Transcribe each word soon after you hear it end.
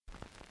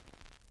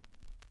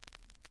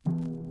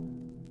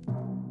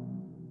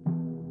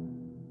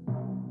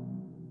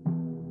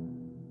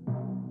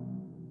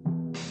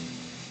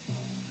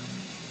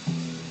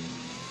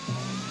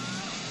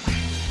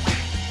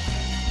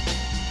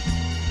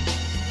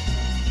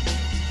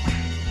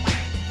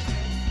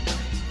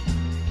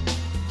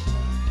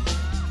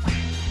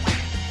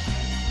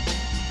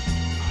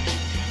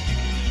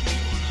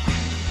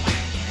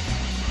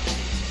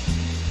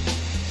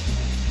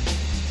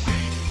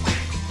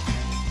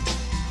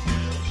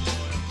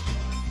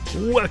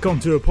Welcome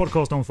to a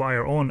podcast on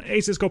fire on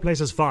Aces Go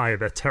Places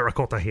 5, a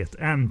terracotta hit,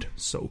 and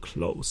so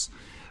close.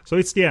 So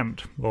it's the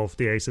end of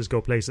the Aces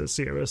Go Places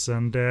series,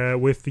 and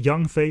with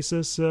young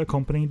faces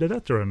accompanying the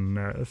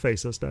veteran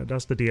faces,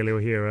 that's the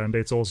dealio here, and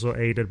it's also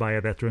aided by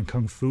a veteran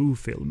kung fu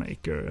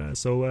filmmaker.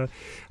 So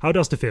how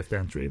does the fifth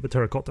entry, the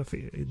terracotta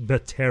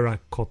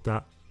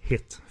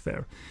hit,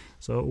 fare?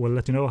 So we'll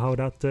let you know how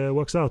that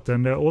works out,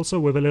 and also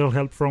with a little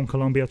help from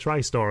Columbia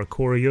TriStar,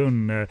 Corey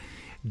Yun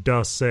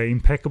does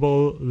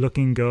impeccable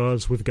looking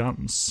girls with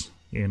guns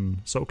in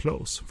So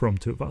Close from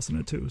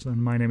 2002.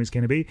 And my name is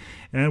Kenny B,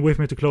 and with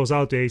me to close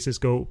out the Aces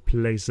Go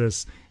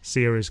Places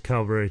series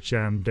coverage,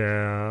 and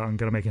I'm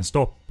gonna make him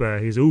stop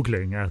his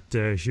oogling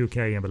at Shu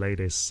K and the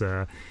ladies,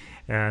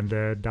 and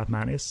that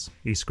man is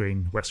East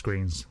Screen, West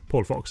Screens,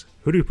 Paul Fox.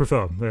 Who do you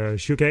prefer,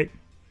 Shu K,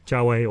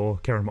 Chow Wei, or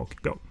Karen Mok?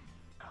 Go.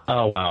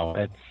 Oh wow,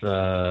 it's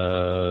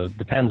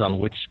depends on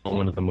which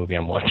moment of the movie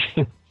I'm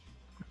watching.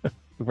 If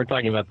we're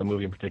talking about the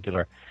movie in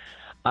particular,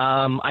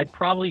 I'd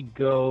probably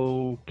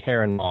go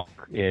Karen Mok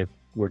if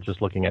we're just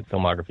looking at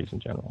filmographies in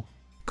general.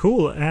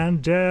 Cool,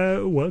 and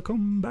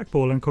welcome back,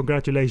 Paul, and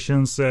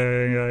congratulations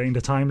in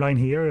the timeline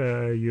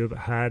here. You've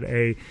had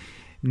a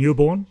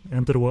newborn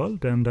enter the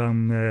world, and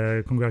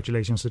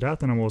congratulations to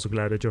that. And I'm also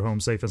glad that you're home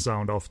safe and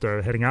sound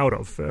after heading out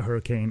of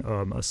Hurricane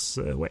Irma's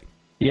way.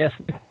 Yes,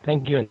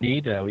 thank you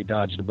indeed. We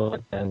dodged a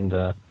bullet, and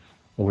the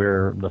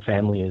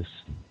family is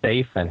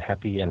safe and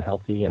happy and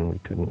healthy, and we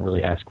couldn't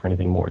really ask for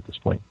anything more at this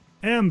point.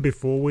 And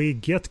before we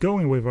get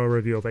going with our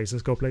review of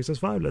Aces Go Places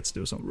 5, let's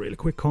do some really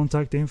quick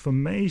contact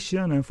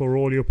information. And for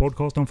all your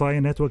Podcast on Fire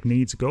network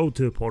needs, go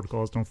to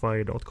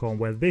podcastonfire.com,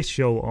 where this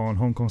show on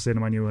Hong Kong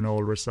cinema new and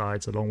old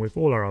resides, along with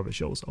all our other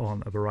shows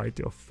on a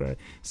variety of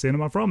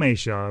cinema from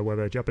Asia,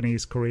 whether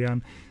Japanese,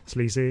 Korean,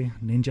 sleazy,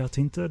 ninja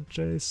tinted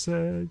is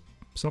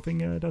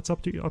something that's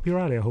up your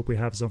alley. I hope we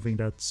have something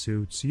that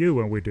suits you,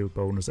 and we do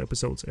bonus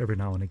episodes every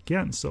now and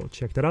again, so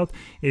check that out.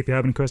 If you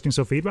have any questions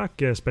or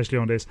feedback, especially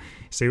on this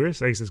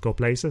series, Aces Go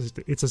Places,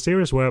 it's a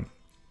series where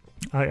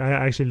I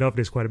actually love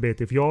this quite a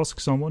bit. If you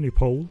ask someone, you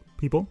poll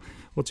people,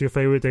 what's your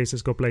favorite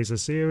Aces Go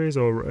Places series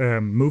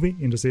or movie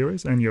in the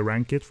series, and you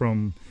rank it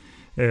from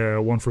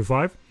 1 through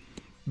 5,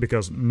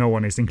 because no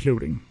one is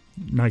including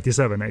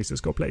 97 Aces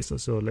Go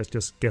Places, so let's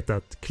just get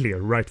that clear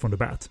right from the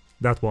bat.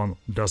 That one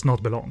does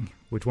not belong.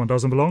 Which one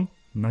doesn't belong?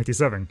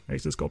 97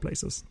 Aces Go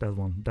Places.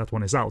 That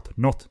one is out,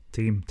 not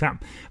Team Tam.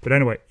 But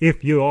anyway,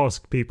 if you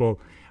ask people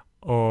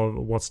of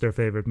what's their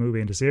favorite movie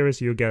in the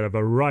series, you get a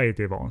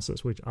variety of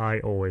answers, which I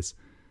always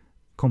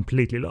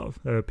completely love.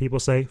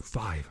 People say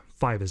 5.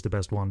 5 is the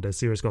best one. The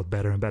series got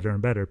better and better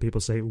and better.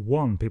 People say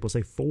 1. People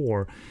say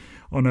 4.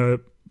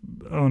 On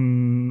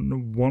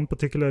one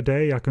particular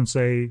day, I can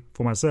say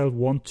for myself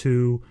 1,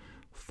 2,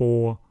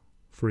 4,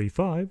 3,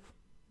 5.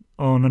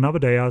 On another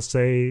day, I'll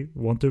say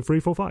 1, 2, 3,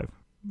 4, 5.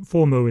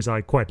 4 movies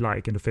I quite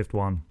like, and the fifth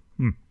one,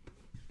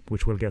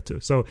 which we'll get to.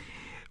 So,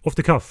 off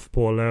the cuff,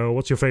 Paul,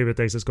 what's your favorite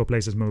Aces Go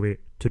Places movie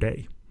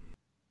today?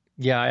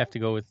 Yeah, I have to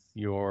go with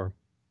your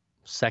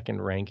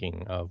second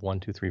ranking of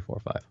 1, 2, 3,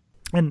 4, 5.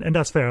 And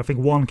that's fair. I think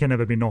 1 can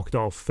never be knocked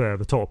off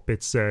the top.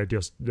 It's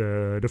just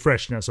the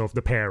freshness of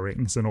the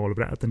pairings and all of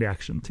that, and the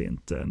action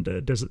tint and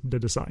the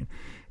design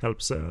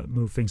helps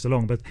move things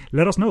along. But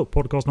let us know.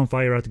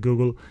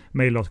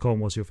 Podcastonfire@googlemail.com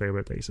was your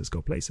favorite Aces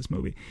Go Places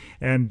movie.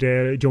 And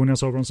join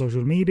us over on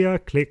social media.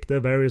 Click the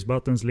various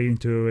buttons leading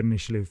to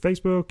initially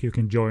Facebook. You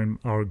can join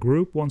our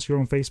group once you're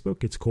on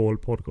Facebook. It's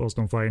called Podcast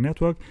on Fire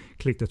Network.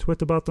 Click the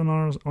Twitter button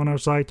on our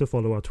site to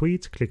follow our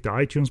tweets. Click the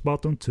iTunes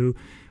button to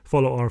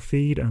follow our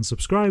feed and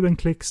subscribe, and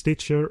click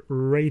Stitcher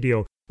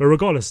Radio. But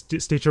regardless,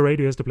 Stitcher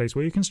Radio is the place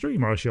where you can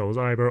stream our shows,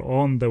 either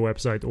on the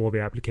website or the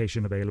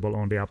application available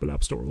on the Apple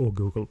App Store or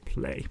Google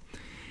Play.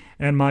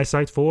 And my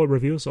site for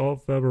reviews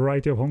of a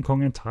variety of Hong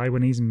Kong and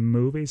Taiwanese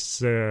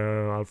movies.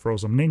 I'll throw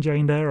some ninja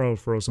in there, I'll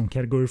throw some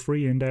category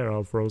free in there,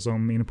 I'll throw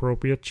some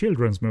inappropriate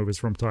children's movies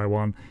from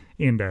Taiwan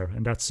in there.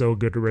 And that's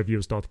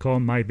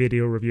SoGoodReviews.com. My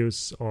video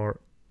reviews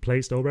are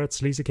placed over at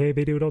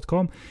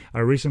sleazykvideo.com. I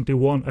recently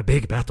won a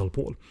big battle,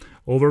 Paul,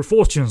 over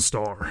Fortune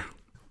Star.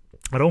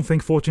 I don't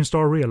think Fortune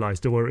Star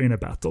realized they were in a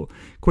battle.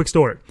 Quick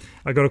story.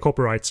 I got a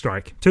copyright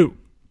strike, 2,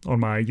 on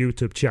my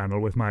YouTube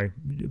channel with my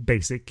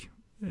basic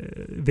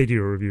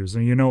video reviews.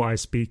 And I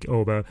speak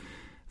over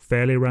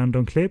fairly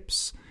random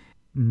clips,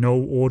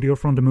 no audio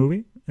from the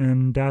movie,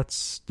 and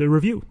that's the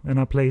review.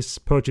 And I place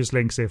purchase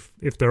links if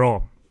there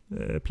are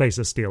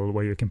places still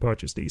where you can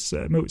purchase these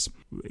movies.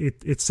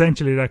 It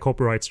essentially, that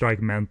copyright strike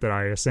meant that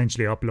I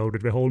essentially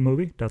uploaded the whole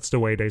movie. That's the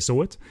way they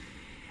saw it.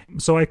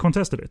 So I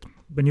contested it.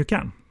 When you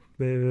can,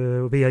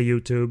 via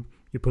YouTube,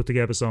 you put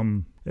together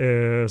some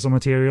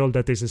material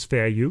that this is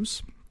fair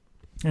use,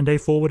 and they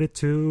forward it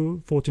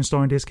to Fortune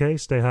Star in this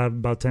case. They have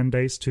about 10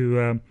 days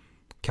to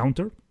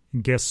counter.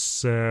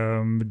 Guess,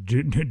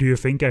 do you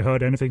think I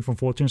heard anything from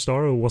Fortune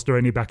Star, or was there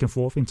any back and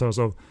forth in terms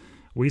of,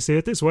 we see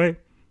it this way,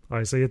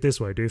 I say it this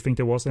way? Do you think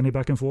there was any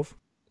back and forth?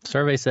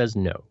 Survey says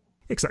no.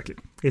 Exactly.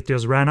 It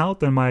just ran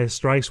out and my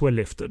strikes were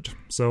lifted.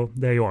 So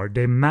there you are.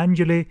 They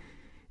manually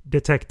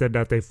detected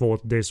that they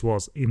thought this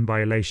was in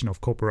violation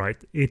of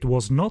copyright, it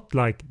was not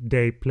like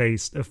they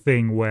placed a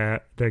thing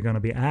where there are going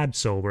to be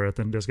ads over it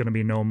and there's going to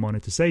be no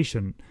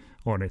monetization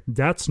on it.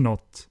 That's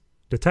not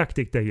the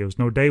tactic they used.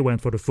 No, they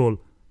went for the full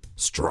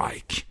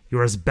strike.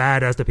 You're as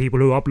bad as the people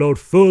who upload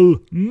full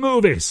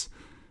movies.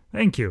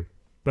 Thank you.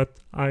 But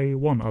I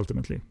won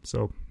ultimately.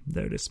 So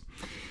there it is.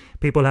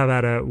 People have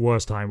had a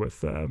worse time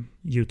with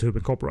YouTube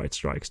and copyright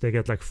strikes. They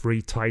get like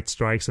 3 tight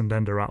strikes and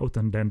then they're out,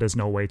 and then there's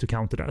no way to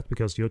counter that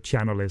because your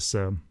channel is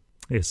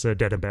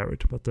dead and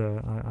buried. But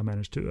I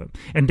managed to,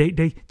 and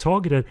they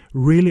targeted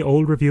really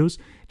old reviews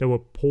that were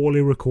poorly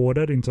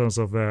recorded in terms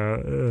of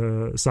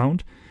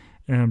sound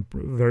and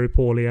very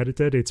poorly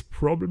edited. It's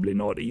probably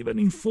not even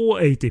in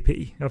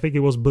 480p. I think it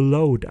was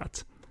below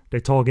that.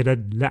 They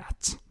targeted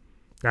that.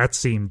 That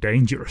seemed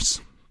dangerous.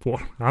 Well,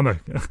 I'm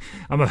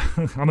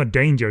a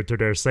danger to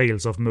their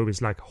sales of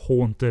movies like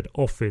Haunted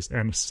Office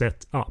and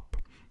Set Up.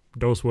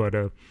 Those were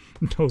the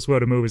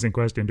movies in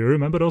question. Do you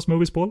remember those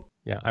movies, Paul?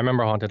 Yeah, I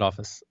remember Haunted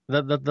Office.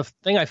 The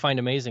thing I find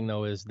amazing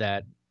though is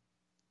that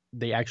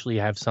they actually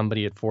have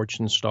somebody at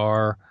Fortune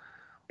Star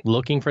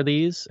looking for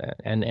these,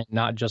 and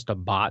not just a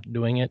bot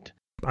doing it.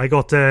 I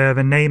got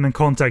the name and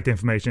contact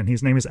information.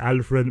 His name is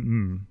Alfred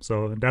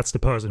so that's the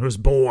person who's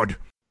bored.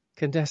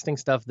 Contesting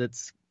stuff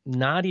that's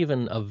not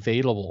even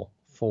available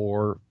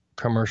for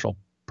commercial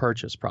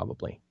purchase,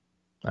 probably.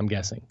 I'm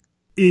guessing.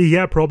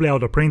 Yeah, probably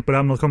out of print, but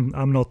I'm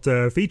not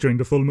featuring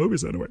the full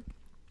movies anyway.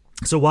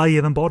 So why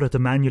even bother to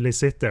manually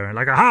sit there and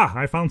like, aha,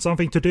 I found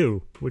something to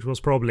do, which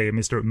was probably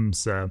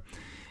Mr.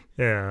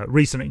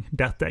 Reasoning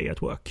that day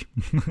at work.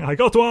 I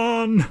got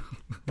one,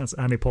 as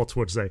Annie Potts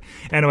would say.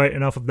 Anyway,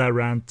 enough of that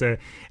rant.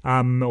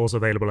 I'm also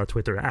available at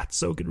Twitter at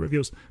So Good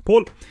Reviews.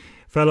 Paul,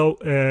 fellow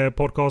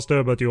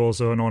podcaster, but you're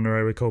also an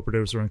honorary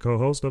co-producer and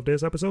co-host of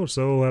this episode.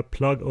 So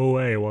plug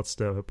away. What's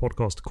the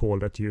podcast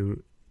called that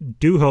you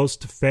do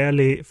host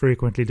fairly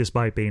frequently,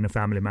 despite being a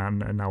family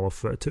man and now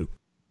of 2?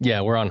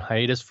 Yeah, we're on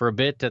hiatus for a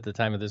bit at the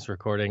time of this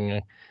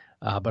recording,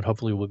 but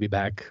hopefully we'll be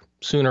back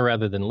sooner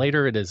rather than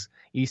later. It is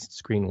East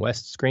Screen,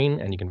 West Screen,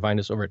 and you can find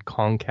us over at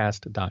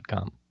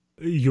Comcast.com.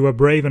 You were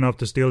brave enough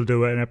to still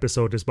do an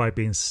episode despite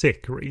being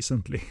sick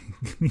recently.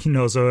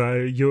 So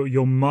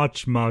you're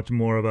much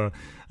more of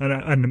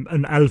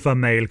an alpha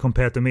male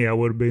compared to me. I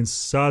would have been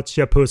such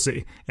a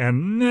pussy,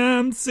 and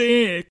I'm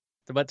sick.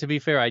 But to be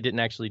fair, I didn't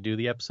actually do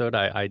the episode.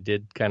 I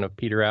did kind of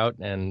peter out,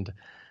 and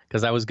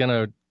because I was going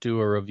to do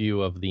a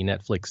review of the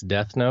Netflix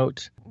Death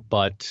Note,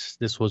 but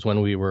this was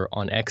when we were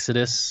on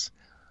Exodus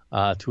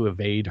to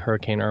evade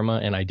Hurricane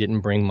Irma, and I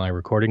didn't bring my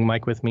recording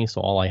mic with me,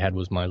 so all I had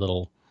was my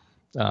little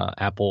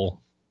Apple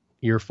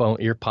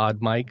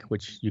earpod mic,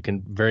 which you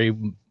can very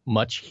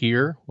much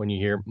hear when you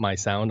hear my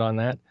sound on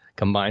that,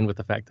 combined with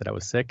the fact that I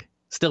was sick.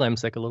 Still am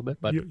sick a little bit,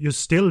 but you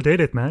still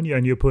did it, man.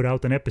 And you put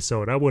out an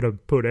episode. I would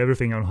have put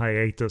everything on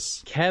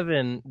hiatus.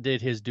 Kevin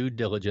did his due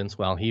diligence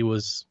while he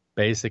was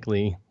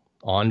basically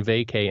on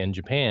vacay in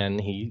Japan.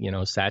 He,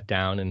 sat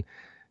down and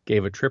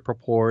gave a trip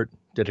report,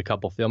 did a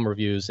couple film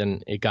reviews,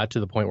 and it got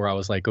to the point where I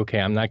was like, okay,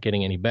 I'm not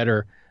getting any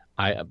better.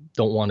 I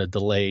don't want to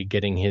delay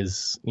getting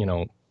his,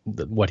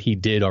 what he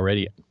did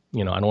already.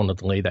 I don't want to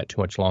delay that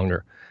too much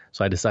longer.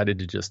 So I decided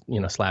to just,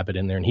 slap it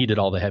in there, and he did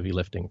all the heavy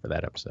lifting for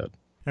that episode.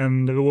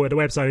 And the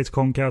website is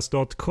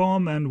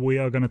Comcast.com, and we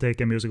are going to take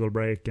a musical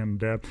break.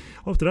 And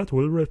after that,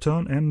 we'll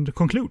return and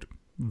conclude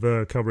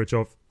the coverage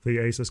of the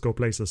Aces Go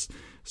Places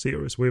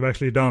series. We've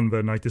actually done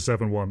the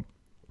 97 one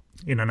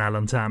in an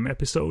Alan Tam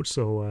episode,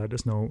 so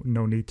there's no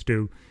need to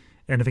do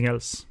anything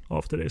else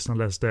after this,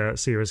 unless the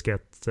series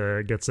gets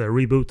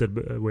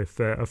rebooted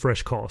with a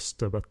fresh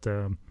cast. But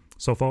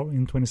so far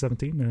in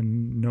 2017,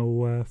 and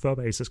no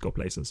further Aces Go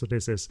Places. So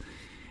this is,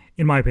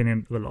 in my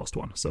opinion, the last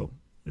one. So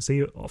see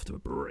you after the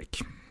break.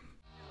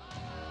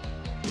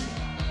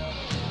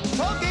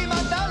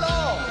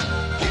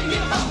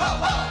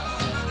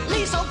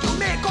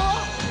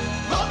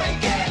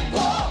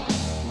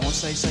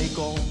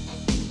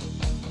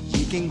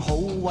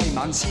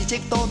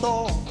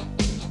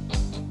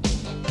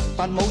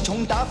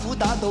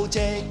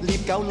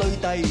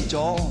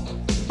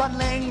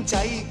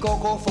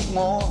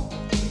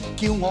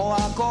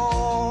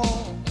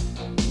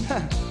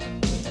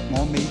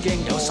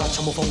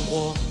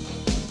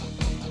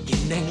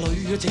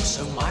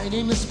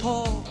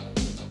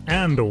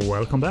 And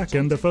welcome back,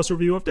 and the first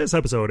review of this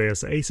episode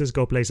is Aces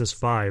Go Places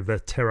 5, a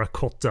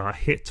terracotta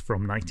hit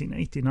from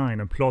 1989,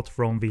 and plot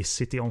from the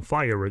City on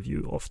Fire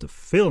review of the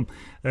film.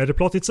 The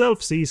plot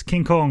itself sees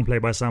King Kong,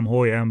 played by Sam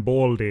Hoy, and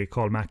Baldy,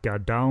 Carl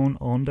Macka, down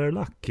on their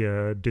luck,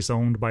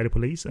 disowned by the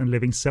police and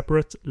living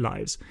separate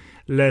lives.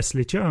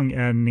 Leslie Cheung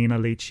and Nina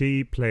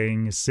Leachy,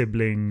 playing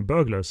sibling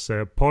burglars,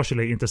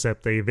 partially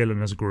intercept a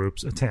villainous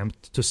group's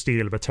attempt to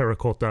steal the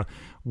terracotta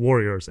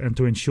warriors, and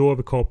to ensure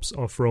the cops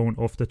are thrown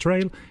off the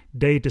trail,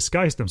 they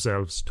disguise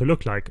themselves to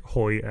look like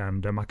Hoy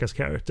and Macka's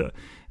character,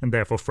 and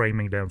therefore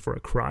framing them for a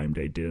crime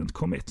they didn't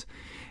commit.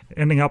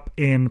 Ending up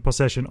in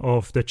possession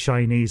of the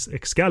Chinese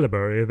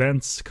Excalibur,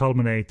 events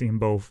culminate in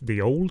both the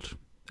old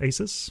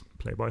Aces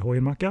played by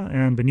Hoyen Maka,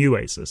 and the new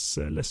aces,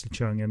 Leslie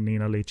Cheung and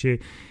Nina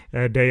Lichi.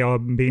 They are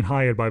being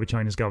hired by the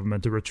Chinese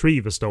government to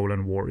retrieve the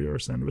stolen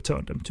warriors and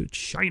return them to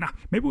China.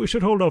 Maybe we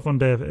should hold off on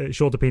the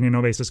short opinion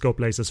of Aces Go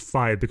Places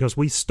 5, because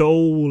we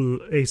stole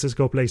Aces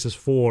Go Places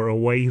 4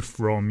 away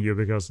from you,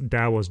 because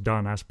that was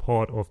done as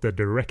part of the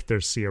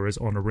director's series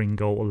on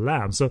Ringo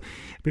Lam. So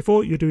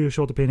before you do your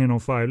short opinion on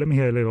 5, let me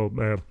hear a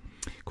little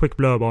quick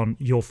blurb on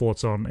your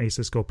thoughts on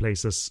Aces Go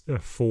Places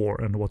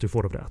 4 and what you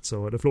thought of that.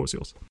 So the floor is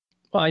yours.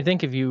 Well, I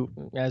think if you,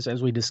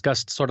 as we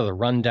discussed sort of the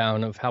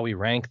rundown of how we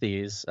rank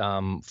these,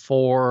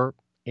 4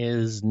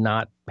 is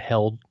not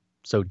held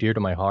so dear to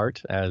my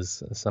heart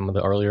as some of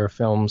the earlier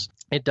films.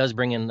 It does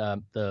bring in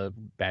the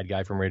bad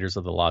guy from Raiders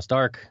of the Lost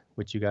Ark,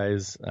 which you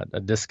guys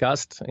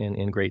discussed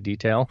in great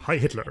detail. Hi,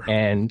 Hitler.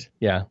 And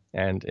yeah,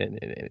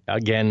 and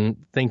again,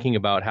 thinking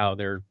about how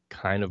they're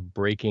kind of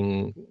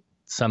breaking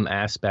some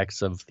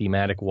aspects of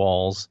thematic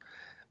walls,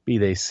 be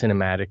they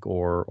cinematic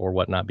or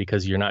whatnot,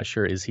 because you're not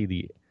sure, is he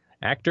the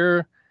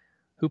actor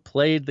who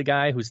played the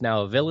guy who's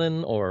now a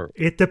villain, or...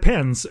 It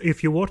depends.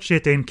 If you watch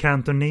it in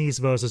Cantonese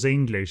versus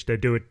English, they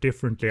do it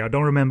differently. I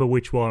don't remember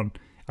which one.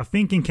 I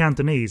think in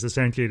Cantonese,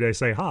 essentially, they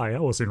say, "Hi, I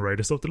was in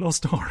Raiders of the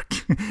Lost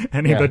Ark."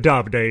 And in the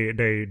dub,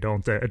 they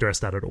don't address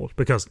that at all,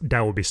 because that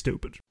would be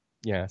stupid.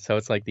 Yeah, so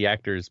it's like the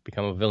actors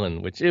become a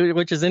villain, which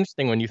is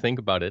interesting when you think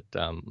about it,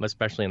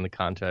 especially in the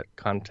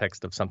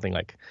context of something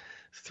like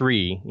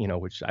 3,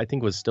 which I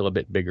think was still a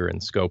bit bigger in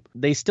scope.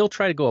 They still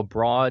try to go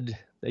abroad.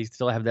 They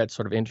still have that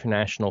sort of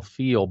international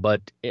feel,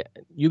 but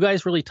you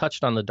guys really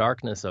touched on the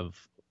darkness of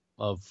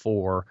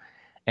 4,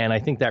 and I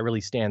think that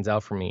really stands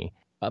out for me.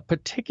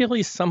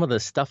 Particularly some of the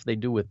stuff they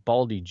do with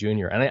Baldy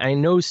Jr. And I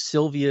know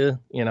Sylvia,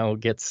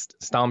 gets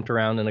stomped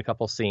around in a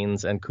couple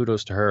scenes, and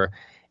kudos to her.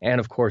 And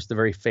of course, the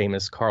very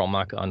famous Carl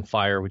Maka on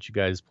fire, which you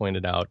guys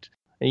pointed out.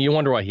 And you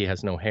wonder why he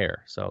has no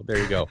hair. So there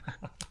you go.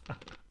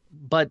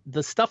 But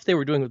the stuff they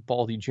were doing with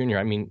Baldy Jr.,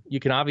 I mean, you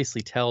can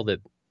obviously tell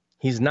that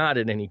he's not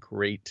in any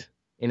great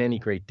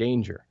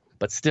danger.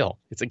 But still,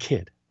 it's a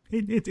kid.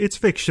 It's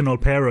fictional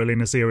peril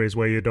in a series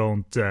where you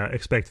don't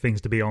expect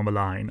things to be on the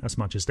line as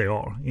much as they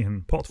are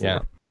in part 4.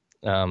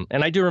 Yeah.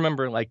 And I do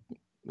remember, I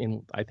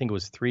think it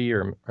was 3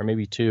 or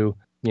maybe 2,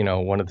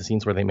 one of the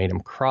scenes where they made him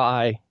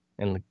cry,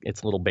 and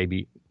it's a little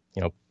baby,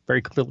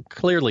 very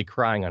clearly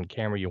crying on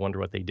camera. You wonder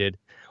what they did.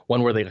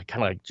 One where they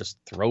kind of just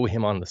throw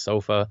him on the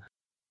sofa.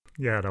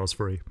 Yeah, that was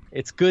free.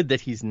 It's good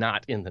that he's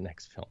not in the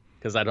next film,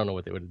 because I don't know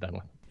what they would have done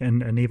with him.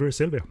 And neither is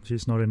Sylvia.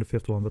 She's not in the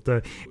 5th one.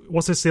 But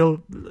was it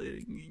still,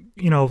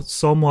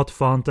 somewhat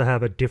fun to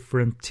have a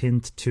different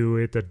tint to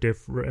it, a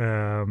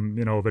different,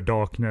 the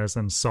darkness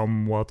and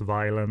somewhat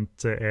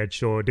violent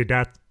edge? Or did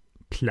that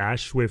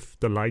clash with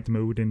the light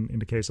mood in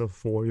the case of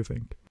 4, you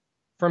think?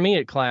 For me,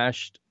 it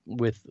clashed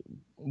with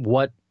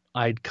what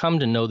I'd come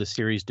to know the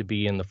series to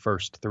be in the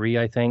first 3,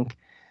 I think.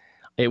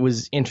 It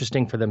was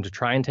interesting for them to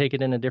try and take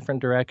it in a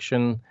different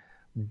direction.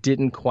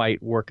 Didn't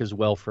quite work as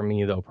well for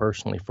me, though,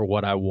 personally, for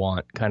what I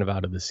want kind of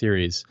out of the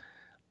series.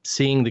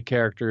 Seeing the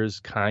characters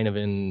kind of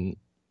in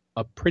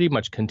a pretty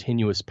much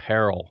continuous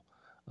peril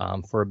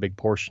for a big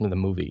portion of the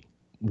movie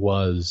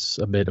was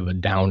a bit of a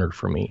downer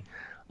for me.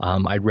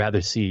 I'd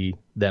rather see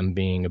them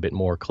being a bit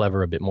more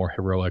clever, a bit more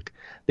heroic.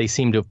 They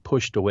seem to have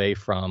pushed away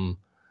from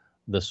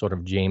the sort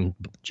of James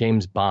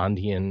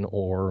Bondian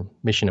or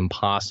Mission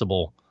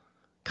Impossible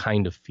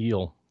kind of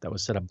feel that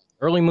was set up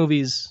early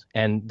movies,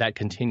 and that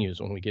continues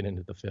when we get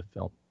into the 5th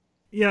film.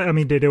 Yeah, I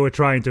mean, they were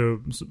trying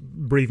to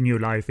breathe new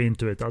life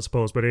into it, I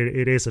suppose, but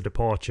it is a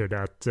departure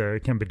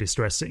that can be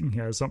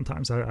distressing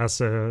sometimes. As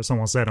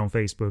someone said on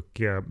Facebook,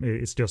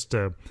 it's just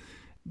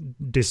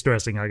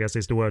distressing, I guess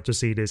is the word, to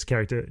see these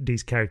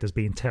characters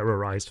being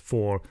terrorized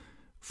for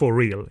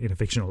real in a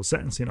fictional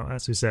sense.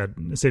 As you said,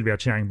 Sylvia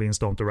Chang being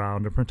stomped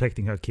around and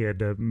protecting her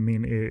kid. I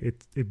mean,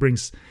 it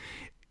brings...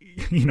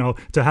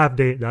 to have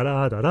the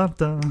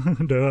da-da-da-da-da,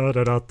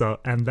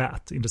 and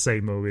that in the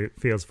same movie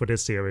feels for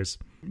this series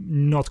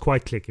not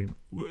quite clicking.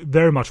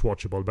 Very much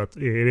watchable, but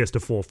it is the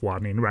 4th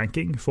one in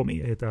ranking for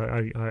me.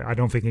 I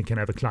don't think it can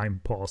ever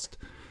climb past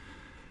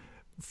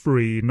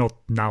 3, not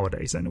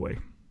nowadays anyway.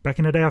 Back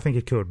in the day, I think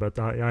it could, but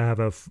I have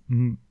a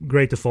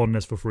greater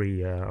fondness for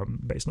 3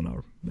 based on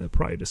our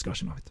prior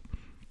discussion of it.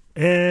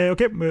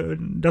 Okay,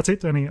 that's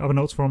it. Any other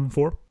notes from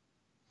 4?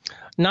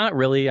 Not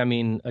really. I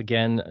mean,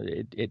 again,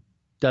 it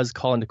does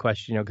call into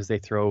question, because they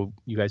throw,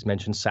 you guys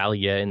mentioned Sally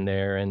Ye in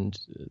there, and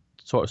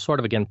sort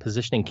of, again,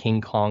 positioning King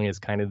Kong as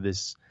kind of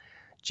this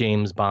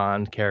James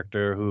Bond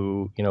character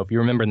who, if you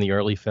remember in the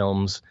early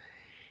films,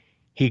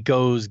 he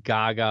goes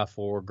gaga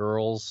for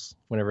girls.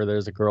 Whenever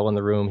there's a girl in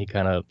the room, he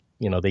kind of,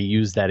 they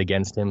use that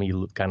against him. He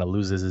kind of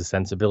loses his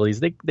sensibilities.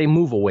 They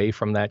move away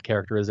from that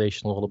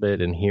characterization a little bit,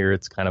 and here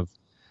it's kind of,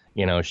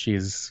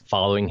 she's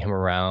following him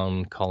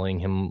around, calling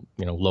him,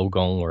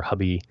 Logong or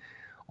hubby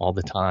all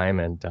the time.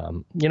 And,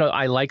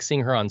 I like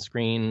seeing her on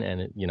screen,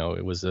 and,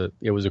 it was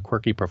a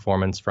quirky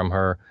performance from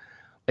her.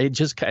 It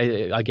just,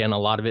 again, a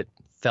lot of it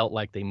felt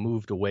like they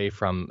moved away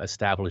from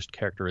established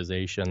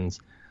characterizations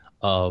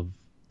of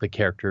the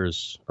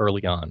characters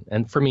early on.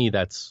 And for me,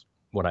 that's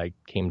what I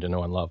came to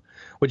know and love,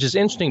 which is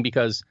interesting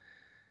because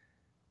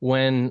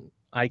when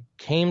I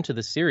came to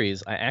the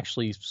series, I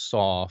actually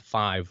saw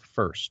 5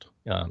 first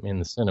in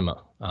the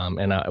cinema,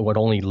 and I would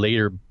only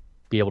later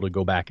be able to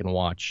go back and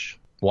watch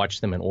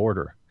them in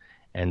order.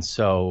 And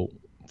so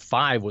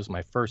 5 was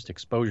my first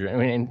exposure. I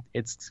mean,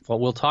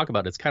 we'll talk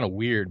about it. It's kind of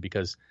weird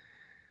because,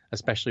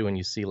 especially when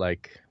you see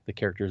like the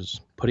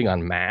characters putting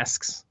on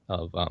masks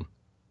of,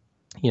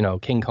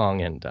 King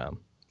Kong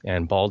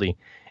and Baldy,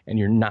 and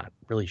you're not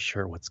really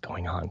sure what's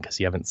going on because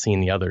you haven't seen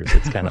the others.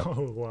 It's kind of,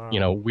 Oh,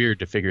 wow. weird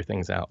to figure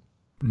things out.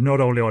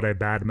 Not only are they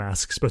bad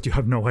masks, but you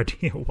have no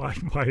idea why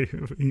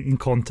in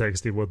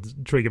context it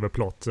would trigger the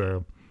plot.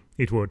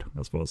 It would,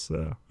 I suppose.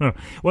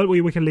 Well,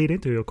 we can lead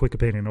into your quick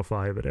opinion of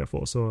 5,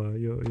 therefore. So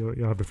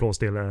you have the floor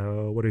still.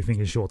 What do you think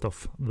is short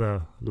of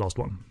the last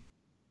one?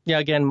 Yeah,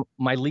 again,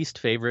 my least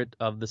favorite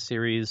of the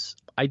series.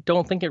 I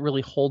don't think it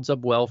really holds up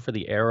well for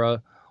the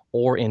era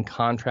or in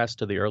contrast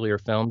to the earlier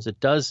films. It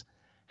does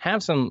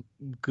have some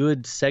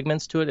good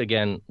segments to it.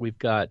 Again, we've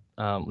got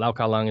Lau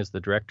Kar-leung as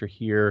the director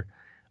here,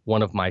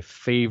 one of my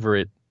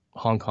favorite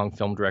Hong Kong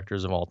film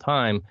directors of all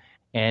time.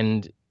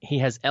 And he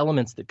has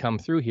elements that come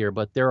through here,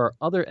 but there are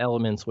other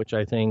elements which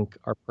I think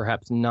are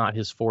perhaps not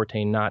his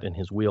forte, not in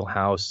his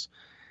wheelhouse.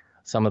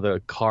 Some of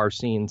the car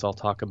scenes I'll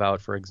talk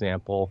about, for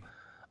example,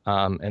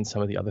 and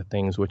some of the other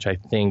things which I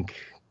think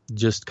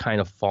just kind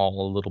of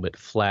fall a little bit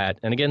flat.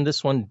 And again,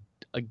 this one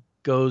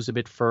goes a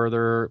bit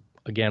further,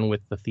 again,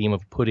 with the theme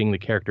of putting the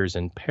characters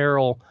in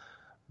peril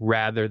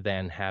rather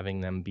than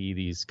having them be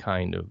these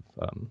kind of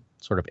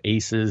sort of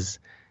aces,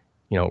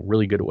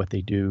 really good at what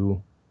they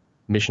do,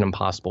 Mission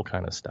Impossible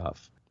kind of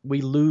stuff.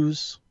 We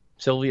lose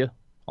Sylvia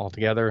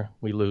altogether.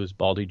 We lose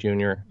Baldy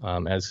Jr.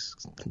 As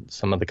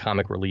some of the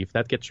comic relief.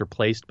 That gets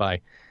replaced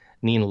by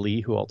Nina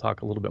Lee, who I'll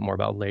talk a little bit more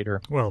about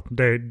later. Well,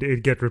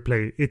 it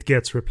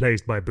gets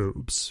replaced by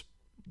boobs,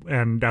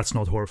 and that's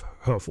not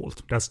her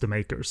fault. That's the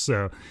makers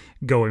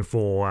going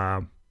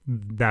for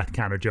that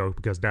kind of joke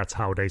because that's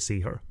how they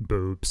see her,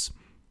 boobs.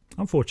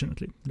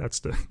 Unfortunately,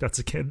 that's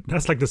a kid.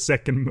 That's like the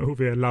second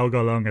movie Lau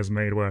Kar-leung has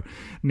made where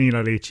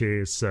Nina Ricci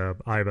is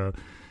either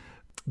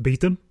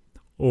beaten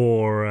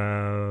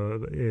or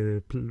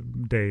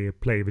they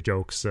play the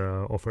jokes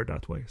of her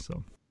that way.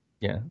 So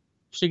yeah,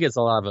 she gets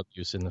a lot of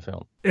abuse in the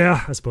film.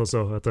 Yeah, I suppose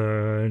so. But,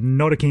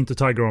 not a keen to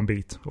Tiger on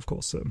Beat, of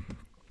course.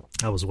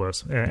 That was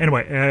worse.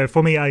 Anyway,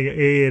 for me,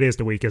 it is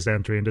the weakest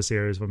entry in the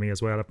series for me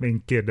as well. I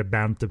think the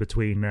banter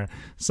between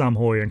Sam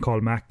Hoy and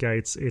Carl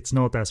Macka, it's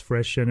not as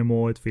fresh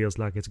anymore. It feels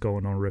like it's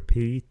going on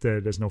repeat.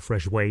 There's no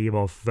fresh wave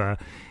of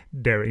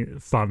their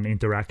fun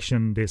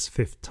interaction this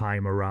 5th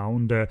time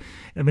around. And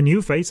the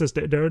new faces,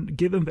 they're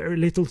given very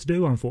little to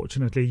do,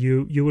 unfortunately.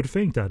 You would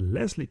think that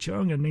Leslie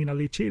Cheung and Nina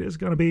Ricci is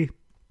going to be,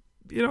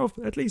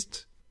 at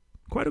least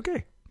quite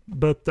okay.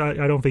 But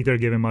I don't think they're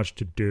given much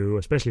to do,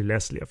 especially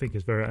Leslie. I think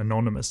is very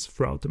anonymous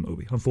throughout the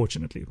movie,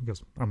 unfortunately,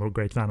 because I'm a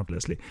great fan of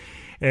Leslie.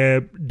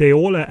 They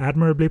all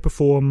admirably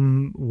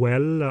perform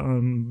well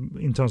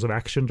in terms of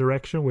action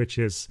direction, which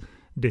is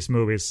this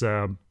movie's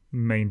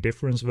main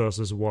difference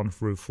versus 1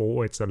 through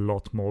 4. It's a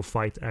lot more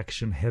fight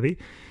action heavy.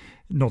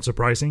 Not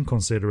surprising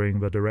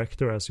considering the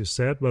director, as you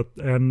said,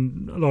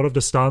 and a lot of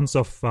the stunts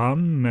are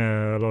fun.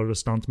 A lot of the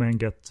stuntmen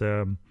get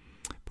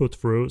put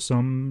through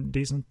some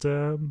decent...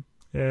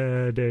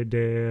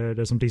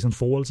 there's some decent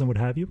falls and what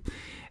have you.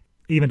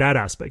 Even that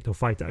aspect of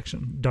fight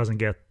action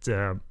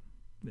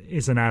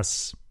isn't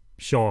as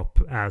sharp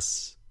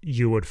as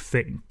you would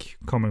think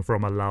coming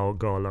from a Lau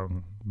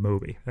Kar-leung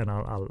movie, and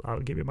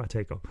I'll give you my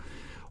take on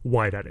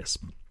why that is.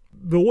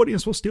 The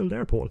audience was still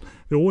there, Paul.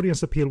 The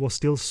audience appeal was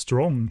still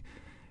strong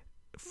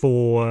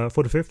for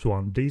the 5th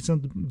one.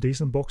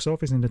 Decent box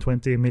office in the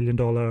 $20 million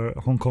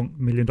Hong Kong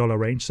million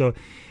range. So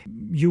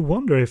you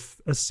wonder if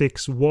a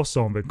 6 was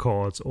on the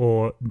cards,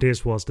 or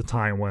this was the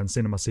time when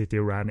Cinema City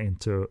ran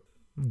into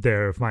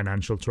their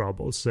financial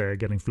troubles,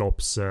 getting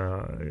flops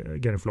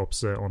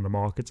on the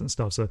markets and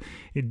stuff. So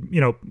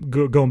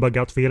going by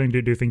gut feeling,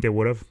 do you think they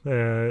would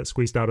have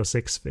squeezed out a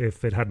 6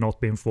 if it had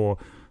not been for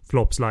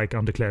flops like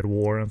Undeclared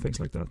War and things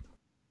like that?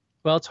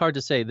 Well, it's hard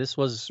to say. This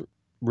was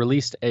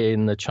released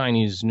in the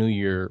Chinese New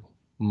Year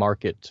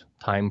market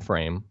time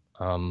frame,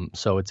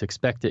 so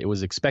it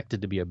was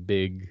expected to be a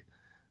big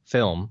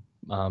film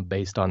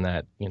based on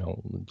that.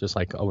 Just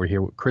like over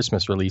here,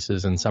 Christmas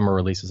releases and summer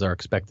releases are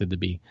expected to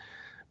be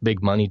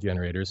big money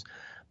generators.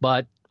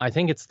 But I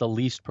think it's the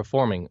least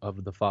performing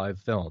of the 5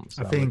 films.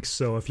 I think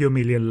so, a few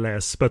million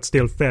less, but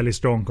still fairly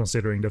strong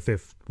considering the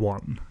 5th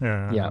one.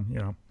 Yeah.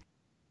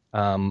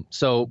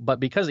 But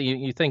because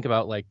you think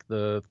about like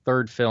the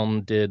 3rd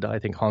film did, I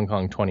think, Hong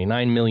Kong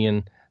 29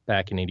 million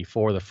back in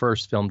 84, the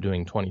first film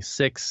doing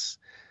 26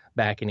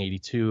 back in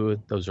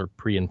 82. Those are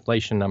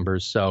pre-inflation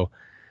numbers. So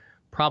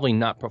probably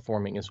not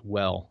performing as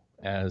well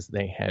as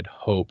they had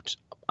hoped.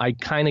 I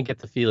kind of get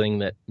the feeling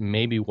that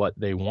maybe what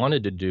they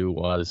wanted to do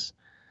was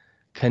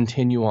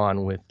continue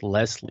on with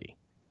Leslie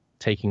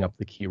taking up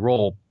the key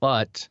role.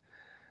 But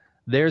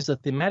there's a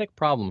thematic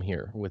problem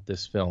here with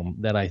this film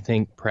that I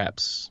think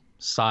perhaps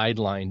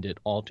sidelined it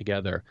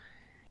altogether.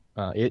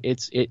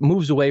 It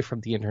moves away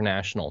from the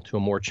international to a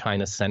more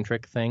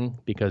China-centric thing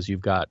because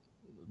you've got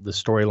the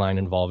storyline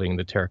involving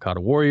the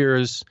Terracotta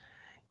Warriors.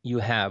 You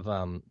have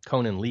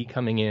Conan Lee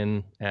coming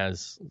in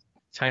as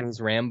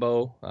Chinese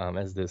Rambo,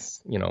 as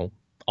this,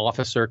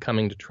 officer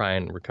coming to try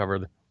and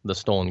recover the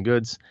stolen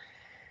goods.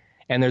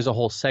 And there's a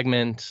whole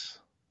segment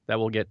that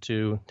we'll get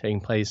to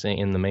taking place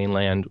in the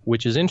mainland,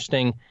 which is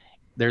interesting.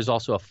 There's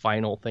also a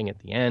final thing at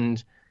the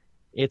end.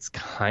 It's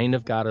kind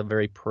of got a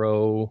very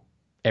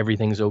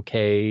everything's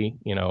okay,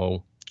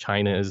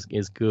 China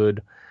is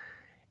good.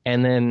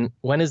 And then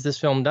when is this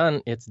film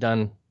done? It's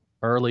done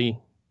early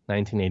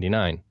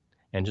 1989.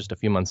 And just a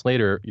few months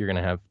later, you're going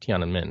to have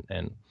Tiananmen.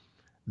 And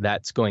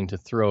that's going to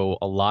throw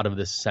a lot of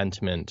this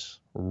sentiment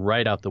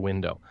right out the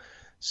window.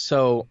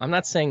 So I'm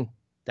not saying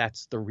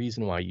that's the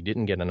reason why you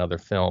didn't get another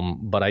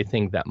film, but I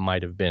think that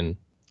might have been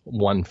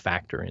one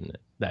factor in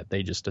it, that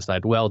they just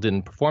decided,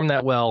 didn't perform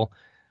that well.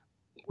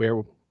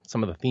 Where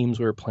some of the themes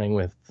we were playing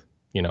with,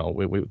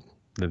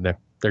 they're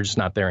just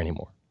not there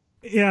anymore.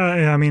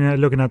 Yeah, I mean,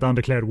 looking at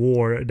Undeclared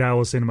War, that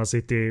was Cinema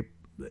City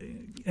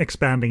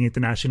expanding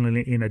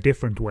internationally in a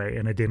different way,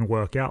 and it didn't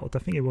work out. I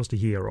think it was the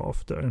year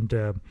after, and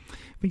I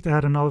think they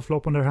had another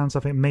flop on their hands. I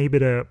think maybe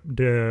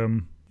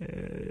the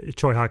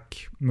Choi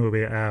Hak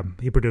movie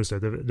he produced,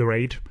 the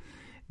Raid,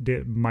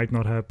 they might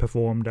not have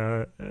performed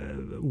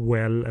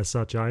well as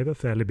such either.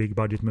 Fairly big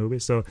budget movie,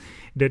 so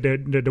there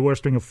were a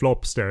string of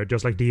flops there,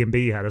 just like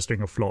DMB had a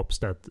string of flops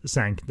that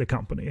sank the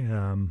company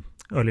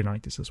early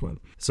 90s as well.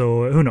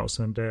 So who knows?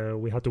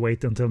 And we had to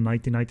wait until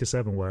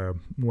 1997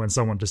 when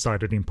someone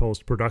decided in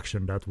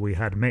post-production that we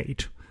had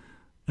made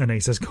an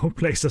Aces Go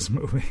Places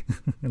movie.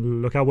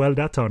 And look how well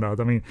that turned out.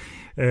 I mean,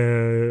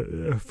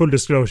 full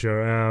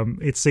disclosure,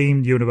 it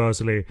seemed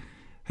universally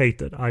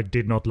hated. I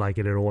did not like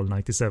it at all,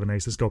 97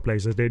 Aces Go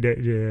Places. Did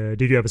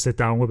you ever sit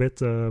down with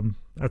it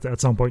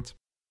at some point?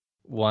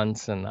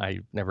 Once, and I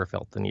never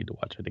felt the need to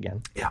watch it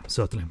again. Yeah,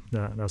 certainly.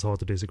 That's hard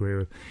to disagree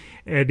with.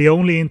 The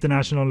only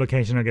international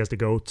location, I guess, to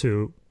go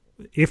to,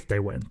 if they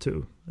went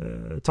to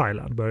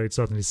Thailand, but it's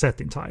certainly set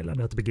in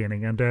Thailand at the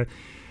beginning. And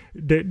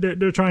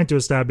they're trying to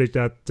establish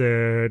that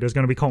there's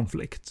going to be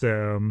conflict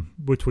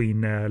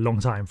between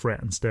longtime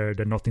friends. They're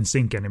not in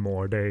sync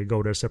anymore. They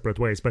go their separate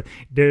ways. But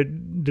there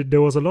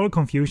was a lot of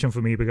confusion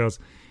for me because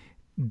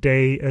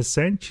they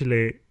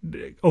essentially...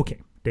 Okay,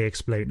 they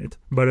explain it.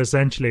 But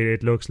essentially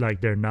it looks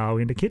like they're now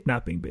in the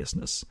kidnapping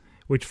business,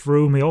 which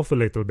threw me off a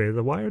little bit.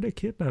 Why are they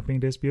kidnapping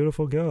this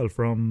beautiful girl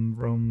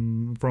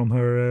from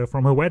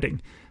her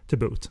wedding to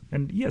boot?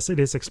 And yes, it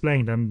is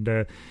explained,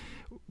 and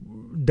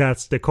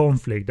that's the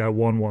conflict, that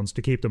one wants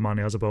to keep the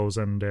money, I suppose,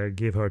 and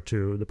give her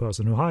to the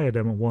person who hired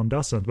them, and one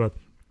doesn't. But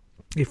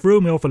it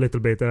threw me off a little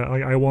bit.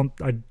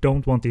 I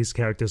don't want these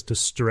characters to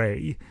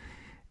stray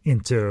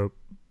into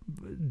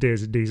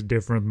these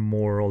different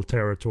moral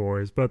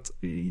territories. But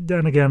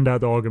then again,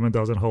 that argument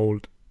doesn't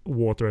hold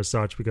water as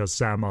such, because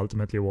Sam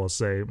ultimately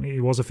was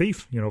a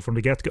thief, from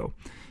the get-go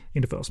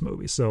in the first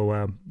movie.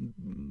 So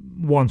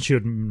one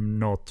should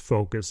not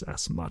focus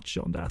as much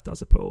on that, I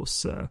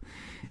suppose,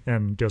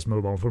 and just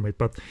move on from it.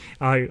 But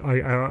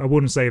I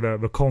wouldn't say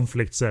that the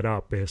conflict set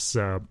up is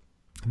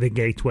the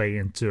gateway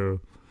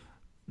into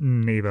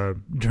neither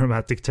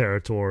dramatic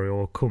territory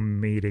or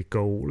comedic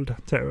gold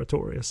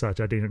territory as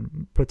such. I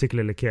didn't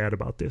particularly care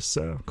about this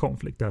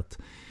conflict, that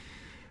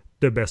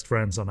the best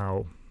friends are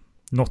now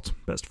not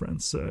best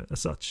friends as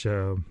such.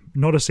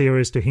 Not a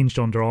series to hinge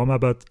on drama,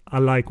 but I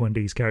like when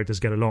these characters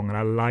get along, and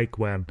I like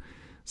when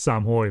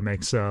Sam Hoy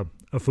makes a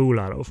fool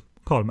out of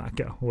Carl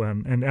Macka.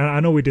 And I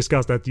know we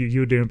discussed that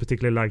you didn't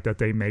particularly like that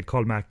they made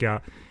Carl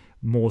Macka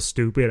more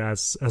stupid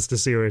as the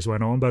series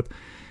went on, but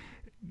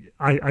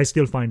I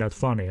still find that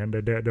funny, and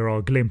there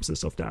are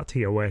glimpses of that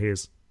here where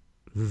he's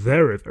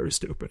very, very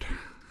stupid.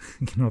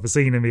 The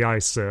scene in the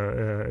ice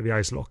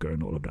locker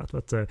and all of that.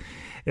 But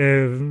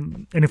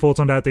any thoughts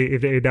on that?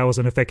 If that was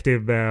an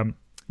effective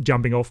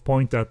jumping off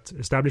point that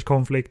established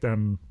conflict,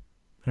 and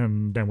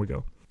then we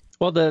go.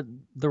 Well, the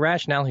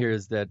rationale here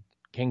is that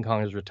King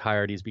Kong is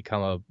retired. He's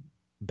become a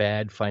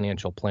bad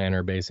financial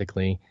planner,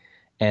 basically.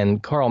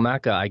 And Carl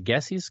Macka, I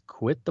guess he's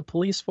quit the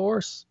police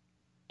force,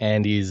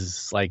 and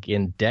he's like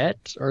in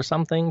debt or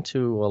something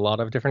to a lot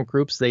of different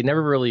groups. They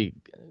never really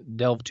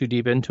delve too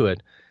deep into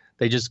it.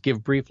 They just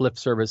give brief lip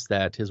service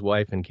that his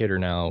wife and kid are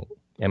now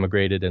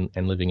emigrated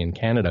and living in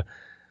Canada.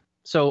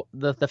 So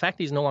the fact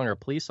he's no longer a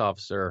police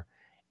officer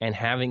and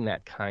having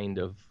that kind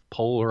of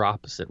polar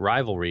opposite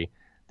rivalry,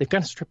 they've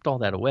kind of stripped all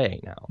that away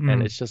now.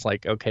 And it's just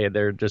like, okay,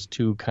 they're just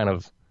two kind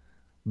of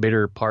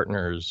bitter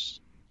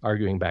partners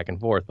arguing back and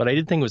forth. But I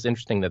did think it was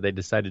interesting that they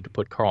decided to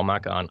put Carl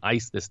Macka on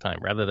ice this time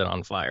rather than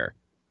on fire.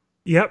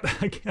 Yep,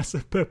 I guess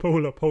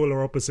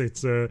polar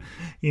opposites,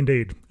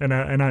 indeed, and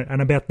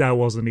I bet that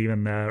wasn't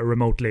even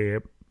remotely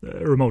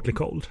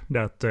cold.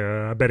 That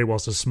I bet it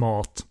was a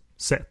smart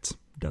set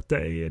that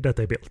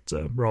they built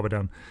rather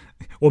than,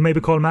 or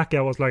maybe Carl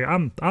Macka was like,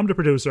 I'm the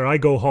producer, I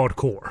go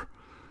hardcore,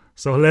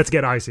 so let's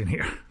get ice in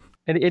here.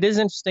 And it is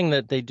interesting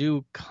that they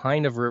do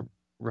kind of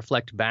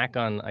reflect back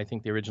on, I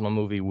think, the original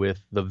movie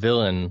with the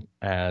villain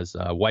as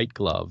White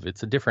Glove.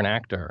 It's a different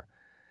actor.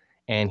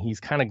 And he's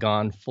kind of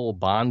gone full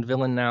Bond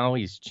villain now.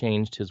 He's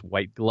changed his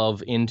White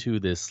Glove into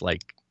this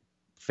like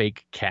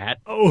fake cat.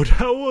 Oh,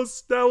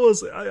 that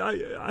was.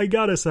 I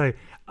gotta say,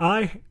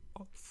 I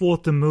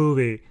thought the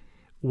movie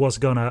was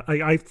gonna.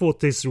 I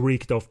thought this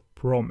reeked of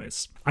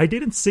promise. I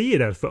didn't see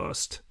it at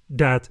first.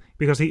 That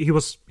because he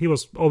was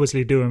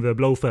obviously doing the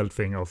Blofeld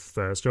thing of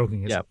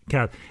stroking his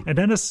cat, and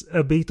then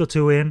a beat or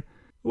two in,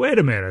 wait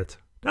a minute,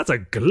 that's a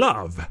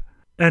glove.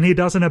 And he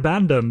doesn't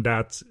abandon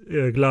that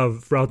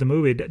glove throughout the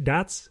movie.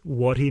 That's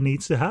what he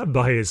needs to have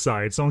by his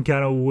side. Some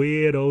kind of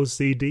weird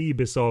OCD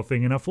bizarre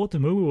thing. And I thought the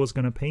movie was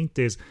going to paint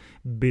this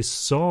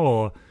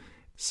bizarre,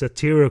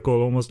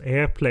 satirical, almost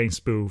airplane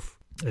spoof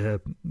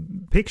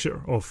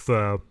picture of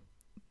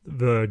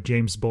the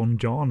James Bond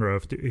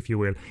genre, if you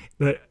will.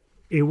 But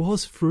it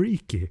was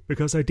freaky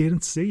because I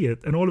didn't see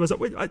it. And all of a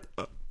sudden, wait,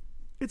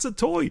 it's a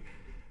toy.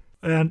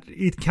 And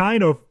it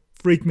kind of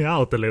freaked me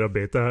out a little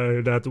bit.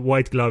 That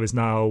White Glove is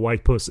now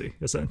White Pussy,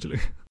 essentially.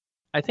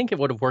 I think it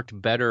would have worked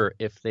better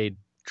if they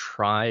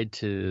tried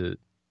to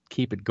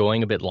keep it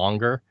going a bit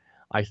longer.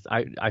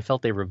 I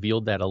felt they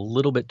revealed that a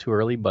little bit too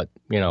early, but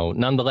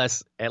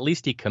nonetheless, at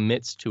least he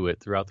commits to it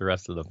throughout the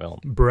rest of the film.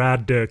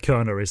 Brad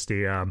Kerner is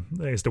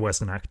the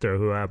Western actor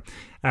who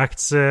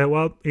acts.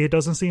 Well, he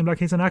doesn't seem like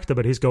he's an actor,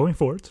 but he's going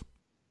for it.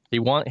 He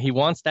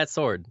wants that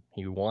sword.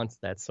 He wants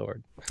that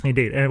sword.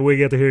 Indeed, and we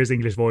get to hear his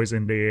English voice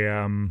in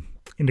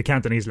the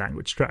Cantonese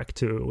language track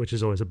too, which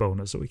is always a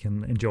bonus, so we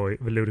can enjoy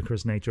the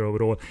ludicrous nature of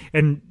it all.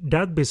 And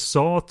that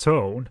bizarre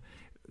tone,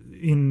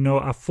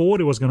 I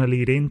thought it was going to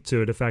lead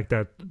into the fact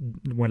that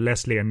when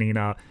Leslie and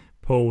Nina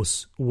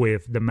pose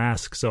with the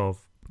masks of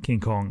King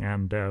Kong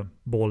and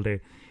Baldy,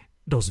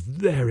 those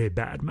very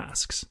bad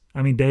masks.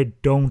 I mean, they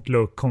don't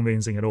look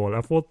convincing at all.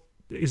 I thought,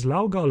 is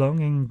Lau Ga-Lung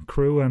and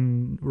crew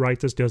and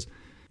writers just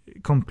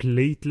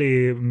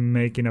completely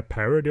making a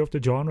parody of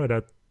the genre,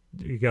 that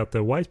you got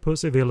the white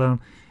pussy villain,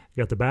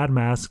 you got the bad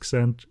masks,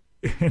 and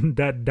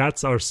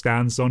that's our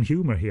stance on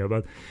humor here.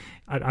 But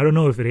I don't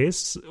know if it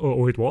is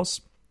or it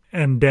was.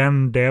 And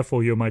then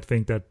therefore you might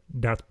think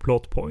that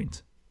plot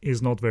point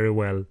is not very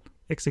well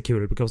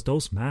executed because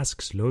those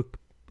masks look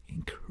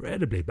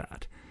incredibly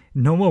bad.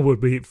 No one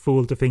would be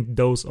fooled to think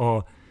those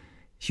are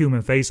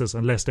human faces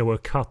unless they were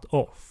cut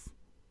off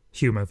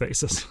human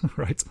faces,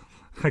 right?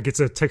 Like it's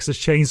a Texas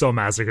Chainsaw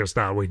Massacre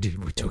style. We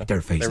took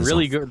their faces off.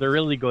 They're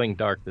really going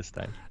dark this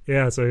time.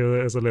 Yeah,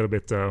 so it's a little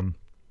bit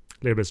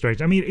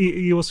strange. I mean,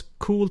 it was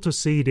cool to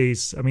see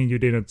these. I mean, you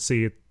didn't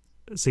see it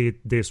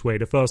this way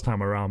the first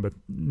time around, but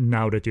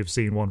now that you've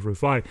seen 1 through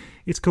 5,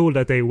 it's cool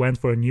that they went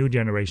for a new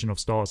generation of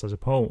stars, I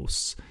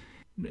suppose.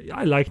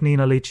 I like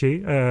Nina Ricci,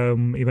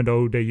 even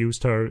though they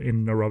used her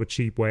in a rather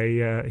cheap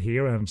way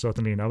here, and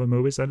certainly in other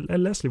movies. And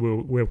Leslie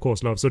we of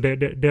course love. So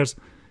there's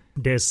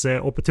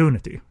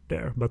opportunity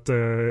there. But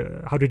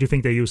how did you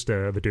think they used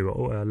the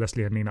duo,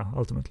 Leslie and Nina,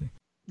 ultimately?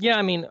 Yeah,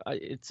 I mean,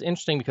 it's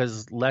interesting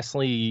because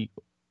Leslie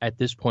at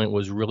this point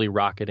was really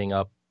rocketing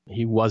up.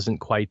 He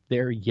wasn't quite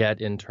there yet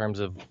in terms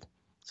of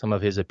some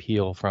of his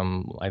appeal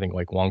from, I think,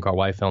 like Wong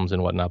Kar-wai films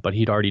and whatnot, but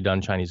he'd already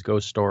done Chinese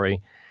Ghost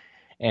Story,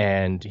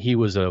 and he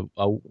was a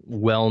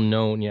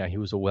well-known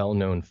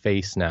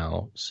face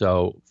now.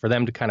 So for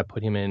them to kind of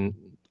put him in,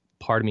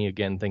 part of me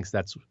again thinks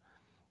that's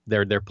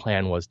their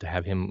plan was to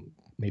have him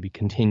maybe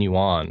continue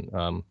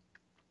on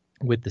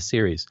with the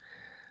series.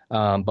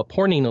 But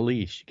poor Nina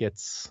Lee, she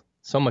gets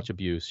so much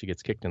abuse. She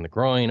gets kicked in the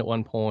groin at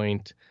one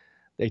point.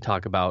 They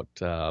talk about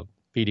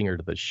feeding her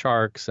to the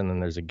sharks, and then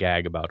there's a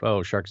gag about,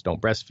 sharks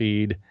don't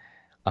breastfeed.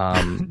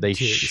 They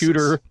shoot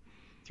her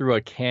through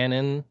a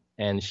cannon,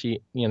 and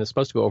she is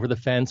supposed to go over the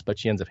fence, but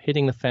she ends up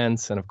hitting the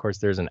fence, and of course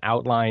there's an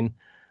outline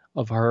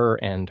of her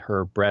and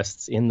her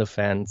breasts in the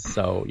fence.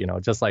 So,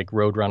 just like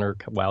Roadrunner,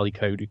 Wile E.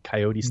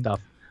 Coyote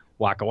stuff,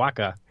 waka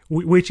waka.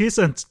 Which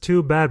isn't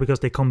too bad because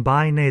they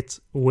combine it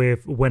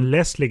with when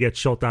Leslie gets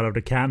shot out of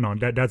the cannon.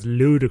 That's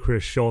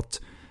ludicrous shot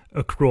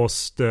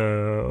across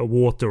the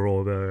water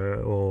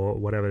or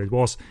whatever it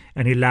was,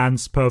 and he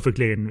lands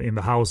perfectly in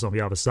the house on the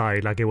other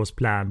side, like it was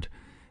planned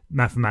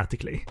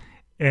mathematically.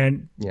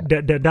 And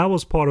that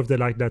was part of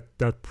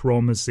that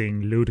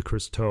promising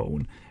ludicrous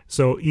tone.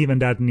 So even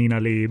that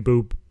Nina Lee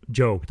boob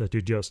joke that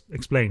you just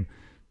explained,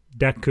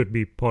 that could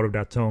be part of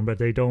that tone, but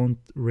they don't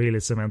really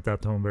cement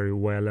that tone very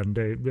well, and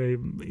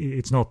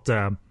it's not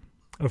a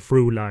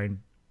through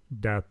line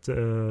that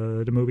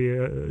the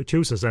movie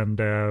chooses and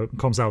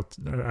comes out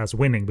as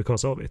winning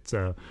because of it.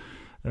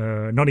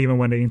 Not even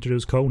when they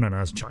introduce Conan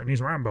as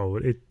Chinese Rambo,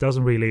 it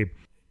doesn't really,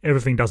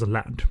 everything doesn't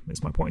land,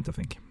 is my point, I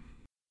think.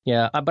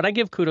 Yeah, but I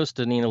give kudos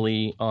to Nina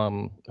Lee,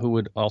 who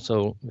would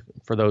also,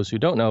 for those who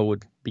don't know,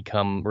 would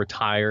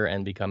retire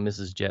and become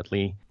Mrs. Jet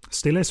Li.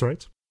 Still is,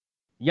 right?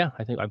 Yeah,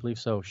 I believe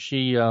so.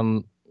 She,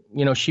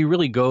 she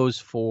really goes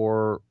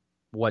for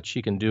what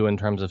she can do in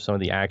terms of some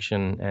of the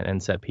action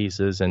and set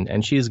pieces,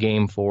 and she's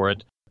game for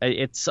it.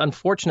 It's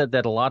unfortunate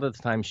that a lot of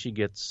the time she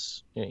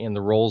gets, in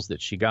the roles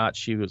that she got,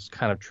 she was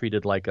kind of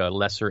treated like a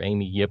lesser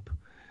Amy Yip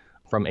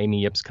from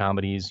Amy Yip's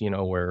comedies,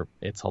 where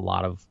it's a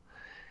lot of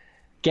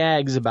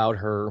gags about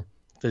her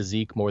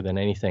physique more than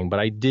anything.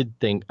 But I do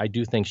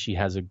think she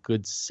has a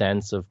good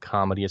sense of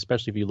comedy,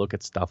 especially if you look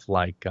at stuff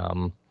like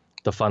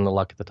The Fun, the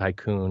Luck of the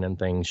Tycoon and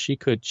things. She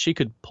could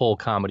pull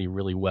comedy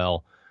really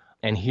well.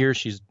 And here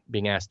she's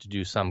being asked to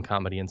do some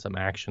comedy and some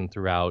action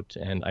throughout,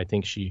 and I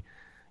think she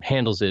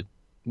handles it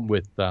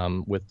with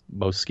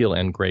both skill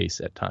and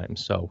grace at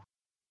times. So,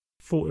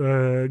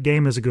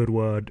 game is a good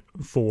word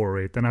for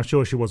it, and I'm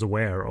sure she was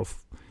aware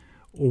of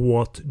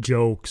what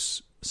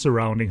jokes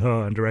surrounding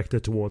her and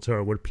directed towards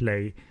her would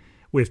play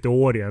with the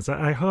audience.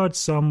 I heard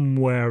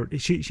somewhere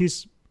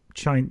she's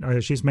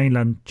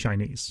mainland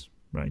Chinese,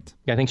 right?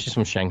 Yeah, I think she's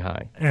from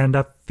Shanghai, and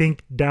I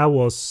think that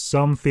was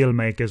some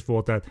filmmakers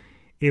thought that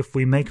if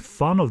we make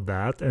fun of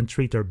that and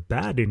treat her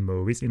bad in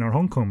movies, in our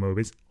Hong Kong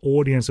movies,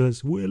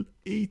 audiences will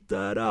eat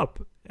that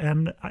up.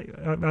 And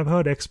I've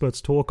heard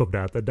experts talk of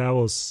that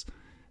was,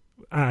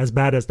 as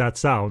bad as that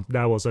sounds,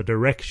 that was a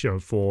direction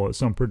for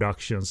some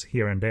productions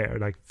here and there.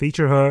 Like,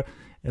 feature her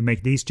and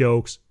make these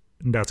jokes,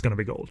 and that's going to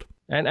be gold.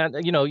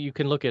 And you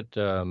can look at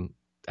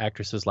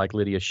actresses like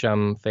Lydia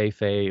Shum, Fei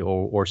Fei,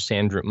 or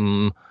Sandra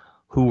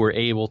who were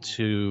able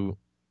to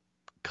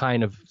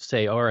kind of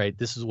say, all right,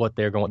 this is what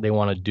they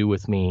want to do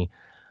with me.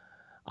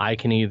 I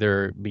can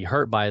either be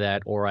hurt by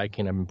that, or I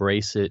can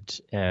embrace it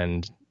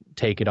and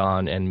take it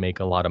on and make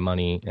a lot of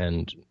money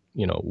and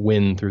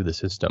win through the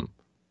system.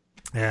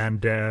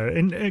 And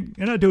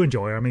I do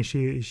enjoy her. I mean,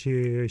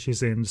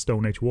 she's in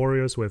Stone Age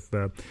Warriors with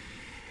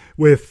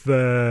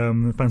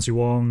Fancy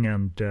Wong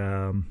and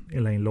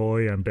Elaine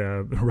Loy, and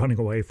running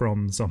away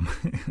from some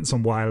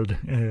wild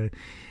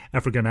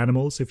African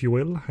animals, if you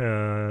will.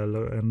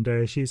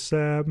 And she's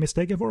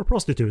mistaken for a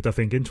prostitute, I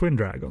think, in Twin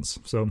Dragons.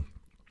 So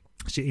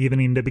she, even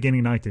in the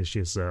beginning 90s,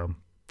 she's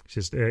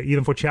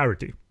even for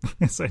charity,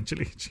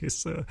 essentially,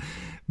 she's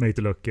made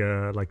to look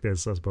like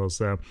this, I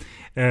suppose.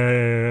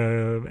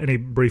 Any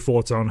brief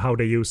thoughts on how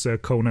they use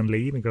Conan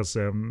Lee? Because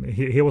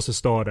he was a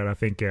star that I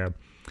think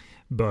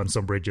burned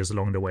some bridges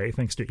along the way,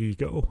 thanks to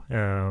Ego.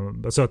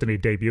 But certainly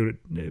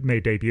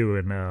made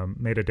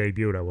a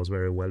debut that was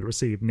very well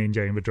received.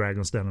 Ninja in the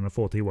Dragon's Den, and I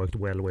thought he worked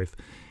well with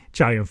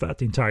Chow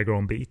Yun-fat in Tiger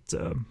on Beat,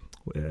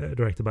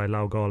 directed by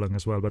Lau Garlung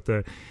as well. But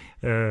any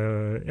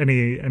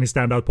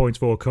standout points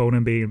for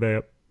Conan being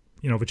the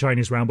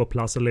Chinese Rambo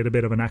plus a little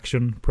bit of an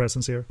action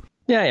presence here?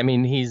 Yeah, I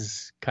mean,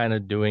 he's kind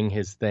of doing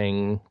his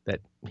thing that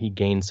he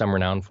gained some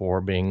renown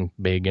for, being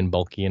big and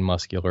bulky and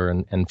muscular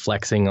and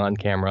flexing on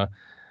camera.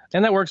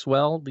 And that works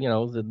well.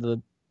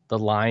 The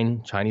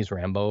line Chinese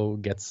Rambo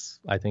gets,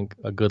 I think,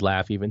 a good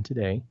laugh even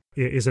today.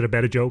 Is it a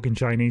better joke in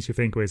Chinese, you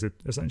think, or is it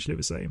essentially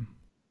the same?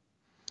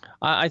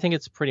 I think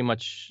it's pretty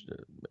much,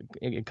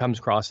 it comes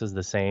across as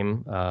the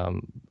same.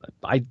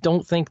 I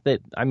don't think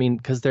that,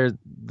 because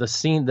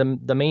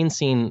the main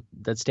scene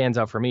that stands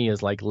out for me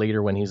is like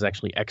later when he's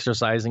actually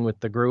exercising with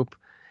the group,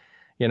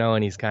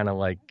 and he's kind of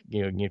like,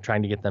 you're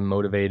trying to get them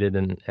motivated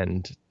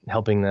and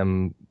helping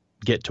them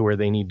get to where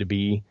they need to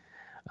be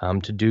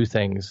to do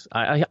things.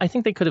 I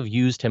think they could have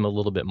used him a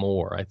little bit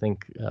more. I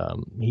think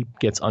he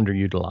gets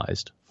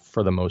underutilized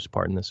for the most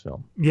part in this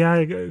film. Yeah,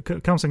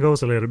 it comes and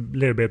goes a little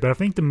bit, but I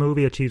think the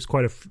movie achieves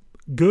quite a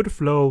good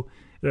flow.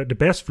 The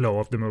best flow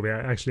of the movie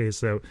actually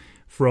is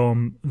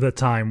from the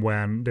time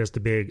when there's the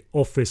big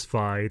office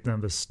fight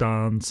and the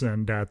stunts,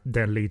 and that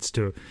then leads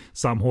to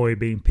Sam Hui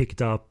being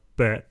picked up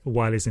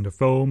while he's in the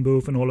phone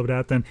booth and all of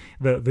that. And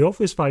the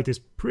office fight is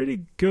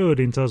pretty good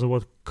in terms of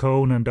what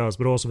Conan does,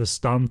 but also the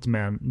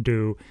stuntmen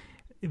do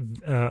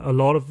a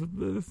lot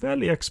of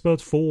fairly expert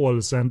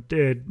falls, and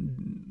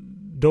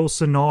those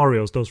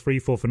scenarios, those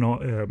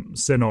 3-4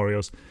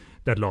 scenarios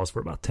that last for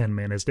about 10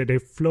 minutes, they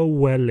flow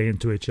well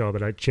into each other.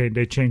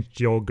 They change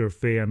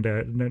geography, and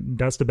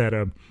that's the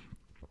better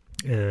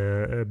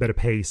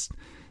paced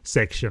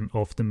section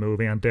of the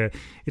movie. And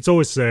it's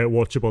always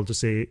watchable to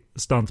see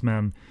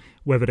stuntmen,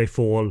 whether they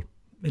fall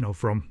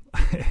from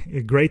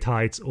great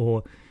heights,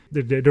 or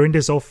they're in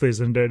this office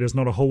and there's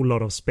not a whole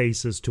lot of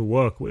spaces to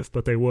work with,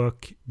 but they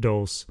work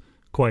those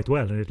quite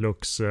well, and it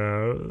looks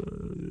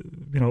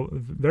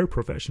very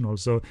professional.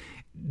 So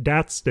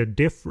that's the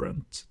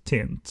different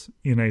tint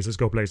in Aces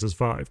Go Places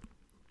 5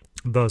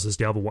 versus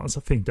the other ones.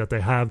 I think that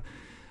they have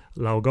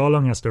Lau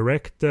Garlung as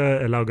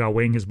director, Lau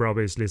Gao-wing, his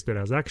brother, is listed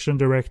as action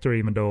director,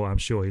 even though I'm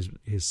sure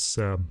his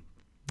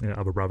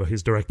other brother,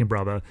 his directing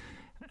brother,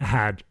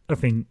 had a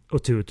thing or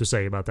two to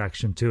say about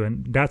action too.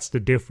 And that's the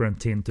different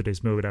tint to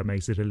this movie that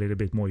makes it a little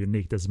bit more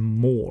unique. There's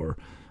more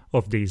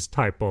of these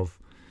type of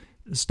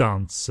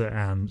stunts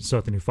and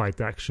certainly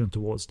fight action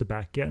towards the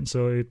back end.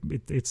 So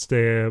it's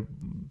the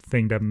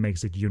thing that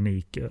makes it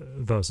unique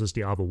versus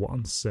the other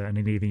ones. And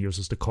it even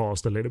uses the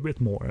cast a little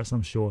bit more, as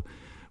I'm sure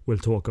we'll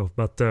talk of.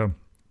 But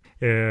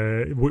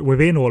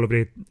within all of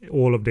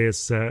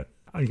this, I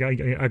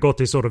got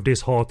this sort of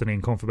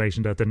disheartening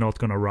confirmation that they're not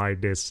going to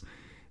ride this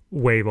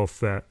wave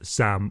of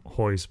Sam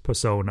Hui's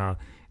persona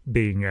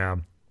being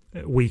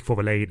weak for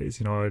the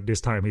ladies.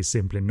 This time he's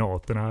simply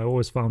not. And I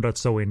always found that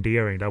so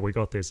endearing that we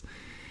got this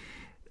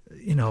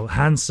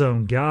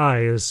handsome guy,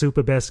 a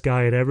super best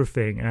guy at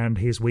everything, and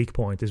his weak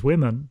point is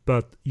women,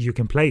 but you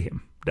can play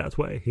him that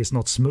way. He's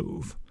not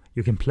smooth.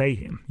 You can play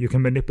him. You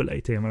can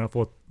manipulate him. And I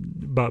thought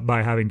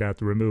by having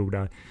that removed,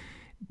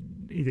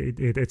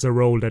 it's a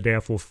role that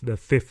therefore the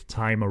fifth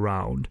time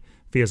around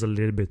feels a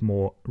little bit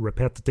more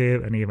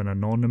repetitive and even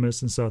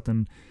anonymous in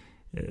certain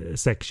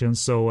sections.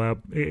 So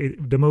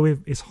the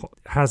movie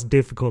has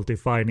difficulty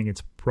finding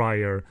its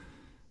prior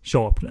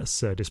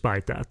sharpness,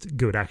 despite that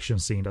good action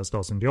scene that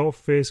starts in the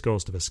office,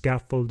 goes to the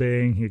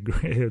scaffolding,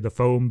 the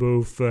phone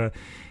booth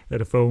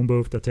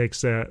that takes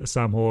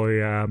Sam Hoy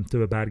to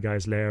the bad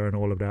guy's lair and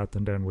all of that,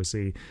 and then we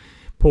see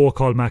poor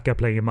Carl Macka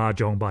playing a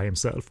mahjong by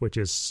himself, which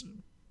is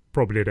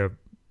probably the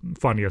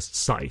funniest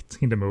sight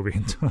in the movie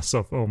in terms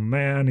of, oh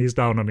man, he's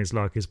down on his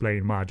luck, he's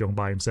playing mahjong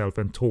by himself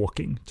and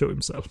talking to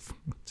himself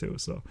too.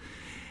 So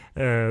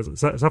I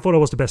thought it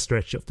was the best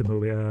stretch of the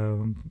movie.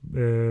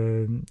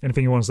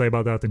 Anything you want to say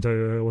about that?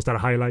 Was that a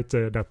highlight,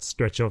 that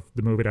stretch of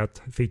the movie that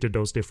featured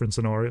those different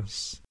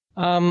scenarios?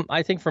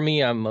 I think for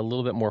me, I'm a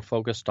little bit more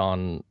focused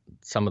on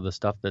some of the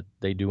stuff that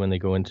they do when they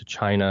go into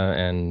China,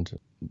 and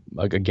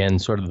again,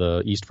 sort of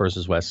the East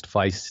versus West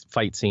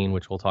fight scene,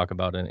 which we'll talk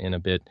about in a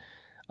bit.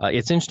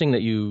 It's interesting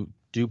that you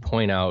do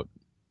point out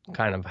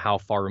kind of how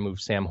far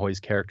removed Sam Hoy's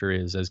character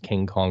is as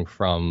King Kong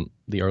from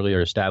the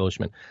earlier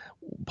establishment.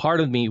 Part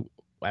of me,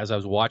 as I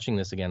was watching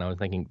this again, I was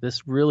thinking,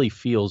 this really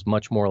feels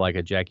much more like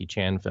a Jackie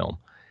Chan film.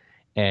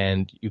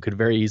 And you could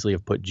very easily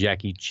have put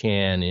Jackie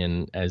Chan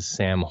in as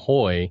Sam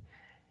Hoy,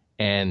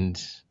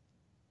 and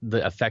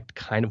the effect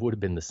kind of would have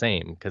been the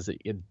same, because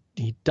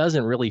he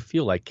doesn't really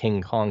feel like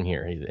King Kong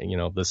here.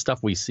 The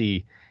stuff we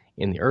see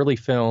in the early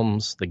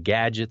films, the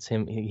gadgets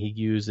he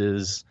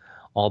uses,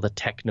 all the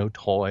techno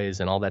toys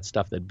and all that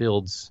stuff that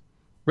builds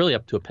really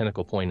up to a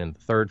pinnacle point in the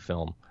third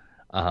film.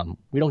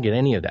 We don't get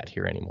any of that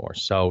here anymore.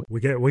 So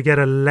we get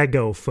a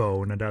Lego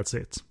phone, and that's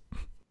it.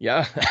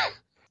 Yeah,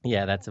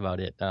 yeah, that's about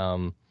it.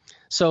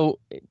 So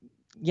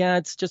yeah,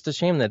 it's just a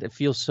shame that it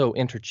feels so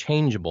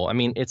interchangeable. I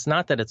mean, it's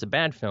not that it's a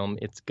bad film.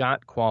 It's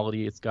got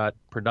quality. It's got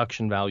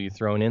production value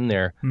thrown in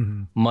there,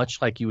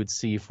 much like you would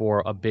see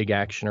for a big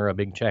action or a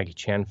big Jackie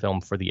Chan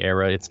film for the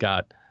era. It's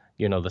got,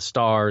 the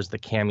stars, the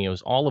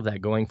cameos, all of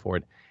that going for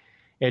it.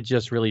 It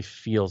just really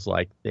feels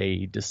like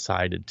they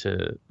decided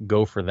to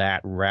go for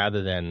that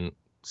rather than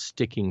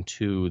sticking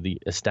to the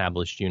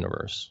established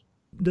universe.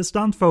 The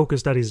stunt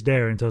focus that is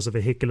there in terms of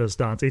vehicular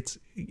stunts,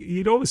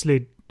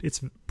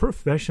 it's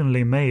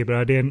professionally made,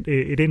 but it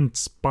didn't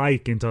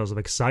spike in terms of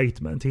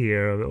excitement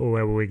here, or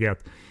where we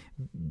get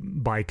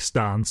bike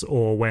stunts,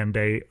 or when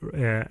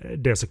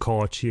there's a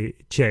car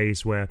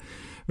chase where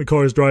the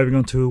car is driving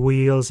on two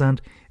wheels,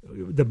 and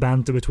the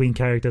banter between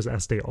characters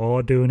as they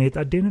are doing it.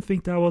 I didn't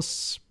think that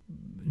was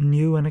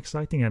new and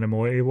exciting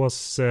anymore. It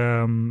was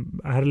I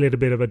had a little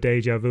bit of a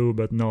deja vu,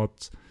 but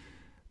not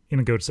in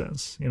a good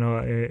sense.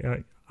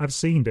 I've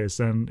seen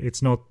this, and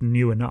it's not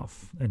new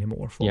enough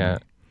anymore for me.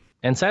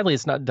 And sadly,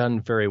 it's not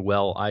done very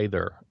well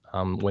either.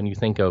 When you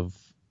think of,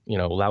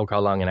 Lau Kar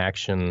Lang in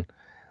action,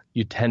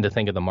 you tend to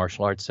think of the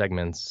martial arts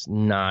segments,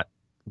 not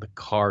the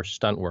car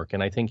stunt work.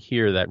 And I think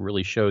here that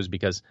really shows,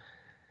 because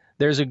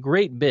there's a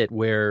great bit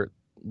where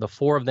the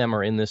four of them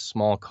are in this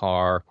small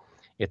car.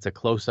 It's a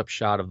close-up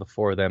shot of the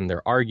four of them.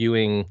 They're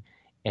arguing,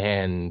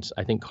 and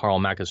I think Carl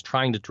Macka's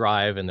trying to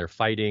drive, and they're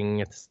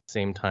fighting at the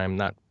same time,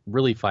 not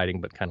really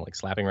fighting, but kind of like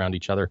slapping around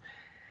each other.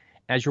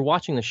 As you're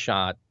watching the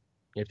shot,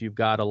 if you've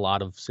got a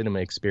lot of cinema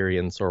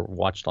experience or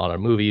watched a lot of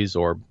movies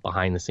or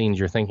behind the scenes,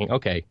 you're thinking,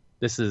 okay,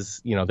 this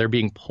is, they're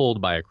being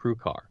pulled by a crew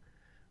car,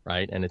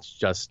 right? And it's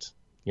just,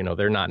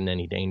 they're not in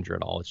any danger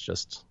at all. It's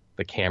just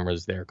the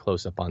camera's there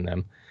close up on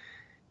them.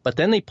 But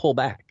then they pull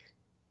back,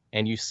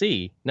 and you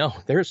see, no,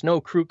 there's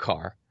no crew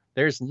car.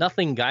 There's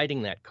nothing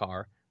guiding that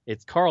car.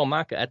 It's Carl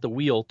Macka at the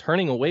wheel,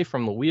 turning away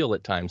from the wheel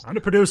at times. I'm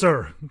the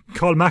producer.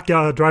 Carl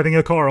Macka driving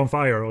a car on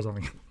fire or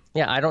something.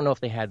 Yeah, I don't know if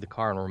they had the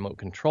car on remote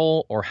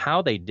control or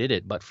how they did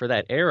it, but for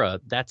that era,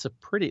 that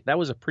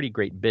was a pretty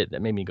great bit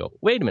that made me go,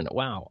 wait a minute,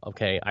 wow,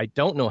 okay, I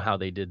don't know how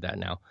they did that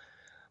now.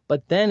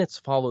 But then it's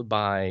followed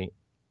by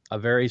a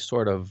very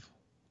sort of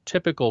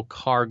typical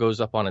car goes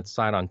up on its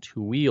side on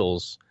two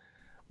wheels,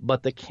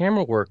 but the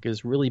camera work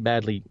is really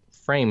badly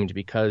framed,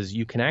 because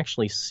you can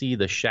actually see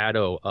the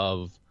shadow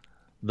of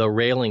the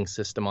railing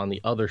system on the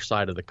other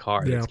side of the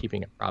car that's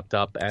keeping it propped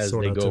up as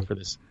they go for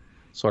this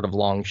sort of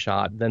long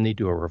shot. Then they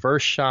do a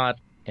reverse shot,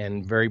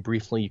 and very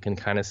briefly you can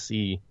kind of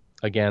see,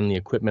 again, the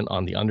equipment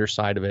on the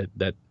underside of it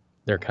that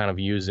they're kind of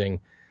using.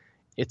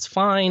 It's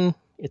fine.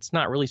 It's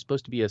not really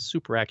supposed to be a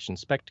super action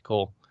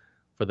spectacle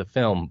for the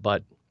film,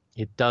 but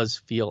it does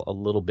feel a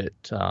little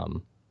bit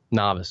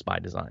novice by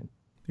design.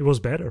 It was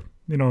better,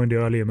 in the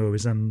earlier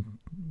movies, and,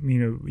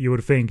 you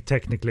would think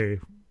technically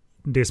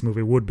this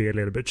movie would be a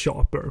little bit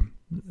sharper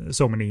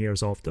so many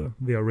years after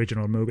the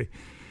original movie.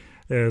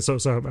 So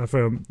I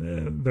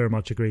very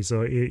much agree.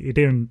 So it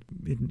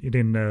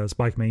didn't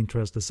spike my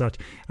interest as such.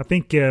 I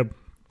think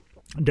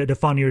the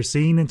funnier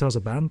scene in terms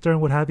of banter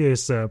and what have you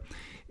is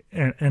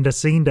And a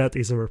scene that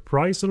is a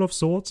reprisal of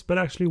sorts, but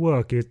actually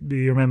work. You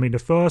remember in the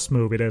first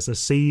movie, there's a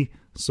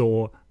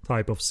seesaw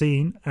type of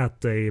scene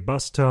at a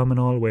bus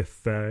terminal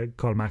with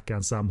Carl Macka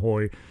and Sam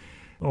Hoy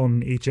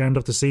on each end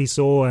of the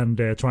seesaw and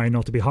trying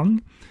not to be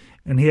hung.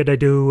 And here they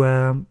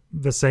do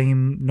the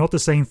same, not the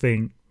same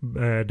thing.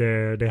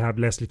 They have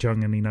Leslie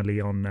Cheung and Nina Lee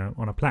on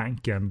a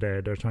plank, and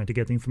they're trying to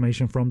get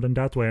information from them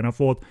that way. And I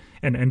thought,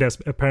 and there's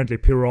apparently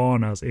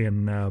piranhas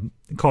in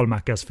Carl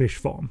Macka's fish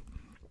farm.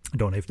 I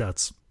don't know if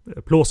that's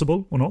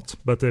plausible or not,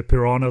 but the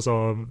piranhas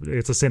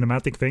it's a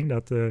cinematic thing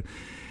that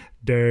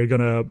they're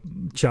gonna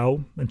chow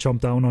and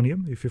chomp down on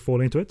you if you fall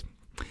into it.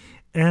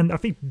 And I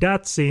think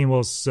that scene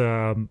was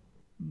a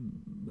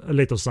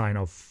little sign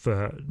of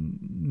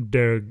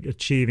they're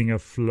achieving a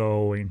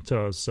flow in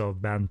terms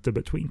of banter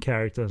between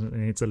characters,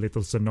 and it's a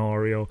little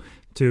scenario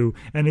too,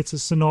 and it's a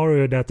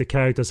scenario that the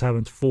characters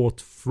haven't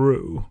fought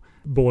through.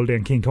 Baldy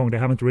and King Kong, they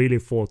haven't really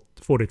fought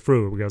it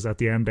through, because at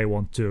the end they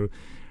want to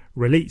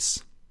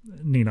release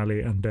Nina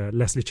Lee and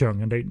Leslie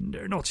Cheung, and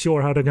they're not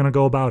sure how they're going to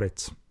go about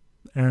it.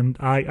 And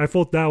I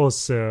thought that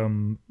was a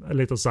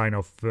little sign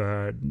of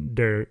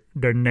they're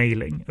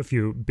nailing a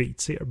few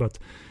beats here, but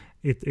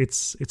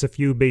it's a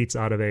few beats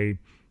out of a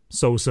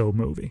so-so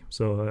movie,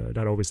 so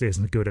that obviously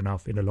isn't good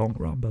enough in the long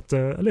run, but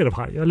a little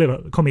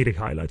comedic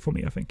highlight for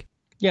me, I think.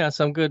 Yeah,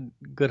 some good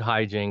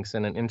hijinks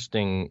and an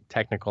interesting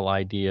technical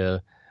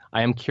idea.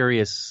 I am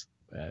curious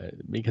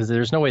because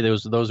there's no way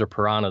those are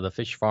piranha. The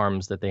fish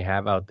farms that they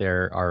have out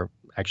there are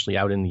actually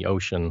out in the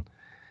ocean.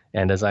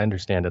 And as I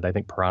understand it, I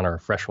think piranha are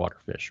freshwater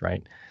fish,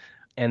 right?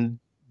 And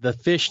the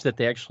fish that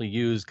they actually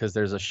use, because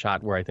there's a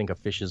shot where I think a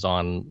fish is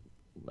on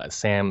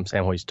Sam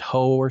Hoy's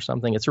toe or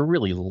something. It's a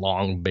really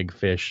long, big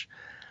fish.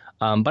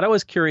 But I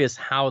was curious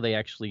how they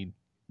actually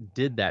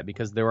did that,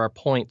 because there are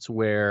points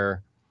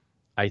where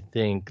I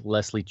think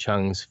Leslie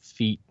Cheung's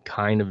feet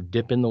kind of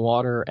dip in the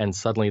water and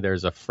suddenly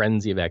there's a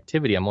frenzy of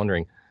activity. I'm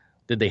wondering,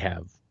 did they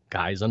have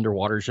guys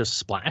underwater just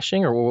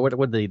splashing, or what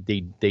would they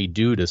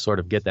do to sort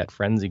of get that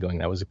frenzy going?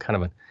 That was kind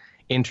of an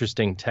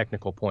interesting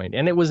technical point,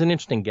 and it was an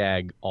interesting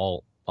gag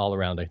all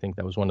around. I think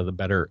that was one of the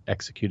better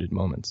executed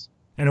moments.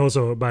 And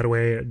also, by the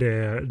way,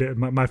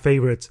 my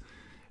favorite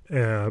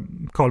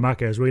Carl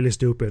Macka's really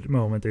stupid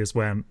moment is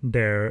when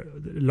they're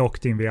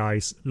locked in the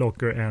ice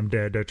locker and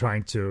they're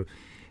trying to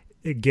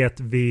get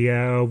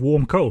the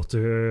warm coat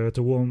to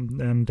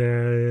warm, and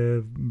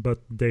but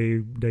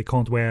they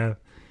can't wear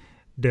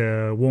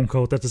the warm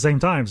coat at the same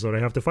time, so they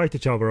have to fight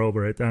each other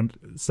over it. And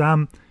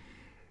Sam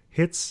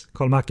hits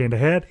Carl Macka in the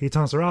head. He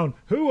turns around.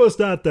 Who was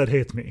that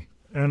hit me?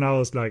 And I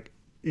was like,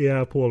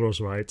 yeah, Paul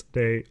was right.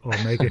 They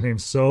are making him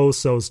so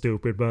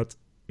stupid, but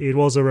it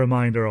was a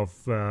reminder of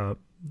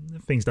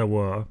things that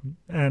were,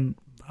 and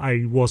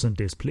I wasn't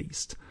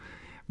displeased.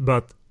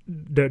 But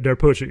they're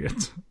pushing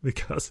it,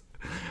 because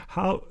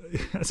how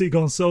has he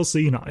gone so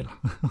senile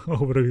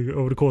over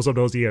the course of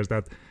those years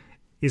that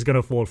he's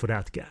gonna fall for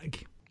that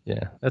gag?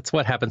 Yeah, that's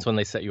what happens when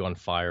they set you on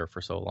fire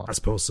for so long. I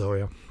suppose so,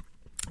 yeah.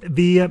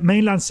 The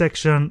mainland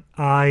section,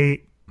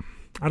 I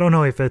don't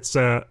know if it's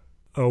a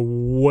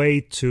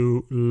way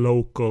too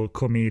local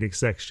comedic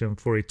section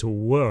for it to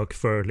work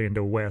thoroughly in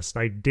the West.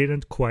 I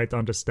didn't quite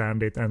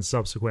understand it, and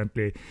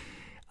subsequently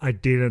I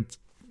didn't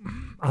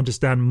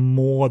understand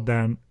more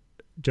than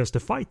just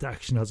the fight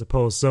action, I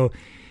suppose. So,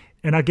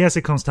 and I guess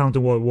it comes down to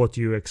what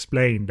you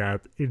explained,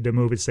 that the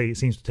movie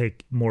seems to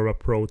take more of a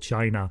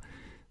pro-China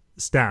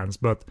stance,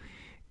 but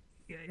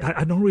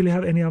I don't really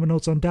have any other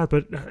notes on that.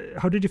 But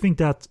how did you think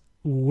that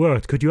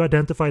worked? Could you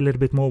identify a little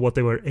bit more what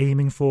they were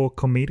aiming for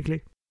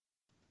comedically?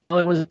 Well,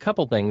 it was a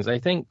couple things. I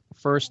think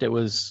first it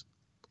was,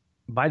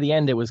 by the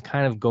end, it was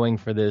kind of going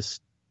for this,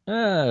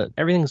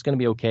 everything's going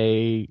to be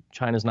okay,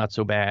 China's not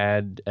so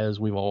bad as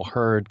we've all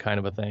heard kind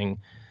of a thing.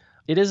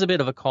 It is a bit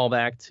of a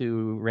callback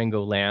to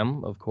Ringo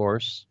Lam, of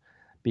course,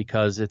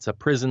 because it's a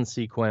prison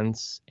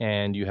sequence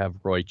and you have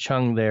Roy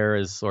Chung there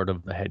as sort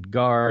of the head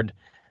guard.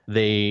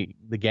 The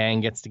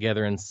gang gets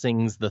together and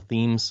sings the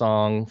theme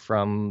song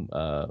from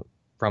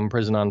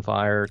Prison on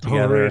Fire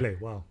together. Oh, really?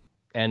 Wow.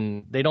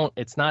 And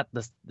it's not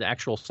the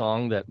actual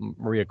song that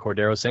Maria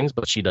Cordero sings,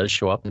 but she does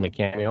show up in the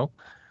cameo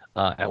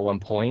at one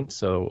point.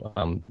 So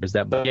there's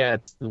that. But yeah,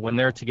 when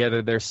they're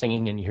together, they're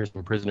singing, and you hear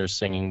some prisoners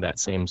singing that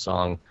same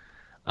song,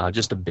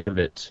 just a bit of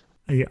it.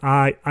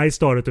 I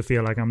started to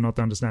feel like I'm not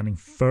understanding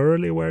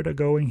thoroughly where they're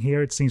going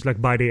here. It seems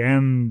like by the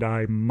end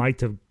I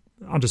might have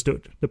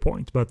understood the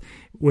point, but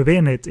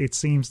within it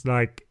seems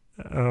like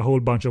a whole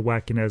bunch of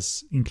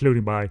wackiness,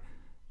 including by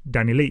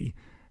Danny Lee,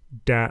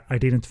 that I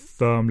didn't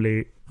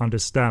firmly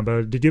understand.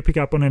 But did you pick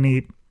up on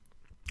any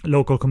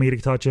local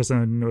comedic touches,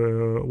 and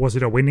was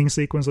it a winning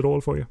sequence at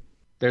all for you?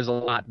 There's a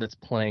lot that's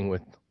playing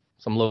with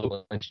some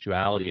local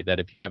individuality that,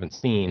 if you haven't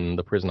seen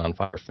the Prison on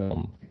Fire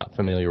film, not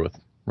familiar with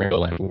Ringo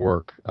Lam's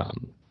work,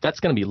 that's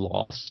going to be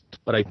lost.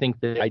 But I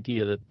think the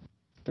idea that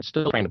they're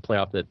still trying to play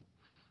off that,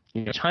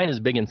 China's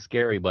big and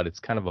scary, but it's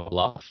kind of a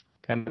bluff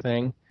kind of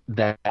thing,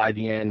 that by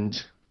the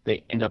end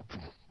they end up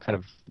kind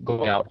of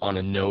going out on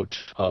a note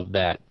of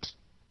that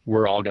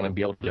we're all going to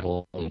be able to get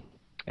along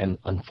And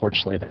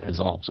unfortunately, that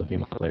dissolves a few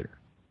months later.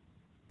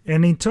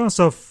 And in terms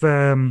of,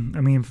 for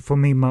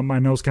me, my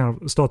notes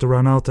kind of start to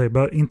run out there,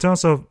 but in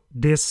terms of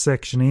this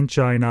section in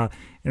China,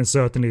 and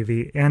certainly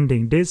the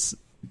ending, this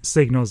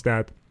signals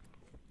that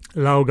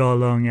Lau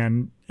Ga-Lung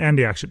and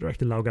the action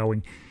director, Lau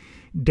Gao-wing,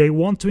 they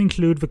want to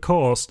include the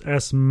cast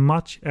as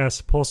much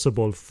as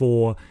possible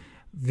for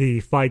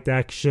the fight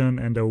action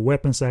and the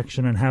weapons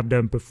action and have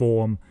them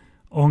perform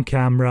on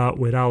camera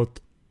without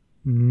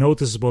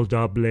noticeable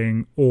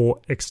doubling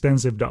or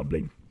extensive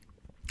doubling,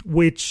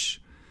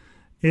 which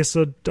is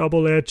a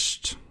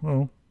double-edged,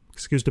 well,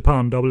 excuse the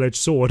pun, double-edged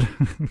sword,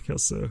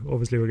 because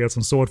obviously we get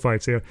some sword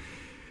fights here,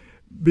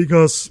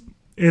 because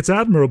it's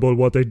admirable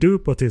what they do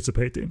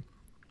participate in,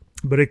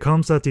 but it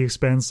comes at the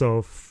expense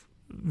of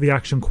the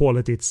action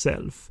quality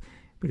itself,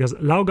 because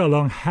Lau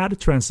Ga-Lung had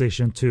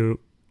transitioned to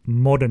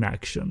modern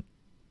action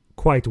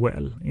quite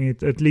well,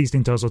 at least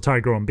in terms of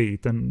Tiger on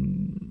Beat,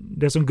 and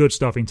there's some good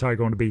stuff in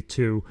Tiger on the Beat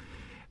too,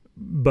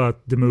 but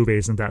the movie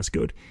isn't as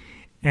good.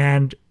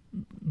 And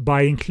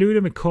by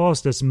including the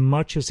cast as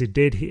much as it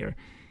did here,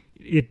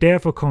 it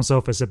therefore comes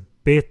off as a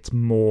bit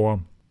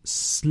more,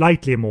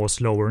 slightly more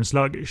slower and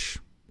sluggish,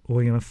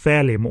 or even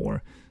fairly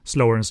more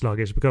slower and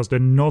sluggish, because they're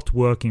not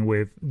working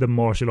with the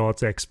martial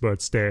arts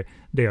experts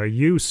they are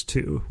used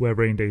to,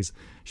 whether in these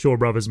Shaw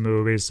Brothers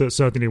movies. So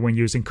certainly when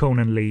using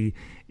Conan Lee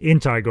in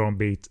Tiger on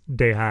Beat,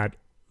 they had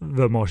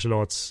the martial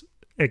arts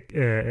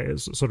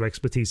sort of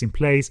expertise in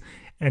place,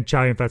 and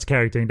Chow Yun-Fat's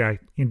character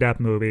in that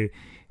movie,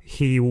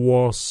 he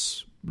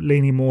was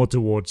leaning more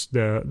towards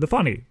the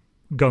funny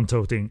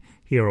gun-toting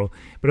hero.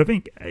 But I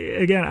think,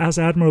 again, as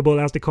admirable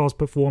as the cast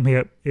perform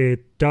here,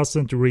 it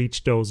doesn't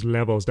reach those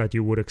levels that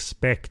you would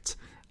expect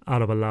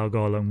out of a Lau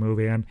Ga-Lung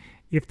movie. And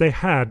if they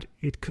had,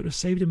 it could have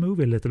saved the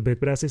movie a little bit.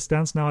 But as it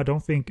stands now, I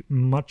don't think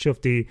much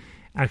of the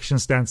action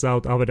stands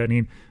out other than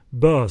in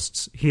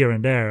bursts here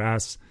and there,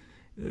 as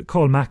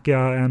Carl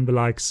Macka and the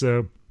likes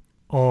are,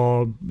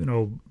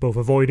 both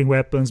avoiding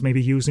weapons,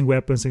 maybe using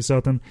weapons in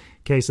certain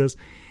cases.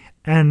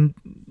 And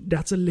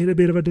that's a little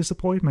bit of a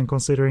disappointment,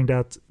 considering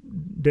that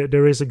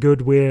there is a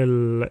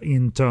goodwill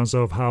in terms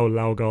of how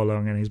Lau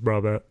Ga-Lung and his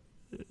brother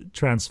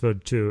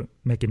transferred to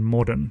making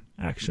modern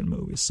action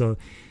movies. So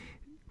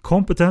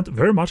competent,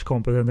 very much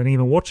competent, and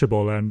even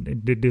watchable.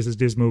 And this is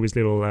this movie's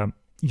little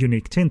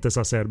unique tint, as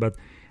I said, but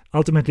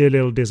ultimately a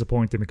little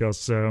disappointing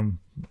because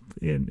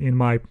in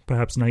my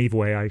perhaps naive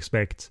way, I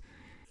expect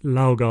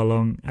Lau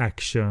Ga-Lung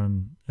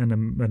action and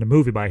a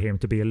movie by him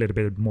to be a little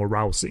bit more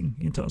rousing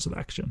in terms of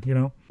action, you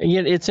know?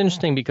 Yeah, it's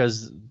interesting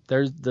because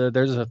there's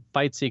a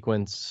fight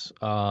sequence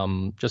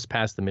just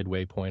past the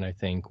midway point, I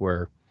think,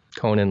 where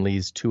Conan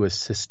Lee's two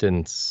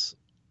assistants,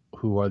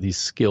 who are these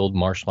skilled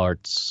martial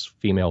arts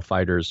female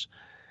fighters,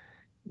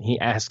 he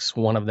asks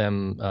one of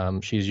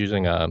them, she's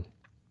using a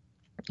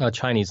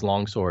Chinese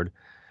longsword,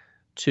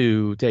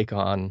 to take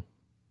on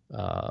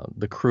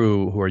the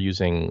crew who are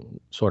using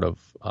sort of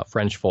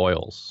French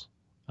foils,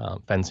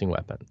 fencing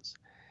weapons.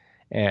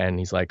 And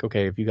he's like,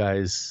 okay, if you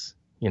guys,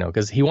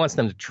 because he wants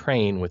them to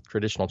train with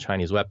traditional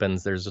Chinese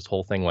weapons. There's this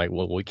whole thing like,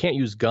 well, we can't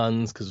use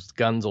guns because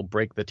guns will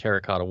break the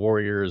terracotta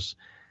warriors.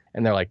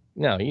 And they're like,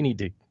 no, you need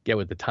to get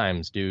with the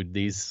times, dude.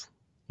 These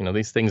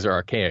things are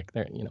archaic.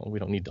 We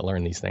don't need to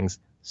learn these things.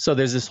 So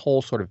there's this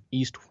whole sort of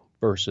East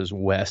versus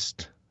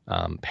West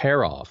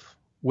pair-off,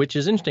 which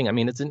is interesting. I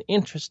mean, it's an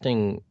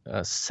interesting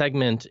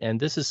segment, and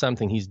this is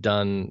something he's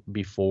done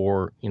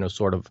before,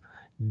 sort of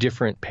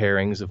different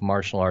pairings of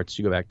martial arts.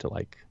 You go back to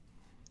like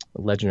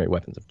Legendary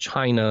Weapons of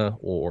China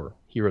or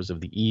Heroes of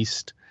the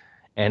East,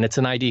 and it's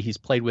an idea he's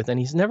played with, and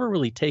he's never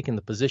really taken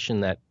the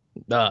position that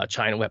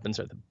China weapons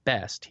are the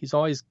best. He's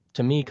always,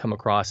 to me, come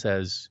across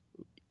as,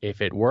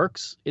 if it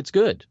works, it's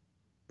good,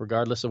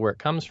 regardless of where it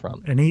comes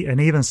from. And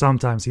even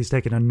sometimes he's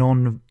taken a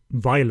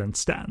non-violent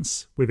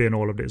stance within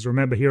all of this.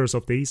 Remember, Heroes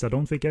of the East, I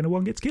don't think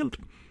anyone gets killed,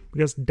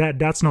 because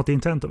that's not the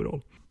intent of it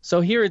all.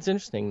 So here it's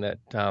interesting that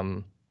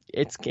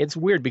it's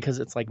weird because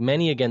it's like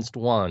many against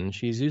one.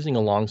 She's using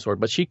a longsword,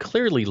 but she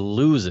clearly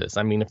loses.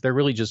 I mean, if they're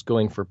really just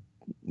going for,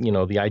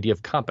 the idea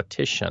of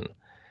competition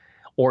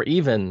or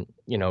even,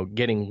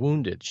 getting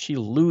wounded, she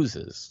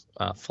loses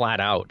flat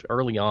out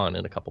early on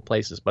in a couple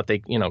places, but they,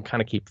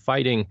 kind of keep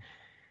fighting.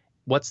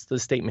 What's the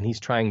statement he's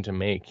trying to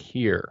make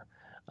here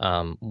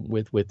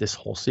with this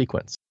whole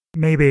sequence?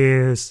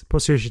 Maybe he's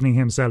positioning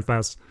himself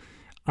as,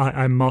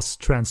 I must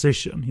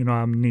transition.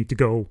 I need to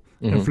go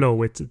and flow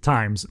with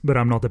times, but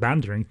I'm not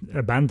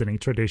abandoning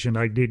tradition.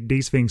 Like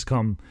these things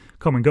come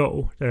and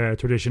go.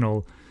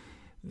 Traditional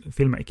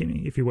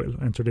filmmaking, if you will,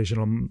 and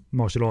traditional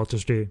martial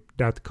artistry,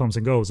 that comes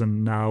and goes.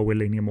 And now we're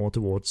leaning more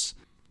towards,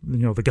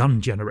 the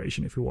gun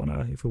generation, if we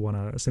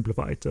wanna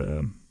simplify it.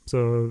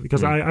 So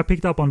because I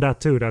picked up on that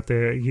too, that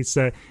he's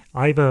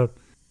either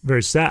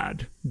very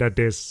sad that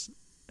this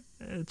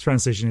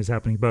transition is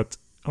happening, but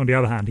on the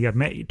other hand, he had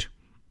made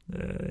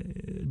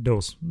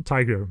those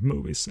Tiger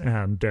movies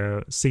and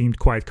seemed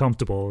quite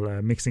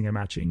comfortable mixing and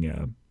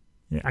matching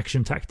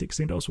action tactics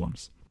in those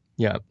ones.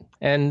 Yeah,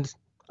 and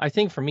I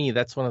think for me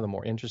that's one of the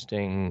more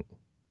interesting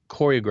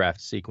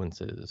choreographed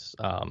sequences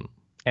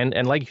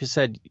And like you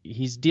said,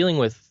 he's dealing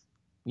with,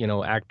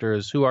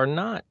 actors who are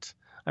not.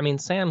 I mean,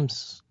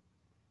 Sam's,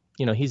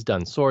 he's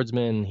done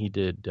Swordsman. He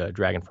did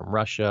Dragon from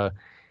Russia.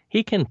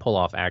 He can pull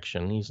off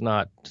action. He's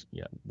not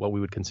what we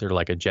would consider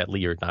like a Jet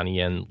Li or Donnie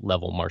Yen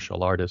level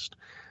martial artist,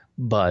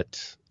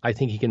 but I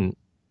think he can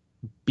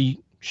be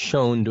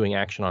shown doing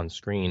action on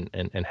screen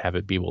and have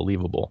it be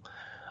believable.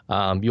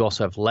 You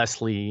also have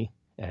Leslie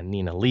and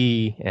Nina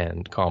Lee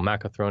and Carl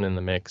Maka thrown in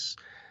the mix.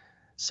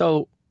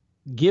 So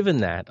given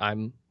that,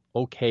 I'm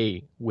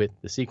okay with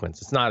the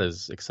sequence. It's not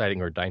as exciting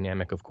or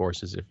dynamic, of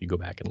course, as if you go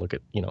back and look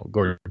at,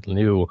 Gordon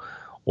Liu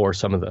or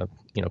some of the,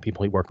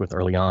 people he worked with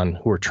early on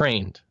who were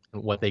trained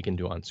and what they can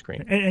do on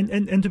screen.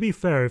 And to be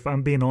fair, if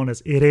I'm being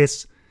honest, it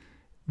is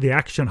the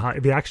action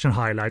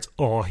highlights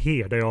are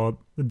here. They are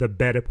the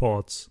better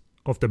parts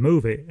of the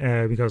movie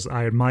because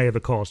I admire the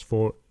cast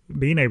for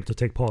being able to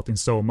take part in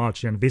so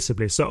much and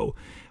visibly so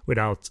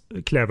without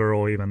clever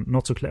or even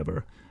not so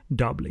clever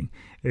doubling.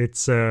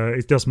 It's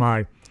just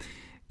my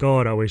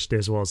God, I wish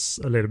this was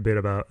a little bit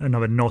of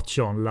another notch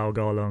on Lau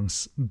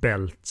Galung's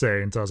belt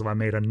in terms of I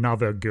made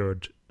another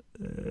good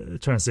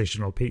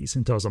transitional piece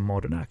in terms of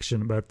modern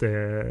action, but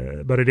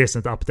it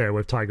isn't up there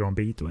with Tiger on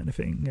Beat or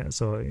anything. Yeah,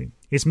 so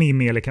it's me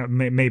merely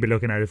maybe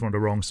looking at it from the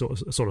wrong sort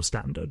of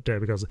standard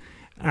because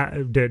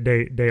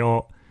they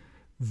are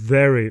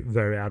very,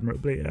 very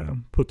admirably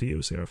put to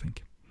use here, I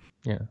think.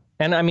 Yeah,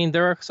 and I mean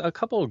there are a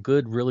couple of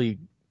good, really,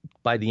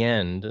 by the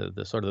end,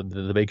 the sort of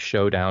the big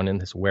showdown in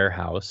this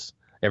warehouse.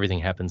 Everything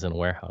happens in a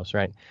warehouse,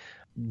 right?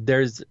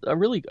 There's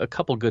a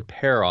couple good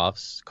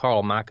pair-offs.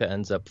 Carl Maka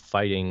ends up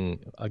fighting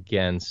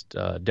against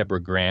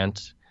Deborah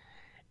Grant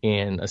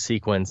in a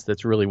sequence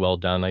that's really well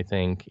done, I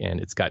think, and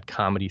it's got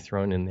comedy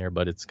thrown in there,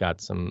 but it's got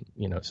some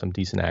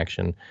decent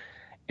action.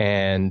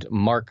 And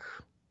Mark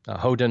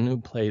Hoden, who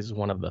plays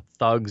one of the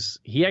thugs,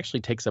 he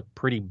actually takes a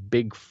pretty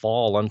big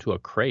fall onto a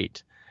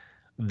crate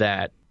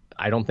that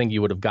I don't think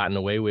you would have gotten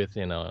away with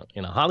in a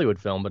Hollywood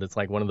film, but it's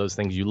like one of those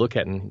things you look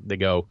at and they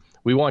go,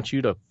 "We want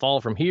you to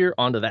fall from here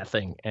onto that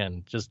thing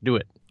and just do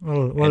it."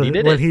 Well,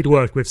 he'd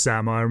worked with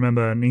Sam. I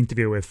remember an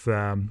interview with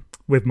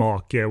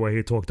Mark where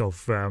he talked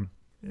of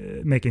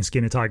making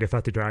Skinny Tiger,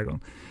 Fatty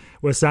Dragon,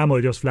 where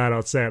Samuel just flat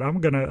out said, "I'm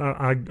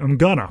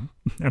gonna,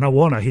 and I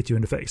wanna hit you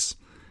in the face."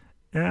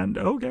 And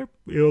okay,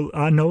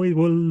 I know it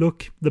will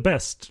look the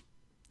best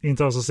in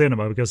terms of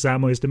cinema because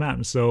Samo is the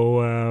man.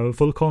 So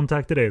full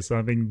contact it is.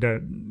 I think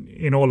that,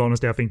 in all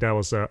honesty, I think that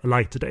was a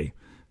light today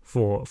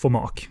for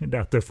Mark,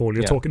 that the fall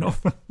you're talking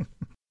of.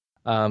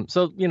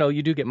 So,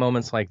 you do get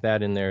moments like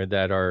that in there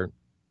that are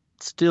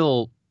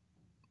still,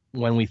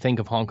 when we think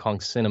of Hong Kong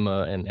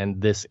cinema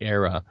and this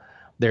era,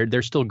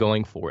 they're still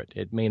going for it.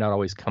 It may not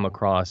always come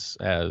across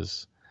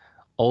as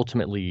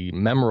ultimately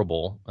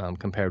memorable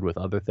compared with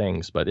other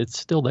things, but it's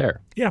still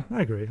there. Yeah,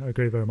 I agree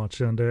very much.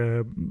 And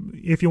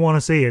if you want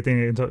to see it,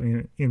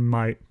 in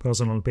my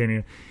personal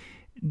opinion,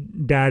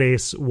 that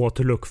is what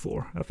to look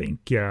for, I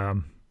think,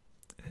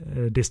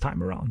 this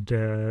time around.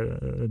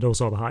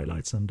 Those are the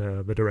highlights and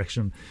the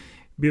direction.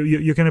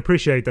 You can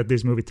appreciate that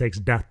this movie takes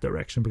that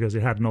direction because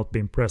it had not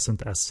been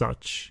present as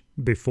such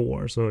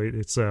before. So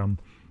it's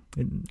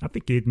I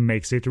think it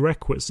makes it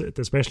requisite,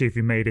 especially if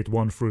you made it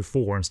 1 through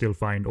 4 and still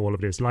find all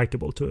of this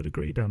likable to a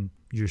degree. Then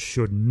you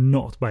should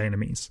not, by any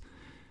means,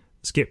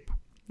 skip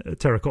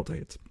Terracotta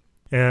Hit.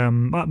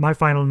 My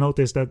final note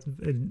is that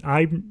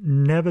I've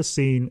never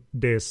seen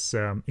this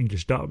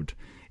English dubbed.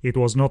 It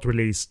was not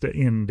released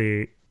in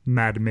the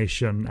Mad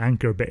Mission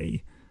Anchor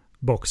Bay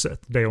box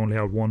set. They only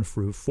have 1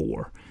 through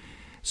 4.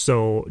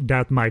 So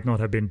that might not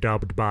have been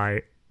dubbed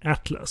by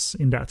Atlas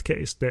in that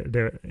case.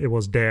 It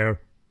was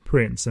their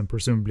prints and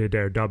presumably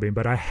their dubbing,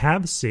 but I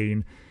have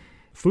seen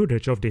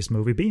footage of this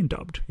movie being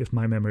dubbed, if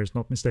my memory is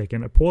not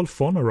mistaken. Paul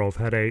Fonarov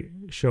had a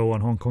show on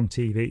Hong Kong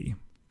TV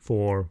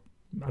for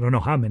I don't know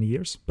how many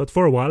years, but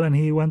for a while, and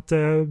he went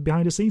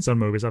behind the scenes on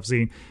movies. I've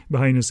seen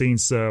behind the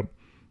scenes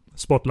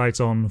spotlights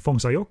on Fong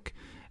Sayok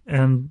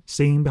and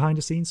seeing behind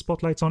the scenes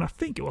spotlights on, I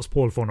think it was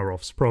Paul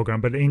Fonarov's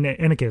program, but in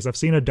any case, I've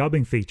seen a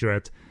dubbing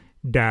featurette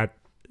that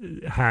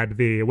had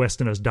the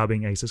Westerners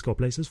dubbing Aces Go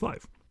Places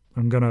 5.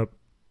 I'm gonna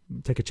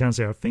take a chance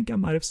here. I think I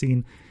might have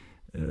seen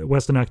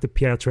Western actor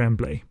Pierre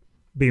Tremblay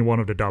being one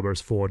of the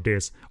dubbers for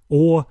this,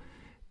 or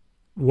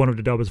one of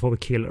the dubbers for The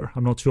Killer.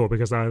 I'm not sure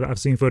because I've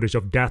seen footage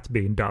of that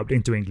being dubbed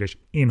into English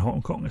in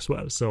Hong Kong as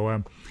well.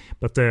 So,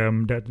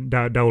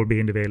 that will be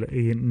in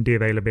the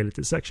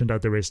availability section,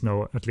 that there is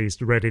no at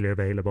least readily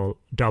available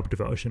dubbed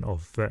version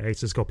of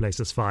Aces Go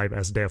Places 5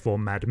 as therefore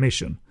Mad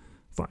Mission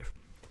 5.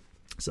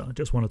 So I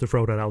just wanted to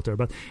throw that out there.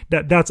 But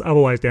that's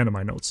otherwise the end of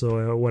my notes.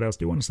 So what else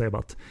do you want to say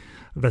about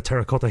the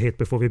Terracotta Hit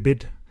before we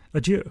bid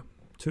adieu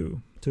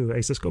to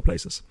Aces Go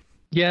Places?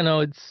 Yeah,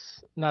 no,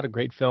 it's not a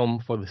great film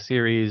for the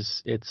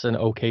series. It's an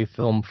okay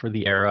film for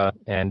the era.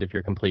 And if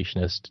you're a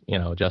completionist,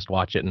 just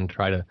watch it and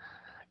try to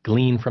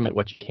glean from it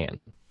what you can.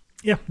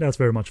 Yeah, that's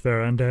very much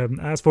fair. And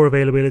as for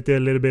availability, a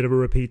little bit of a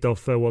repeat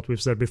of what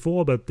we've said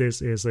before, but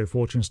this is a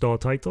Fortune Star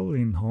title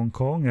in Hong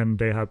Kong, and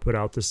they have put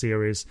out the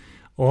series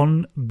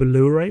on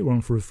Blu-ray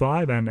 1 through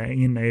 5 and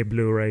in a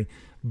Blu-ray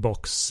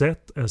box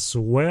set as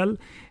well.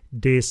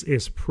 This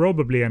is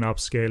probably an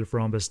upscale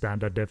from the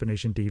standard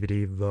definition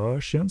DVD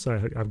versions.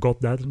 I've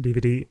got that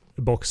DVD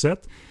box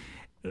set.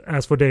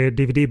 As for the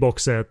DVD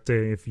box set,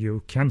 if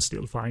you can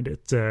still find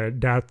it,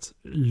 that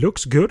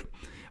looks good,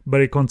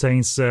 but it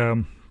contains,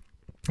 the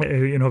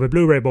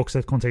Blu-ray box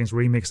set contains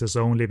remixes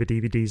only. The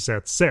DVD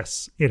set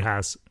says it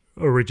has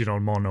original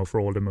mono for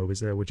all the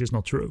movies, which is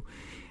not true.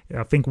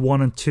 I think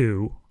 1 and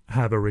 2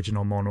 have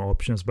original mono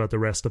options, but the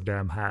rest of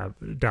them have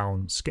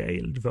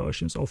downscaled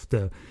versions of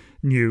the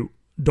new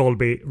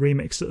Dolby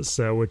remixes,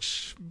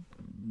 which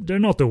they're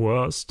not the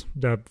worst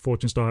that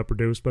Fortune Star have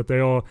produced, but they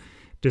are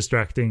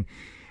distracting.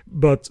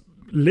 But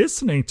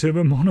listening to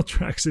the mono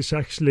tracks is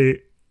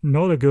actually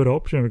not a good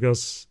option,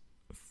 because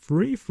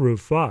 3 through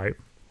 5,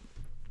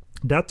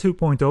 that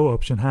 2.0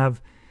 option,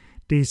 have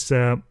these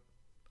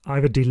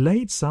either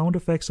delayed sound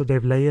effects or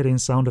they've layered in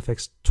sound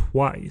effects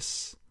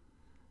twice.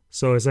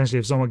 So essentially,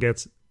 if someone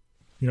gets,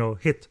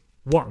 hit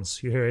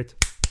once, you hear it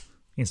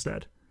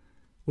instead,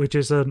 which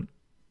is a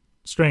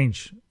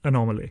strange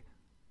anomaly.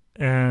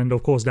 And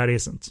of course, that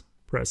isn't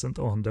present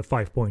on the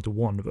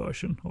 5.1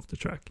 version of the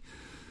track.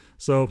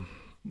 So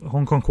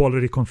Hong Kong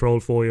quality control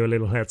for you, a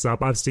little heads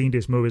up. I've seen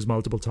these movies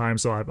multiple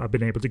times, so I've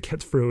been able to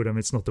get through them.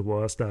 It's not the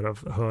worst that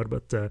I've heard,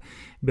 but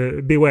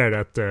beware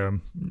that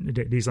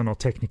these are not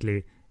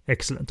technically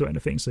excellent or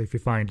anything. So if you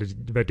find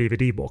the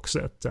DVD box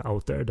set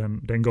out there,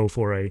 then go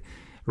for a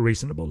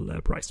reasonable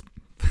price.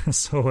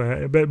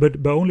 So,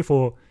 but only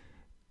for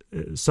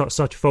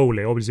such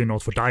Foley, obviously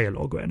not for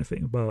dialogue or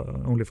anything, but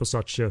only for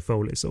such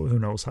Foley. So who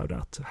knows how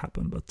that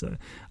happened? But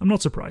I'm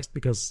not surprised,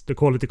 because the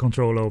quality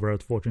control over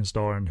at Fortune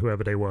Star and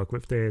whoever they work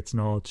with, it's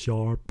not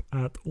sharp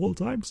at all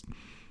times.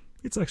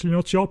 It's actually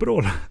not sharp at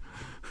all.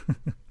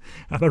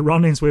 I've had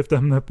run-ins with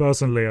them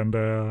personally, and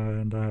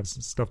I have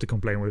stuff to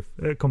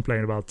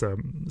complain about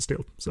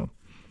still. So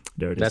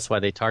there it is. That's why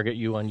they target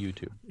you on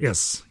YouTube.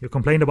 Yes, you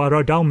complained about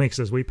our down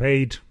mixes. We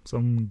paid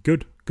some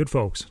good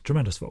folks,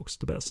 tremendous folks,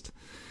 the best,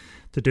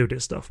 to do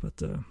this stuff, but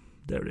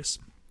there it is.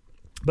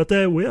 But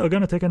we are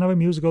going to take another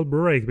musical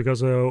break,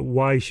 because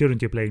why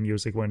shouldn't you play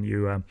music when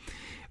you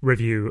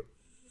review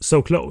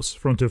So Close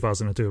from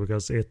 2002?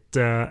 Because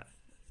it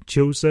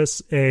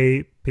chooses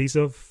a piece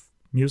of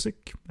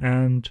music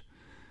and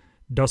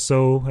does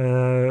so,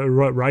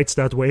 writes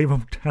that wave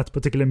of that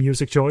particular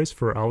music choice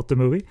throughout the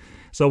movie.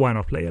 So why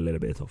not play a little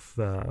bit of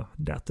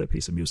that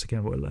piece of music,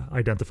 and we'll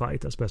identify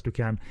it as best we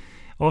can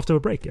after a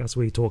break as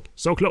we talk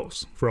So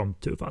Close from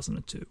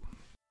 2002.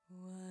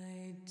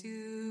 Why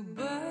do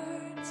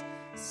birds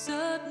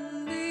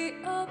suddenly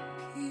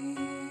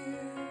appear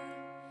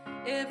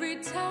every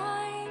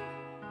time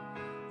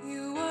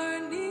you are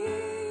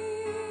near?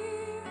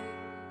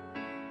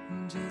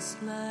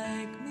 Just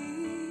like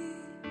me,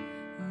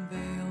 they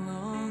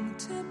long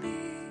to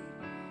be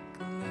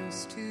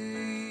close to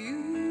you.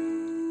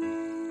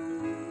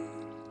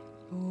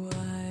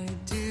 Why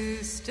do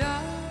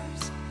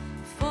stars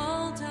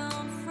fall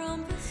down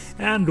from the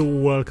sky?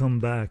 And welcome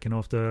back, and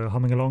after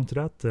humming along to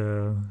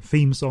that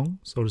theme song,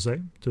 so to say,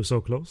 to So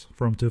Close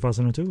from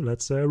 2002,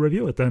 let's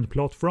review it and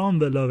plot from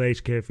the Love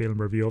HK film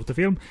review of the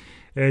film.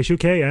 Shu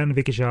Kei and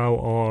Vicky Chow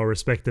are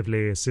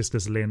respectively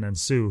sisters Lin and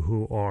Sue,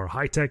 who are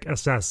high-tech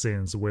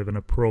assassins with an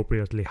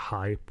appropriately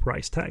high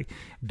price tag.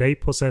 They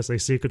possess a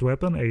secret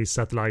weapon, a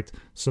satellite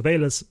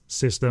surveillance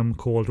system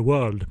called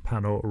World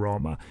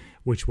Panorama,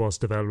 which was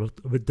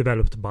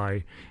developed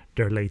by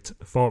their late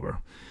father.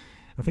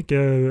 I think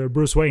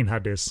Bruce Wayne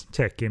had this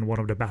tech in one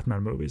of the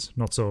Batman movies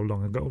not so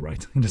long ago,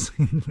 right?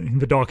 In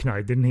the Dark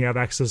Knight, didn't he have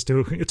access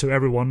to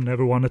everyone,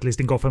 at least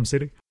in Gotham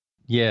City?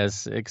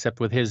 Yes, except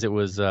with his, it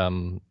was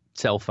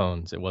cell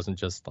phones. It wasn't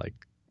just like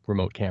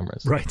remote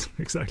cameras. Right,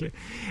 exactly.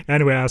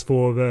 Anyway, as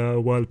for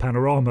the World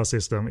Panorama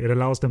system, it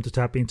allows them to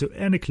tap into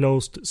any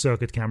closed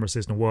circuit camera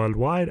system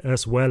worldwide,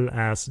 as well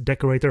as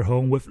decorate their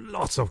home with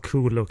lots of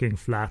cool-looking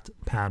flat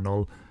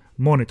panel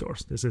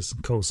monitors. This is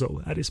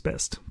Koso at his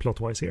best,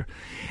 plot-wise here.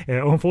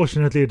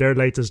 Unfortunately, their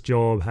latest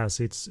job has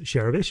its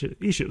share of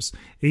issues.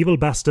 Evil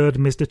bastard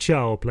Mr.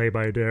 Chow, played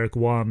by Derek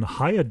Wan,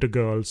 hired the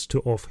girls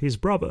to off his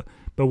brother,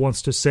 but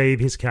wants to save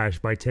his cash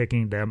by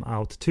taking them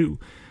out too.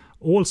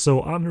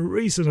 Also,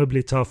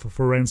 unreasonably tough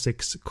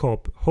forensics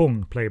cop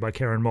Hong, played by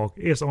Karen Mok,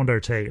 is on their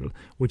tail,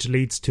 which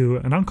leads to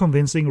an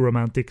unconvincing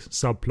romantic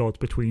subplot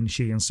between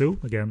she and Sue.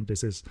 Again,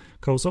 this is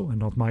Koso and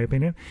not my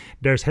opinion.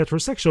 There's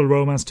heterosexual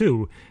romance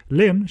too.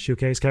 Lin, Shu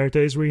Kei's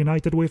character, is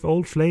reunited with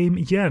old flame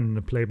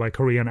Yen, played by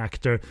Korean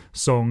actor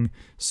Song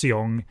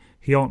Seong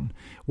Hyun,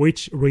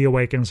 which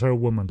reawakens her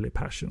womanly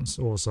passions,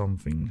 or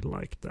something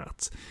like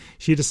that.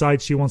 She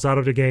decides she wants out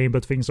of the game,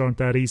 but things aren't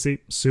that easy.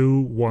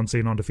 Sue wants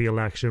in on the field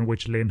action,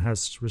 which Lin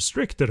has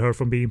restricted her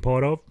from being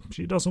part of.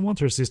 She doesn't want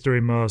her sister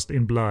immersed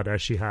in blood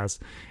as she has,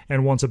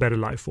 and wants a better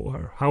life for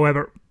her.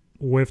 However,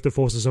 with the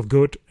forces of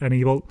good and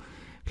evil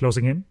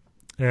closing in,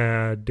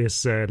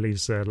 this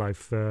makes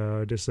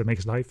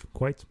life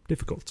quite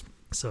difficult.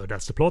 So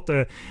that's the plot.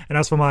 And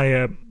as for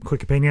my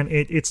quick opinion,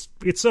 it's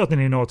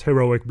certainly not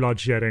heroic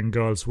bloodshed and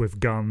girls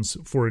with guns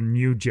for a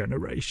new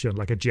generation,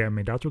 like a gem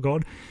in that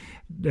regard.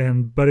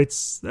 but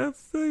it's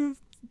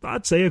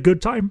I'd say a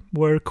good time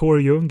where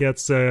Corey Jung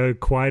gets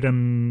quite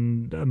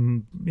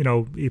an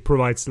he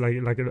provides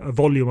like a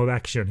volume of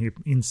action. He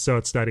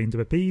inserts that into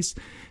the piece.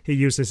 He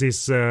uses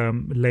his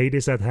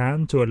ladies at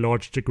hand to a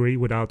large degree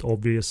without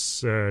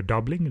obvious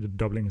doubling. The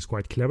doubling is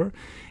quite clever.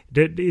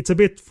 It's a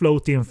bit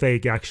floaty and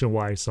fake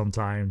action-wise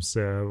sometimes,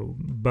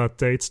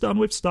 but it's done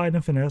with style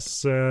and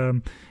finesse.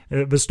 The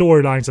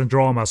storylines and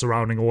drama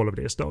surrounding all of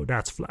this, though,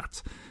 that's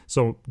flat.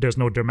 So there's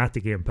no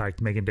dramatic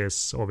impact, making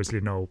this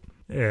obviously no,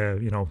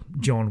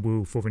 John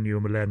Woo for the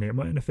new millennium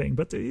or anything.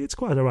 But it's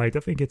quite alright.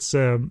 I think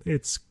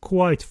it's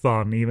quite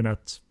fun, even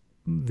at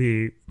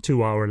the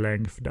 2-hour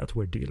length that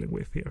we're dealing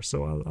with here.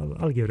 So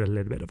I'll give it a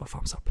little bit of a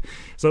thumbs up.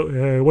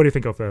 So what do you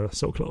think of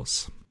So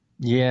Close?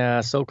 Yeah,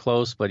 so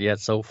close, but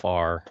yet so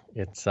far.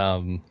 It's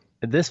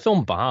this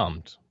film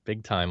bombed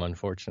big time,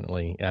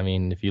 unfortunately. I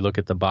mean, if you look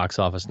at the box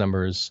office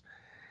numbers,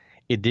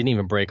 it didn't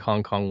even break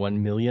Hong Kong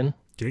 1 million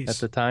at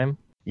the time.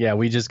 Yeah,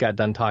 we just got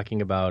done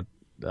talking about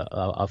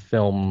a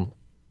film,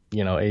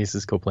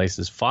 Aces Go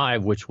Places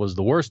 5, which was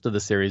the worst of the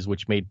series,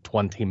 which made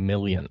 20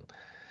 million.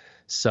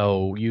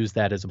 So use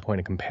that as a point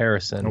of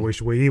comparison. I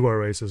wish we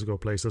were Aces Go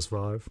Places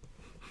 5.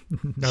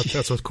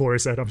 That's what Corey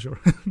said, I'm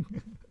sure.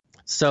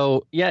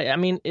 So, yeah, I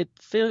mean, it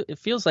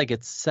feels like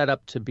it's set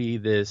up to be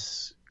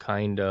this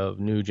kind of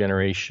new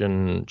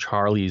generation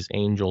Charlie's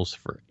Angels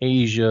for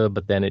Asia,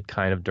 but then it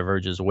kind of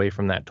diverges away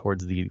from that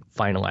towards the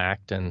final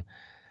act and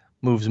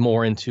moves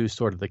more into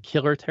sort of the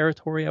killer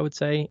territory, I would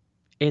say.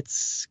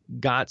 It's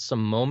got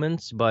some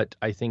moments, but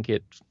I think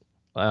it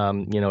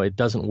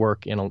doesn't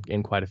work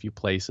in quite a few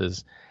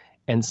places.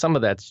 And some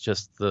of that's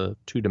just the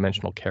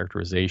two-dimensional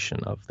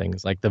characterization of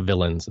things, like the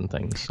villains and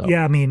things. So.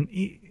 Yeah, I mean,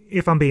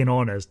 if I'm being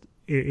honest,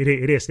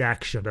 it is the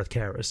action that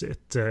carries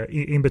it.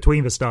 In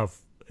between the stuff,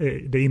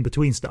 the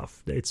in-between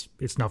stuff,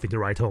 it's nothing to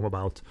write home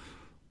about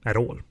at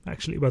all,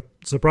 actually. But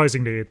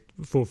surprisingly,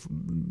 for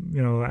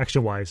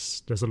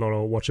action-wise, there's a lot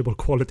of watchable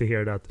quality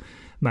here that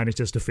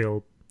manages to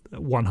fill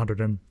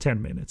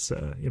 110 minutes,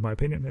 in my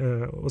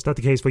opinion. Was that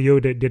the case for you?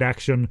 Did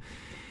action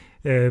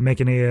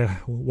make any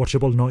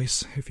watchable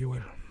noise, if you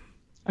will?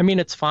 I mean,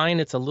 it's fine.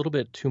 It's a little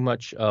bit too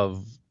much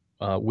of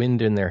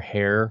wind in their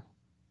hair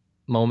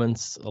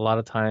moments a lot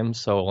of times.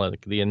 So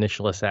like the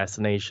initial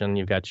assassination,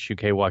 you've got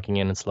Shukei walking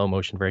in slow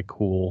motion, very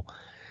cool,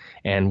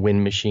 and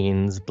wind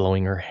machines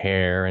blowing her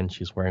hair, and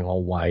she's wearing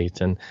all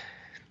white. And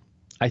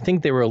I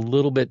think they were a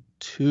little bit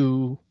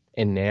too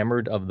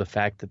enamored of the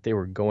fact that they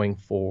were going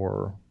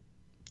for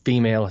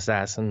female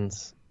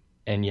assassins,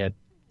 and yet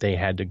they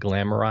had to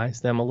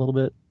glamorize them a little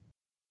bit.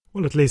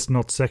 Well, at least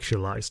not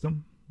sexualize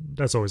them.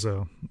 That's always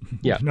a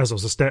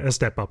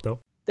step up, though.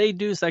 They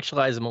do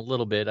sexualize them a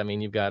little bit. I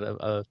mean, you've got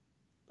a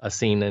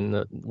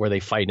scene where they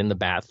fight in the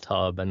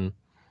bathtub, and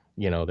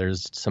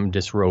there's some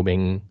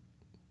disrobing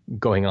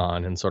going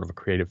on in sort of a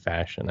creative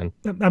fashion.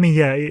 And I mean,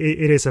 yeah,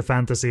 it is a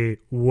fantasy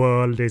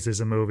world. This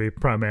is a movie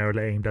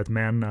primarily aimed at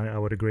men. I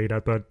would agree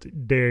that, but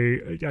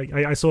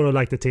I sort of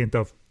like the tint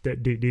of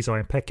these are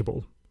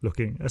impeccable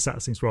looking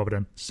assassins rather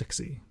than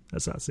sexy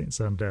assassins,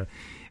 and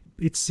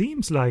it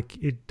seems like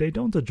they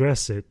don't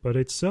address it, but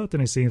it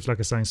certainly seems like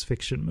a science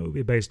fiction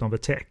movie based on the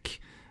tech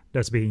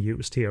that's being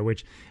used here,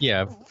 which...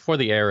 Yeah, for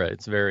the era,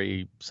 it's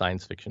very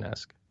science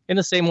fiction-esque. In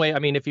the same way, I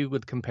mean, if you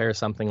would compare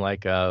something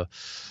like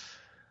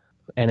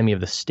Enemy of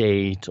the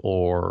State,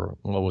 or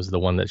what was the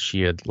one that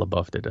Shia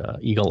LaBeouf did,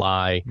 Eagle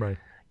Eye. Right.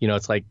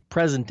 It's like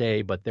present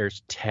day, but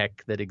there's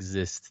tech that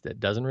exists that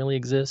doesn't really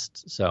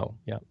exist. So,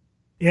 yeah.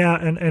 Yeah,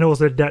 and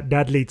also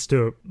that leads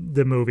to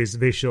the movie's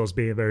visuals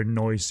being very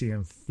noisy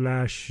and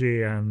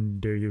flashy, and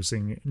they're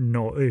using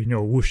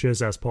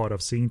whooshes as part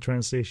of scene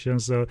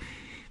transitions. So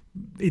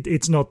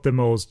it's not the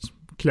most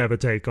clever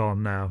take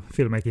on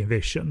filmmaking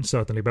vision,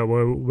 certainly, but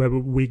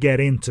when we get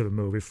into the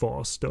movie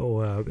fast,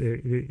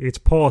 it's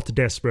part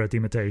desperate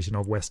imitation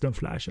of Western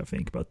Flash, I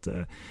think, but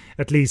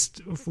at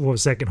least for the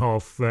second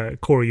half,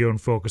 Corey Yun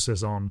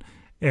focuses on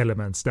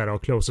elements that are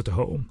closer to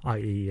home,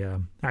 i.e.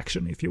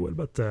 action, if you will,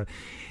 but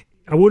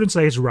I wouldn't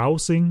say it's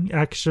rousing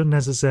action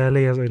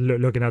necessarily, as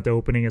looking at the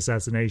opening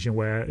assassination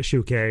where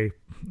Shukei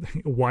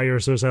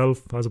wires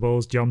herself, I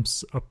suppose,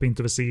 jumps up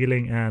into the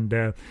ceiling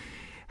and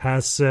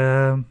has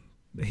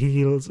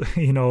heels,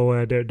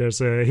 there's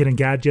hidden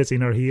gadgets in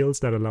her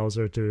heels that allows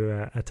her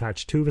to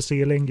attach to the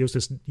ceiling,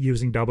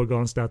 using double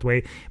guns that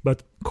way.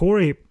 But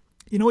Corey,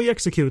 he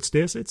executes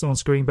this, it's on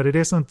screen, but it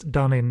isn't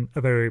done in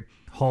a very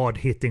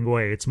hard-hitting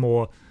way. It's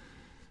more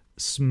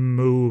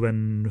smooth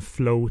and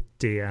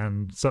floaty,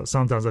 and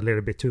sometimes a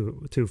little bit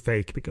too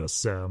fake,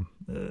 because the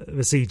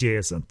CG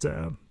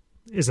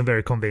isn't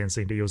very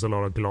convincing. They use a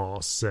lot of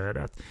glass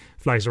that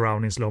flies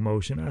around in slow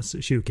motion as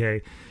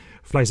Shukei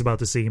flies about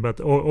the scene, but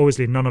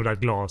obviously none of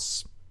that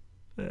glass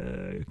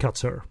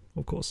cuts her,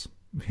 of course.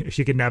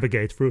 She can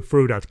navigate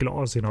through that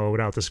glass,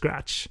 without a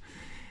scratch.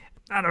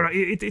 I don't know,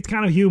 it's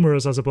kind of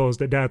humorous, I suppose,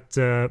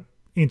 that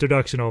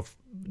introduction of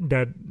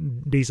that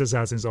these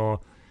assassins are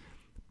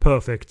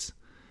perfect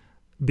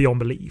beyond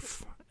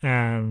belief,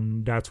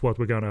 and that's what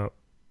we're gonna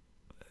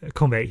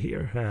convey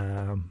here.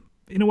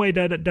 in a way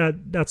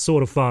that's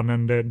sort of fun,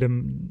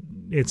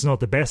 and it's not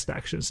the best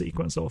action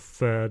sequence of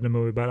the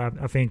movie, but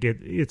I think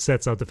it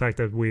sets out the fact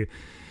that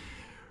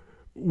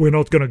we're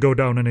not going to go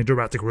down any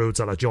dramatic routes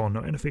a la John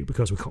or anything,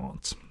 because we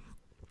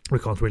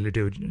can't really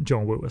do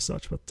John Woo as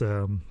such. But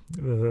the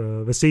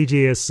CG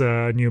is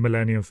a new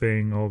millennium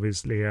thing,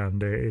 obviously,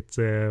 and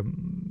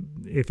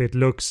if it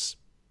looks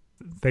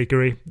fake,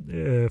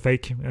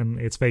 and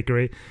it's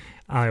fakery,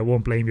 I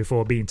won't blame you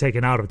for being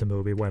taken out of the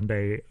movie when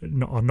they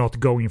are not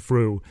going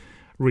through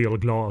real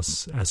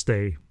glass as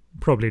they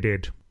probably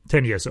did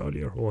 10 years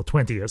earlier or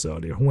 20 years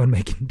earlier when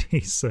making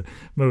these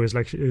movies.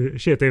 Like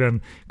shit,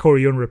 even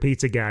Corey Yun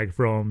repeats a gag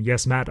from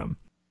Yes Madam.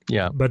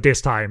 Yeah. But this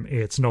time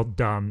it's not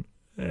done.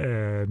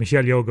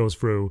 Michelle Yeoh goes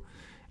through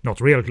not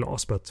real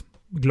glass, but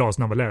glass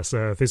nonetheless,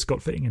 a physical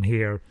thing. And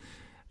here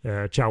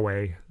Chow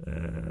Wei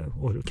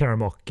or Karen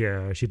Mok,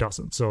 she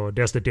doesn't. So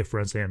there's the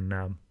difference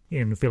in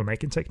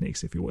filmmaking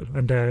techniques, if you will.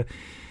 And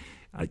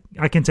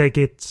I can take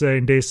it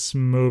in this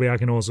movie. I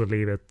can also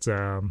leave it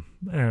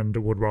and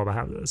would rather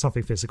have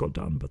something physical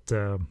done.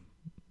 But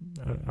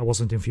I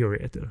wasn't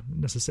infuriated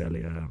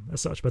necessarily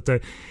as such. But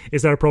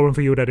is there a problem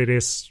for you that it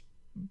is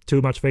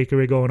too much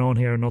fakery going on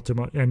here, not too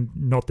much, and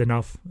not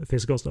enough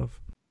physical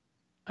stuff?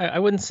 I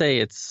wouldn't say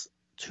it's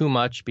too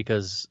much,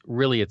 because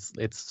really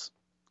it's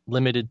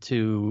limited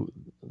to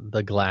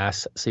the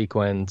glass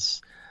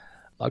sequence,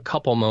 a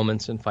couple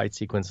moments in fight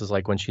sequences,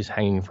 like when she's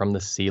hanging from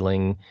the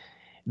ceiling.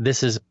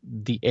 This is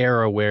the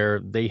era where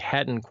they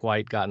hadn't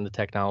quite gotten the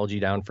technology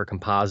down for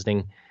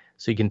compositing,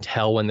 so you can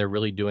tell when they're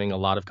really doing a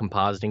lot of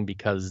compositing,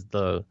 because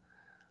the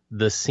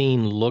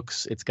scene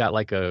looks, it's got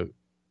like a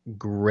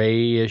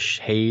grayish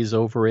haze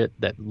over it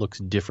that looks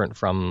different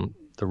from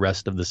the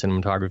rest of the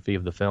cinematography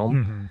of the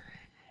film. Mm-hmm.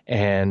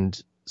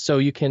 And so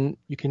you can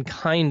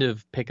kind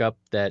of pick up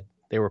that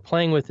they were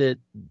playing with it.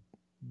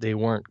 They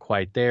weren't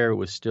quite there. It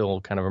was still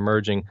kind of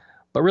emerging,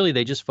 but really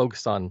they just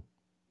focused on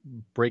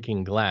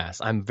breaking glass.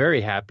 I'm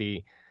very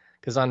happy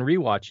because on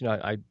rewatch,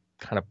 I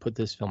kind of put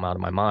this film out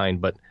of my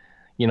mind, but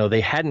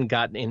they hadn't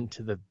gotten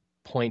into the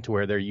point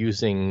where they're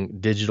using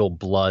digital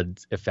blood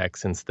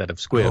effects instead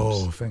of squibs.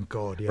 Oh, thank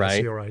God. Yes,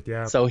 right? You're right.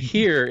 Yeah. So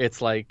here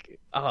it's like,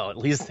 oh, at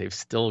least they've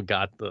still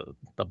got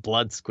the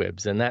blood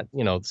squibs, and that,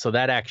 so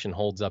that action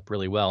holds up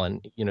really well.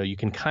 And, you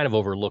can kind of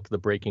overlook the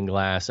breaking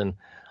glass. And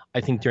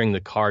I think during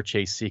the car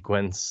chase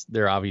sequence,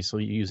 they're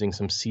obviously using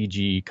some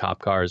CG cop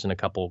cars and a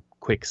couple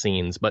quick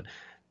scenes, but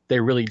they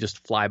really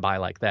just fly by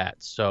like that.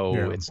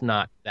 So It's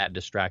not that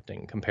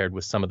distracting compared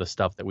with some of the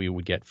stuff that we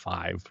would get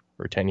 5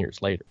 or 10 years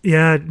later.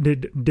 Yeah,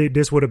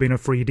 this would have been a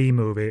 3D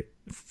movie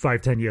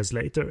 5-10 years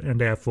later,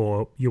 and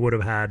therefore you would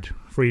have had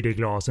 3D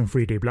glass and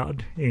 3D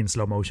blood in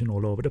slow motion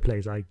all over the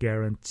place, I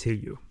guarantee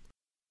you.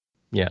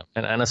 Yeah,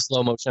 and a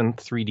slow motion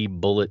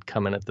 3D bullet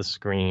coming at the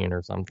screen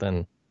or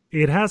something.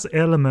 It has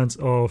elements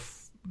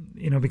of,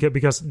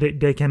 because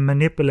they can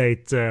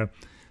manipulate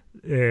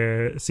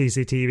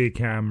CCTV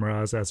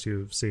cameras, as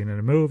you've seen in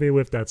the movie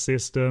with that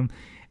system,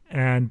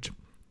 and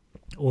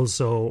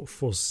also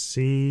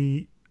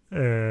foresee,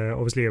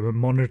 obviously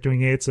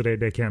monitoring it so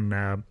they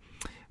can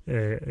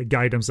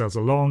guide themselves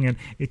along. And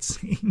it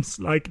seems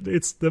like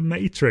it's the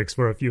Matrix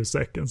for a few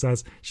seconds,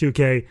 as Xiu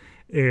Kei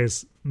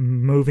is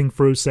moving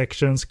through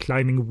sections,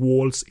 climbing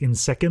walls in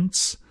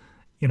seconds,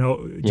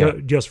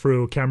 just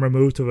through camera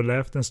move to the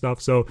left and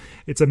stuff. So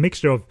it's a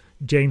mixture of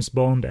James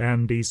Bond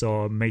and these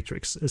are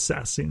Matrix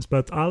assassins.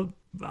 But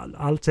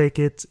I'll take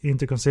it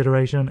into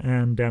consideration,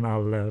 and then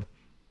I'll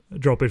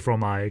drop it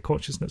from my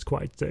consciousness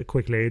quite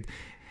quickly.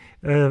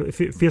 It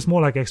feels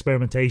more like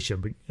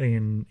experimentation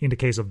in the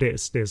case of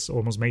this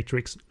almost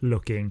Matrix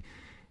looking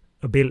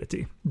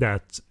ability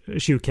that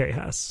Xiu Kei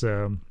has.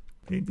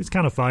 It's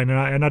kind of fine,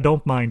 and I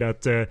don't mind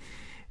that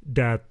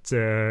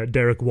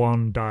Derek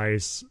Wan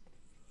dies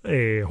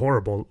a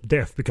horrible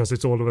death, because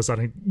it's all of a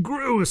sudden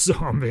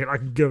gruesome,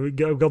 like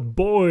got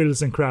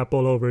boils and crap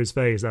all over his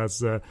face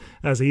as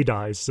he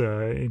dies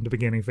in the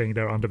beginning thing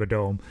there under the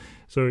dome.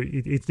 So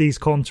it's these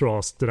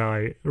contrasts that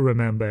I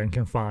remember and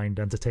can find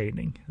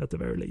entertaining at the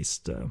very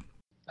least.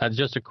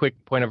 Just a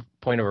quick point of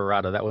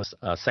errata. That was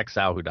Sek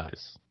Sao who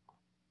dies.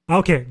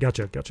 Okay,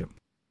 gotcha.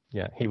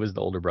 Yeah, he was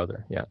the older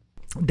brother. Yeah.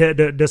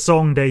 The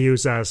song they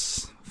use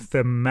as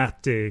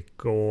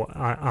thematic,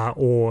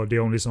 or the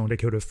only song they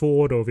could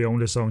afford, or the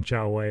only song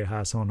Chow Wei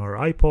has on her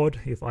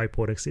iPod, if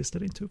iPod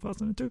existed in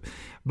 2002.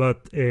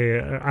 But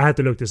I had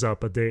to look this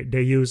up. But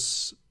they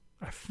use,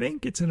 I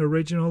think it's an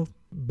original,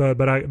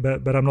 but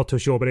I'm not too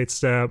sure. But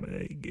it's I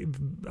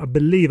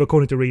believe,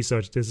 according to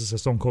research, this is a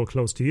song called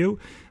 "Close to You"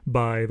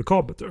 by the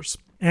Carpenters.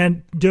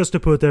 And just to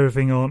put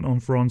everything on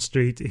Front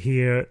Street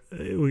here,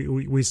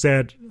 we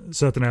said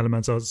certain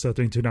elements are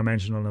certainly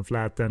two-dimensional and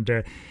flat,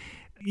 and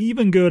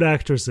even good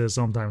actresses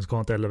sometimes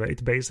can't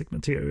elevate basic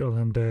material,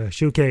 and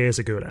Xiu Kei is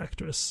a good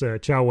actress.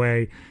 Chow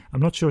Wei,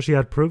 I'm not sure she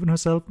had proven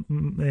herself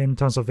in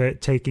terms of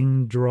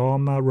taking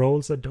drama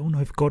roles. I don't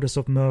know if Goddess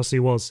of Mercy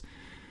was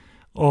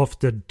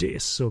after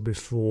this or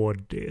before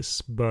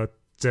this, but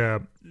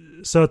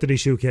certainly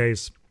Xiu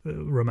Kei's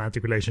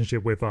romantic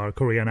relationship with our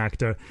Korean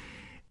actor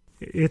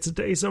it's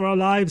Days of Our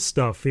Lives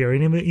stuff here,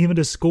 and even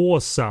the score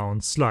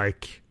sounds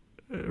like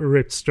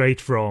ripped straight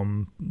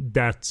from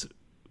that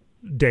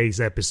day's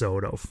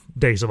episode of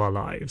Days of Our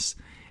Lives,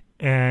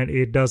 and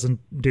it doesn't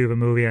do the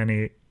movie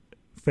any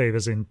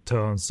favors in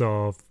terms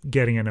of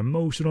getting an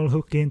emotional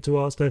hook into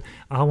us that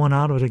I want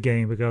out of the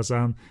game because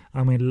I'm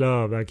in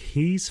love. Like,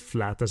 he's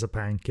flat as a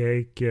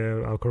pancake,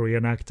 our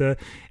Korean actor,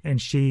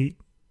 and she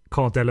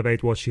can't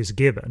elevate what she's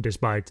given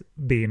despite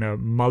being a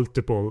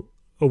multiple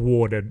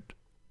awarded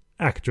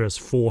actress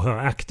for her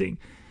acting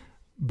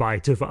by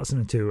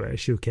 2002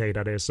 Shu Kei,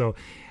 that is. So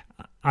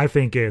I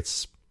think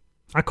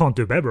I can't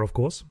do better, of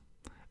course,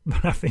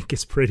 but I think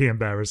it's pretty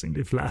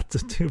embarrassingly flat,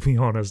 to be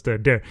honest.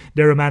 Their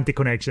romantic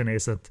connection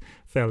isn't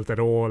felt at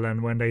all,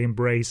 and when they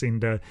embrace in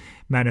the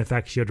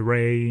manufactured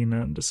rain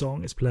and the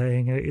song is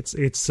playing,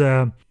 it's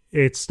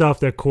stuff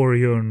that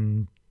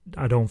Korean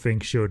I don't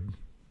think should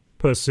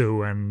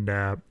pursue and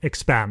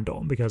expand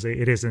on, because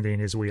it isn't in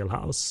his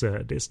wheelhouse,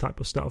 this type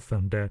of stuff.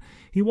 And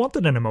he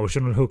wanted an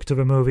emotional hook to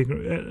the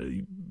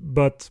movie,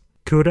 but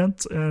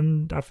couldn't,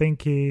 and I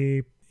think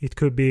it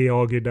could be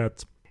argued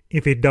that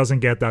if it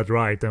doesn't get that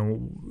right,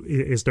 then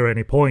is there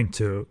any point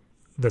to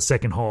the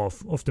second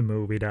half of the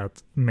movie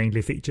that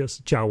mainly features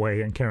Chow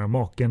Wei and Karen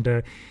Mok?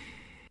 And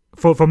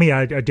for me,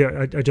 I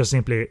just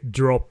simply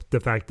dropped the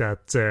fact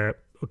that,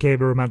 okay,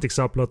 the romantic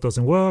subplot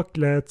doesn't work,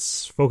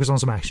 let's focus on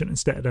some action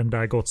instead. And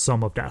I got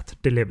some of that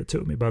delivered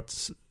to me,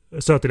 but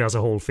certainly as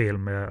a whole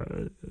film,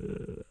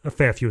 a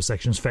fair few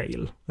sections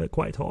fail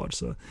quite hard.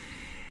 So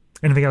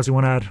anything else you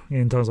want to add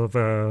in terms of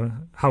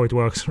how it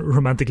works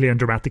romantically and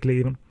dramatically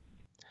even?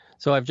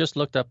 So I've just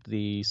looked up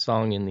the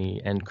song in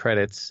the end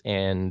credits,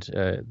 and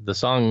the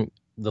song,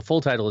 the full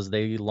title is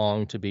They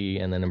Long to Be,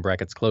 and then in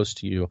brackets, Close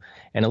to You.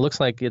 And it looks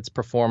like it's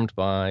performed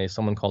by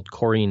someone called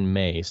Corinne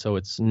May. So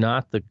it's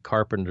not the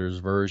Carpenters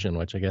version,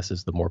 which I guess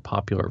is the more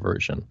popular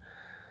version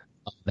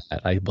of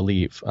that, I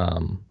believe.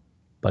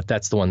 But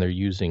that's the one they're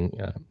using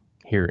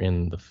here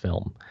in the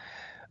film.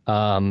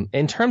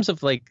 In terms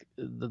of like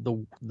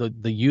the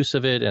use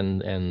of it,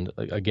 and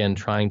again,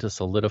 trying to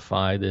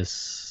solidify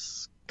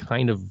this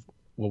kind of,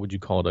 what would you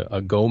call it,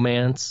 a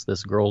gomance,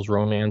 this girl's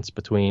romance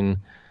between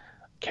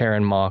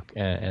Karen Mok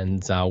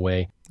and Zhao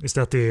Wei. Is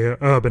that the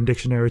Urban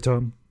Dictionary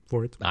term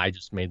for it? I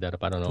just made that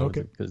up. I don't know.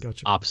 Okay,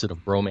 gotcha. Opposite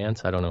of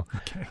romance. I don't know.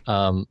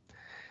 Okay.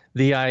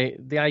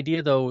 The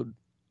idea, though,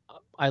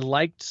 I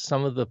liked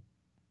some of the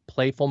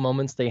playful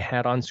moments they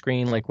had on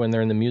screen, like when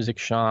they're in the music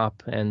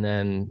shop, and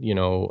then, you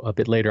know, a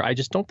bit later. I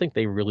just don't think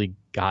they really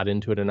got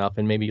into it enough,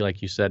 and maybe,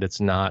 like you said, it's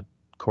not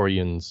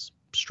Korean's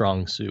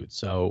strong suit.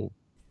 So.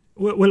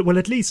 Well,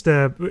 at least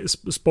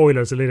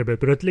spoilers a little bit,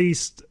 but at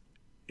least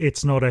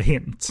it's not a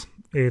hint.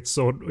 It's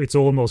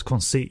almost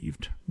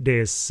conceived,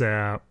 this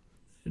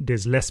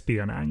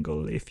lesbian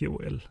angle, if you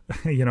will.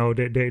 You know,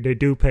 they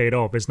do pay it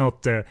off. It's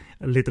not a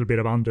little bit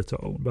of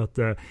undertone, but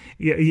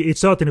it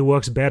certainly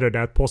works better,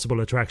 that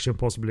possible attraction,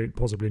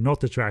 possibly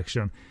not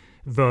attraction,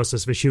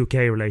 versus the Shu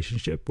Kei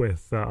relationship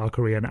with our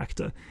Korean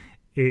actor.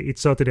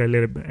 It's certainly a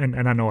little bit,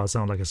 and I know I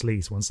sound like a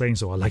sleaze when saying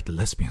so, I like the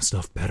lesbian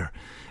stuff better,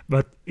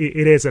 but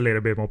it is a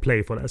little bit more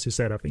playful, as you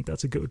said. I think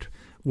that's a good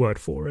word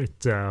for it.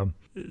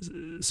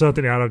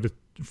 Certainly out of the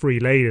three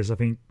ladies, I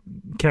think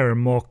Karen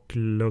Mok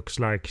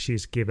looks like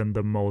she's given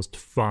the most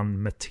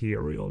fun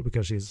material,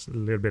 because she's a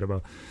little bit of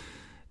a,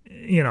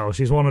 you know,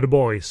 she's one of the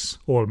boys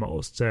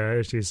almost.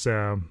 She's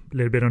a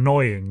little bit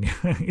annoying.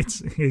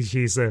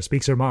 She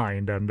speaks her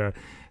mind and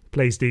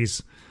plays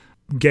these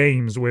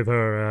games with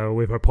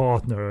her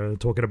partner,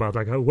 talking about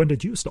like, when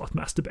did you start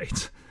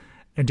masturbate,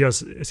 and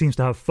just seems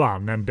to have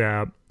fun.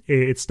 And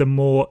it's the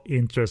more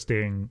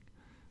interesting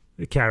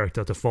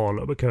character to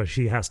follow because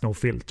she has no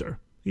filter,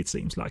 it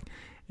seems like.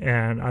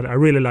 And I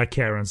really like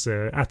Karen's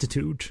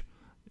attitude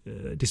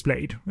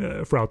displayed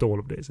throughout all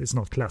of this. It's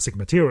not classic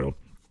material,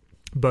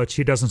 but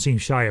she doesn't seem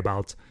shy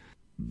about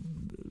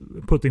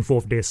putting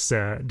forth this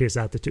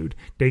attitude.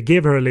 They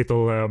give her a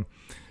little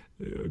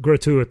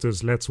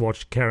gratuitous "let's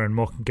watch Karen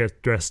Mok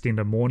get dressed in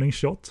the morning"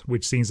 shot,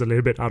 which seems a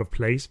little bit out of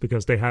place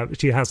because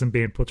she hasn't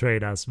been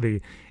portrayed as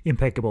the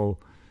impeccable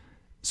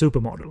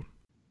supermodel.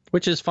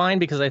 Which is fine,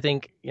 because I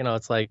think, you know,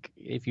 it's like,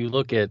 if you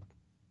look at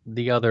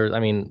the others, I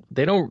mean,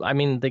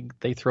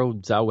 they throw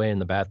Zhao Wei in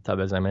the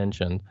bathtub, as I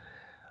mentioned,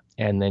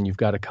 and then you've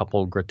got a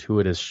couple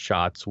gratuitous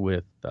shots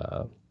with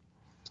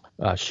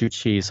Shu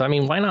Qi. So I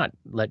mean, why not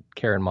let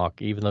Karen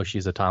Mok, even though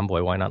she's a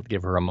tomboy, why not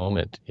give her a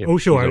moment?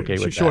 Sure,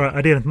 that?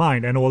 I didn't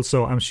mind, and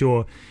also I'm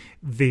sure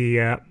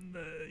the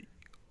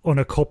on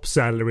a cop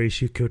salary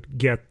she could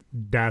get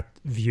that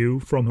view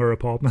from her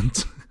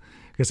apartment,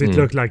 because it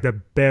looked like the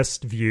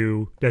best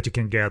view that you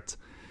can get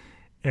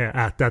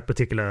at that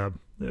particular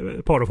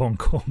part of Hong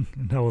Kong.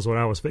 And that was what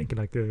I was thinking.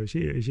 Like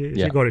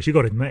she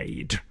got it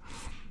made,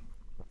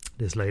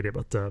 this lady.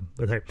 But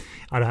hey,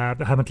 I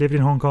haven't lived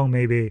in Hong Kong.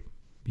 Maybe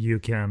you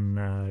can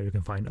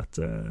find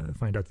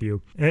that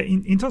view.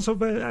 In terms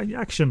of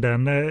action,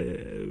 then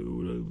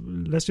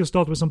let's just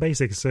start with some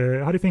basics.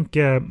 How do you think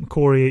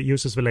Corey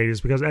uses the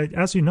ladies? Because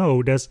as you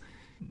know, there's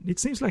it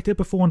seems like they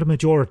perform the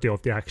majority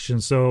of the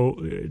action. So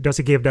does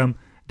it give them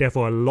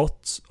therefore a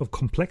lot of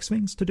complex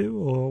things to do,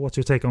 or what's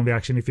your take on the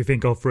action? If you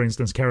think of, for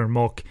instance, Karen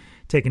Mock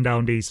taking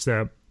down these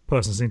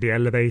persons in the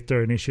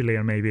elevator initially,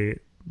 and maybe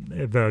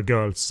the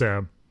girls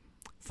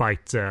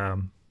fight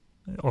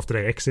after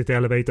they exit the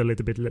elevator a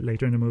little bit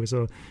later in the movie.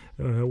 So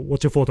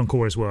what's your thought on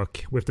Corey's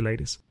work with the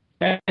ladies?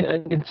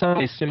 And in some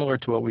ways similar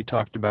to what we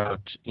talked about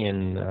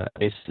in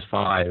Aces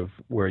 5,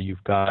 where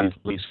you've got at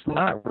least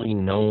not really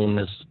known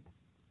as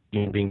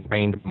being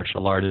trained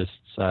martial artists.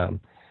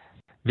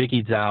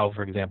 Vicky Zhao,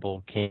 for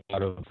example, came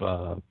out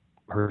of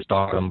her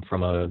stardom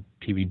from a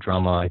TV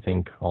drama, I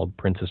think, called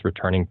Princess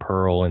Returning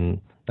Pearl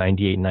in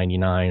 98,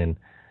 99, and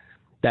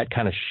that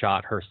kind of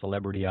shot her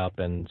celebrity up.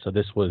 And so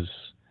this was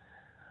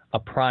a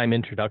prime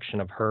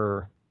introduction of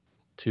her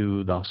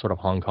to the sort of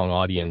Hong Kong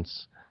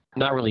audience,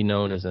 not really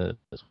known as an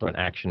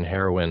action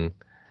heroine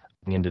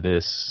into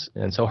this.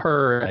 And so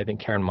her, I think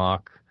Karen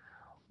Mock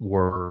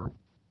were,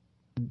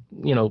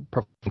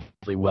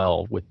 perfectly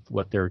well with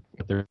what they're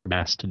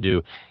asked to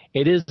do.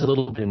 It is a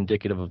little bit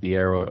indicative of the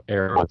era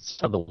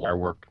of the wire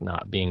work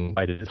not being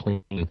quite as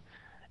clean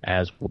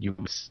as what you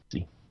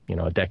see,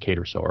 a decade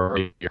or so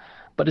earlier.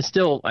 But it's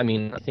still, I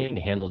think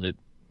they handled it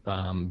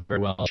very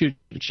well.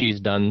 She's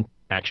done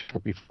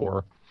action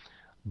before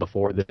this.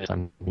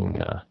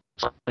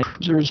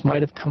 Cruisers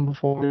might have come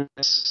before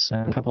this,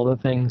 and a couple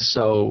other things.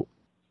 So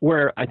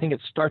where I think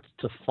it starts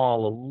to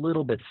fall a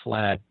little bit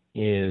flat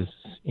is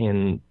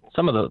in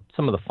some of the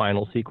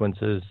final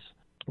sequences,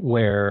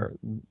 where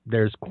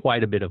there's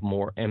quite a bit of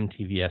more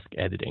MTV-esque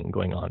editing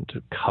going on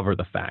to cover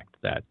the fact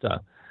that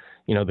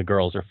the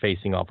girls are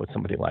facing off with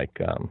somebody like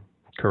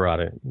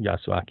Kurata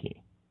Yasuaki.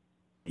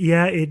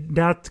 Yeah,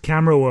 that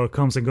camera work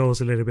comes and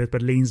goes a little bit,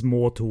 but leans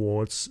more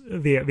towards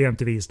the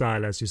MTV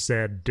style, as you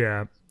said,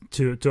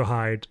 to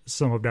hide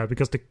some of that,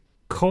 because the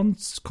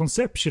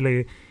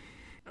conceptually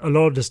a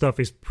lot of the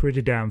stuff is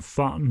pretty damn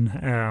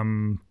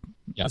fun.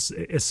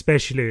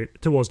 Especially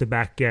towards the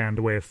back end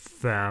with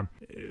fight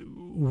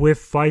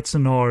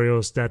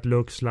scenarios that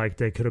looks like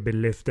they could have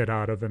been lifted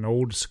out of an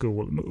old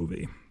school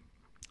movie,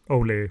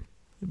 only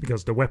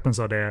because the weapons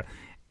are there,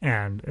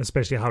 and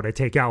especially how they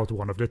take out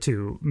one of the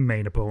two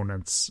main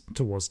opponents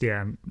towards the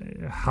end,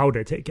 how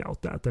they take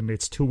out that, and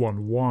it's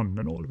 2-on-1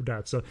 and all of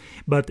that. So,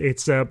 but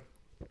it's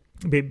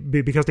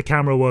because the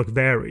camera work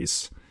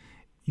varies,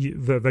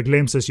 the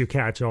glimpses you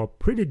catch are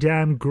pretty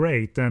damn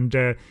great. And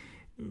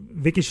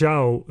Vicky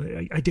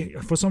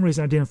Zhao, for some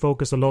reason I didn't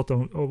focus a lot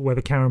on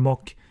whether Karen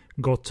Mock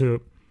got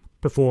to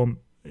perform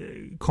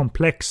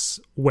complex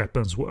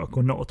weapons work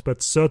or not,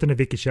 but certainly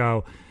Vicky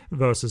Zhao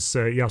versus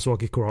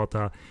Yasuaki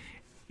Kurata,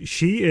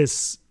 she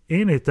is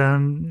in it,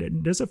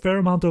 and there's a fair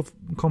amount of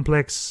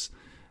complex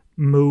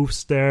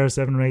moves there,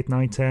 7, 8,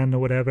 9, 10 or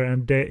whatever,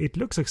 and it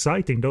looks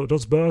exciting.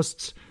 Those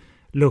bursts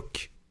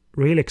look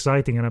really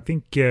exciting, and I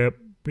think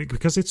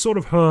because it's sort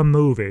of her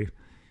movie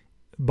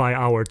by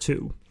hour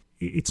 2.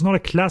 It's not a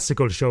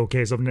classical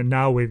showcase of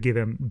now we've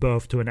given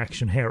birth to an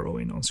action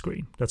heroine on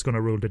screen that's going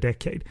to rule the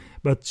decade.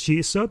 But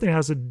she certainly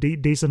has a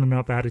decent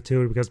enough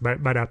attitude, because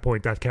by that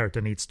point that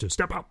character needs to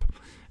step up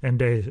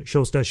and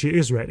shows that she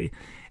is ready.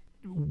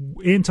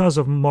 In terms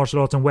of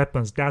martial arts and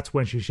weapons, that's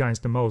when she shines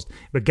the most.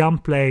 The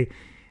gunplay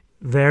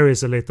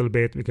varies a little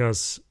bit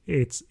because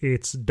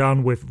it's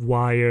done with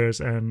wires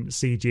and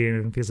CG,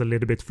 and it feels a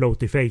little bit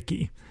floaty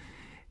fakey.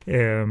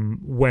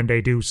 When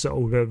they do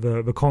so,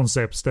 the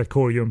concepts that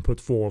Koryun put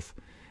forth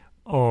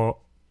are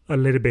a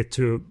little bit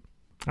too,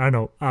 I don't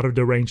know, out of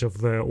the range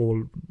of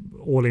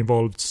all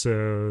involved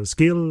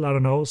skill. I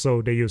don't know.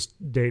 So they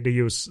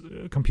use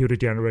computer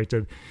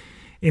generated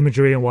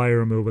imagery and wire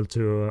removal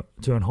to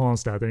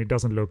enhance that, and it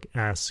doesn't look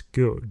as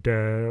good.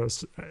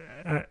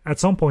 At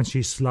some point,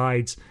 she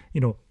slides,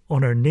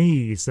 on her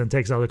knees and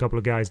takes out a couple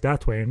of guys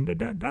that way, and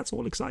that's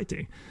all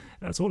exciting.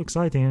 That's all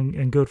exciting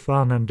and good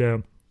fun,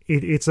 and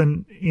it's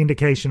an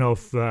indication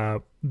of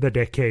the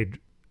decade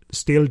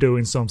still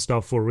doing some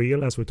stuff for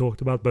real, as we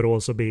talked about, but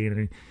also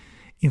being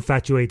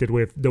infatuated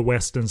with the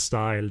Western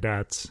style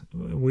that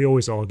we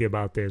always argue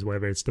about this,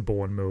 whether it's the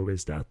Bourne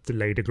movies that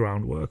lay the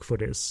groundwork for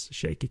this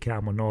shaky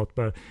cam or not,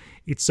 but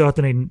it's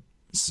certainly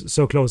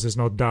so close it's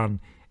not done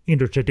in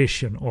the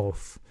tradition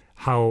of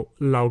how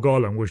Lau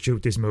Garland would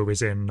shoot these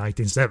movies in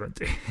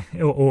 1970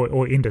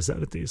 or in the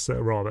 70s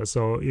rather.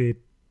 So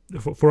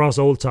for us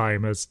old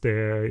timers,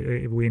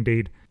 we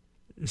indeed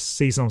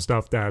see some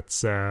stuff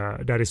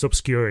that is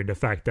obscuring the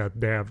fact that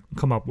they have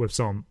come up with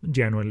some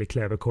genuinely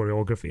clever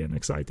choreography and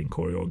exciting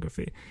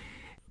choreography.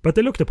 But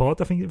they looked the part.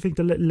 I think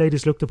the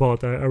ladies looked the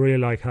part. I really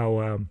like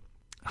how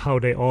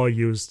they are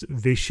used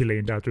visually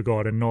in that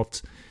regard and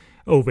not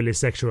overly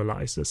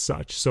sexualized as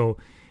such. So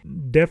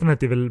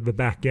definitely the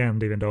back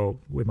end, even though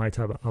we might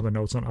have other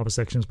notes on other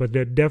sections, but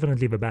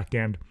definitely the back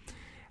end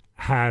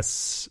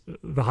has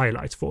the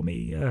highlights for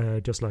me,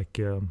 just like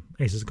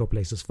Aces Go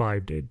Places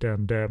 5 did.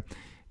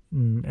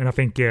 And I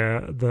think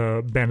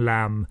the Ben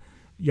Lam,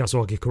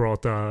 Yasuaki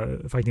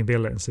Kurata fighting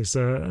villains is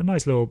a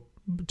nice little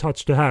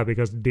touch to have,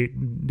 because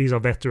these are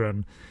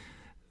veteran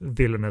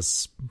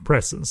villainous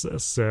presence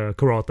as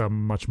Kurata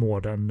much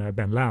more than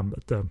Ben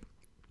Lambert.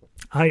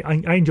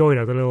 I enjoyed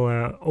that, a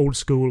little old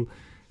school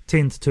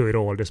tint to it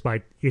all,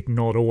 despite it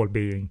not all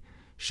being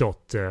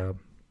shot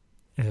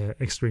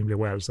extremely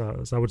well.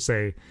 So I would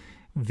say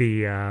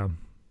the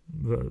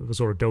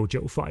sort of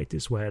dojo fight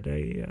is where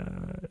they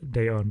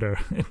earn their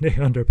they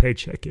earn their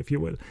paycheck, if you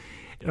will.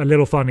 A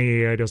little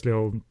funny,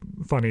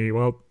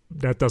 well,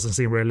 that doesn't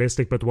seem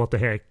realistic, but what the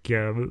heck.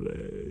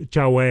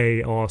 Chao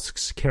Wei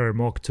asks Karen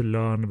Mok to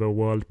learn the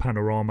world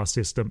panorama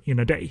system in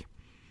a day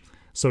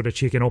so that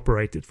she can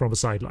operate it from the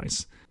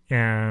sidelines.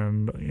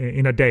 And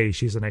in a day,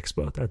 she's an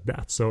expert at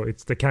that. So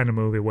it's the kind of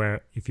movie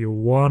where if you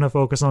want to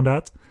focus on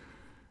that,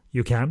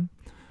 you can.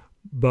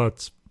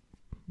 But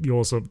you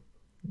also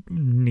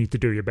need to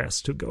do your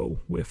best to go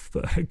with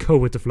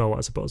the flow,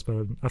 I suppose.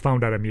 But I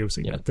found that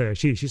amusing. Yeah. That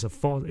she's a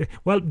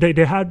well, they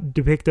had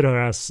depicted her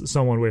as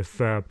someone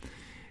with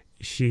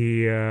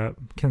she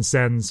can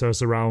sense her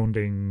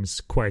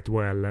surroundings quite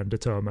well and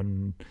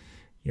determine,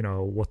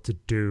 what to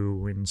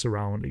do in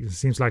surroundings. It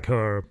seems like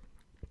her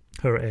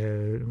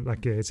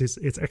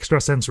it's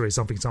extrasensory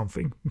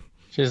something.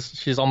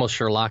 She's almost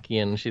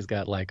Sherlockian. She's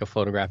got like a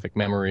photographic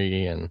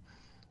memory, and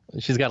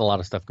she's got a lot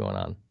of stuff going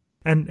on.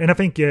 And I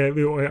think I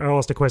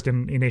asked the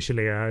question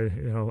initially,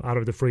 out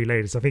of the three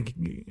ladies, I think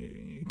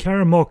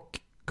Karen Mok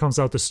comes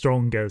out the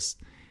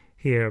strongest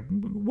here.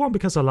 One,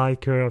 because I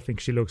like her, I think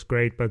she looks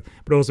great, but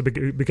also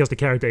because the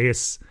character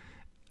is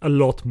a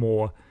lot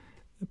more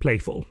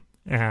playful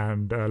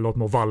and a lot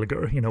more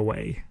vulgar in a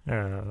way,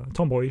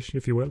 tomboyish,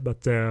 if you will.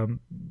 But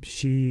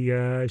she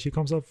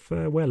comes off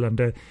well, and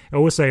I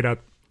always say that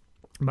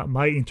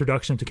my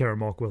introduction to Karen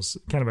Mok was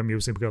kind of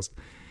amusing because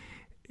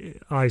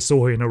I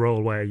saw her in a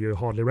role where you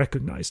hardly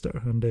recognized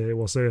her, and it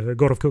was a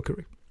God of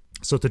Cookery.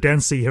 So to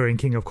then see her in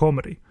King of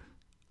Comedy,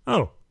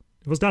 oh,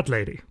 it was that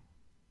lady.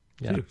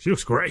 Yeah. She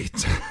looks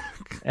great.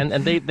 and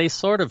they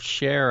sort of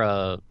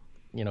share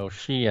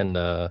she and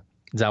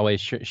Zhao Wei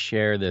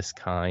share this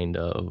kind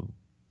of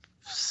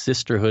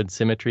sisterhood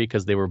symmetry,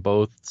 because they were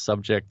both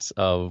subjects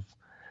of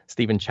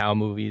Stephen Chow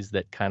movies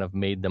that kind of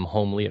made them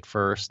homely at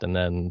first and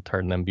then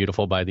turned them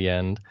beautiful by the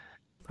end.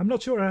 I'm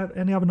not sure I have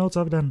any other notes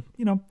other than,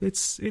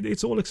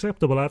 it's all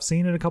acceptable. I've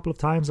seen it a couple of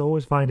times. I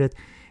always find it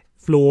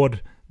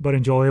flawed but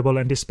enjoyable,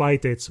 and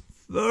despite its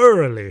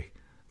thoroughly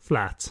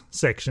flat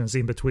sections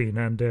in between,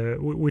 and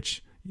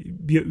which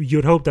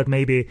you'd hope that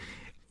maybe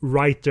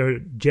writer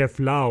Jeff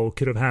Lau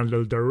could have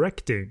handled the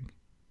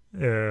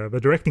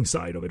directing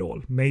side of it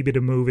all. Maybe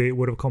the movie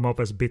would have come up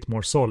as a bit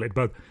more solid,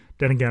 but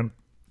then again,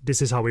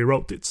 this is how he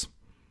wrote it.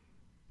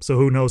 So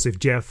who knows if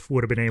Jeff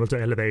would have been able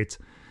to elevate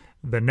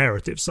the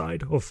narrative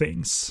side of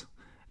things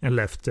and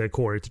left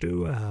Corey to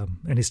do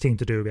and his team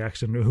to do the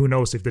action. Who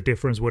knows if the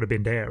difference would have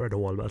been there at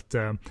all, but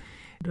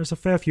there's a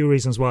fair few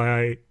reasons why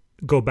I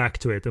go back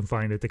to it and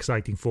find it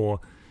exciting for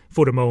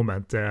the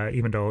moment,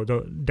 even though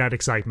that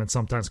excitement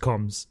sometimes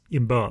comes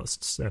in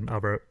bursts, and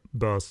other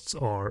bursts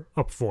are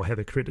up for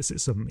heavy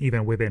criticism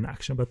even within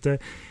action. But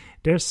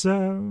there's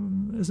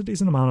a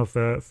decent amount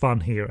of fun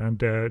here, and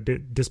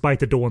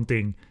despite the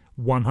daunting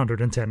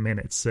 110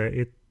 minutes,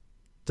 it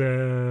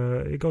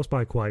goes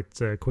by quite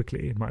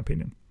quickly, in my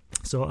opinion.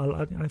 So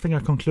I think I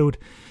conclude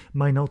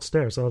my notes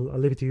there. So I'll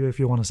leave it to you if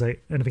you want to say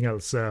anything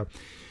else,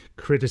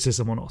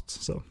 criticism or not.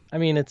 So I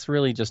mean, it's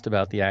really just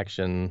about the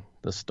action.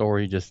 The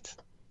story just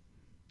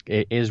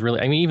is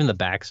really. I mean, even the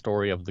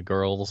backstory of the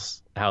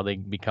girls, how they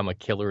become a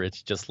killer.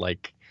 It's just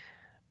like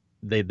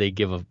they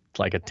give a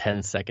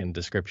 10-second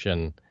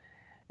description,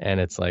 and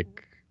it's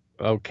like,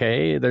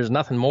 okay, there's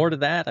nothing more to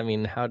that. I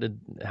mean, how did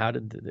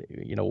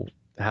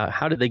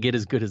they get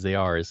as good as they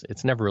are?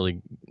 It's never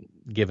really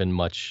given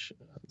much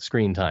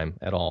screen time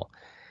at all.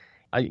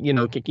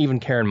 Even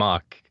Karen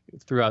Mok,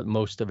 throughout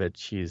most of it,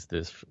 she's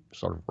this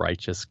sort of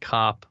righteous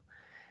cop.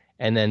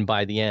 And then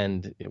by the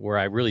end, where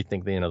I really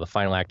think the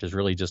final act is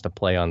really just a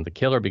play on the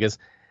killer, because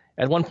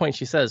at one point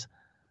she says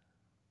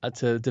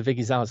to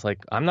Vicky Zhao, it's like,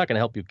 I'm not going to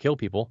help you kill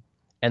people.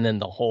 And then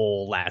the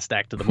whole last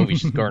act of the movie,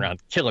 she's going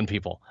around killing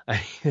people.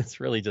 It's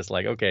really just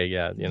like, okay,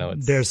 yeah,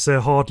 There's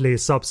hardly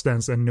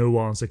substance and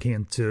nuance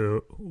akin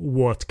to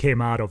what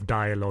came out of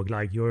dialogue,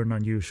 like, you're an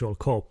unusual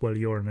cop, well,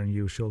 you're an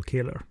unusual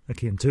killer,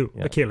 akin to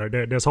a killer.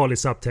 There's hardly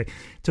subtext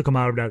to come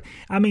out of that.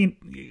 I mean,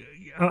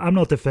 I'm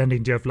not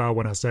defending Jeff Lau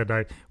when I said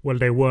that, well,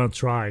 they weren't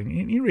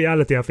trying. In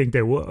reality, I think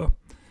they were.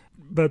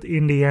 But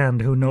in the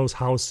end, who knows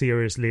how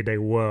seriously they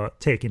were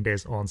taking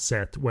this on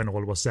set when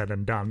all was said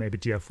and done. Maybe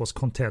Jeff was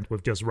content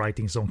with just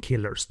writing some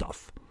killer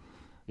stuff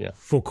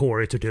for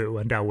Corey to do,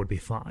 and that would be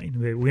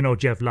fine. We know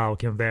Jeff Lau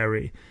can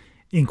vary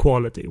in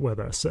quality,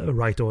 whether as a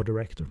writer or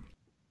director.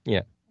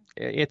 Yeah,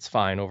 it's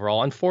fine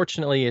overall.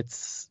 Unfortunately,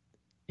 it's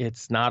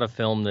not a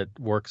film that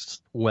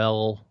works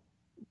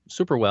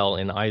super well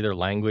in either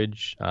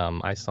language.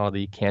 I saw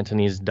the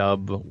Cantonese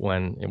dub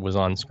when it was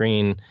on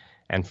screen,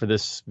 and for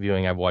this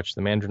viewing, I've watched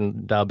the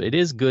Mandarin dub. It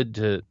is good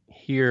to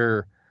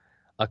hear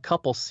a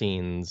couple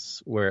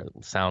scenes where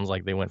it sounds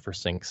like they went for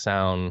sync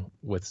sound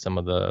with some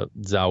of the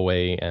Zhao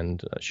Wei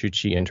and Shu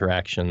Qi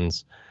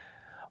interactions.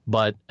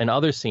 But in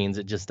other scenes,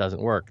 it just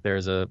doesn't work.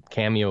 There's a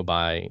cameo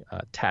by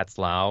Tats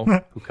Lau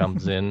who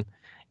comes in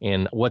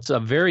what's a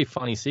very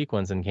funny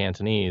sequence in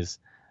Cantonese,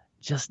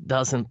 just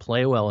doesn't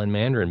play well in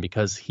Mandarin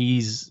because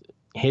his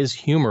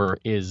humor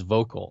is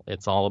vocal.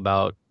 It's all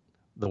about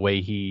the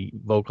way he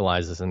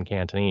vocalizes in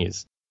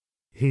Cantonese.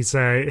 He's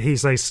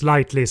a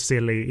slightly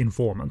silly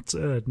informant.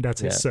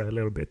 That's his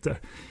little bit.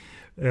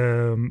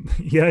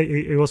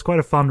 It was quite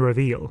a fun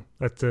reveal.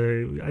 That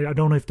I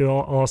don't know if they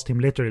asked him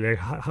literally, like,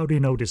 how do you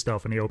know this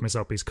stuff? And he opens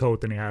up his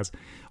coat and he has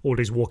all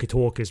these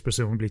walkie-talkies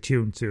presumably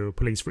tuned to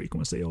police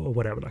frequency or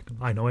whatever. Like,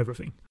 I know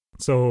everything.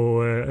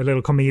 So a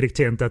little comedic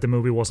tint that the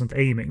movie wasn't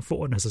aiming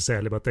for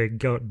necessarily, but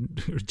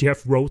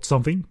Jeff wrote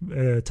something.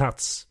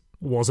 Tats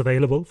was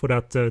available for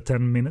that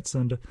 10 minutes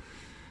and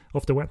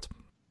off they went.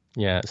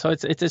 Yeah, so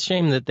it's a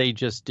shame that they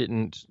just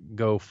didn't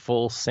go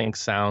full sync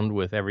sound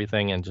with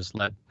everything and just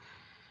let,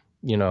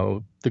 some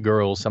of the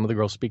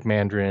girls speak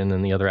Mandarin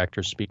and the other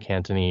actors speak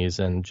Cantonese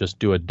and just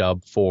do a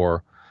dub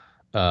for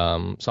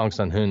Song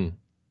Sang-hun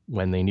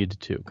when they needed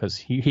to, because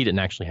he didn't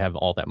actually have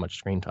all that much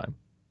screen time.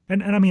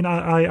 And I mean,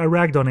 I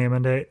ragged on him,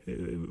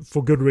 and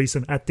for good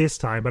reason at this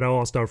time, but I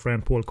asked our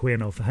friend Paul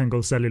Quinn of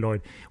Hangul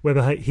Celluloid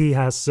whether he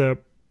has,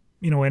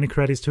 any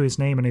credits to his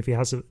name and if he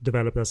has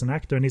developed as an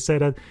actor. And he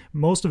said that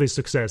most of his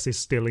success is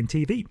still in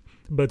TV,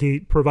 but he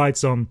provides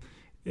some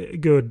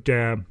good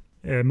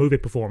movie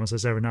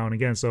performances every now and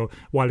again. So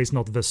while he's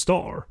not the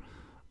star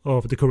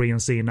of the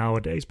Korean scene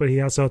nowadays, but he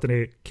has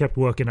certainly kept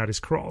working at his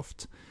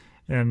craft.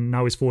 And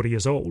now he's 40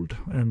 years old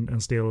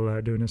and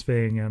still doing his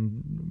thing.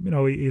 And,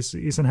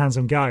 he's a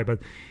handsome guy, but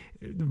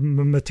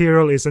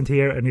material isn't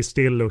here and he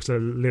still looks a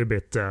little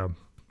bit, the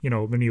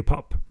new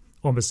pup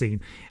on the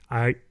scene.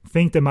 I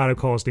think they might have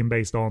cast him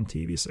based on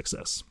TV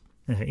success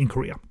in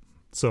Korea.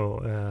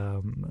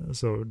 So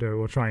they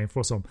were trying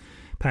for some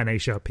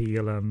Pan-Asia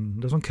appeal,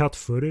 and there's some cut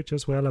footage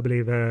as well, I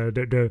believe.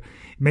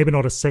 Maybe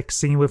not a sex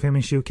scene with him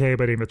in UK,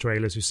 but in the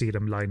trailers you see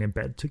them lying in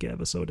bed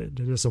together, so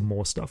there's some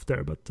more stuff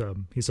there, but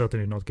he's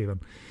certainly not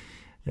given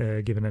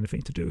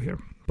anything to do here.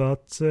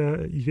 But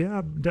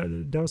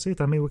that was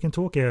it. I mean, we can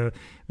talk the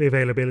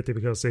availability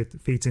because it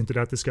feeds into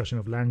that discussion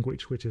of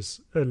language, which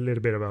is a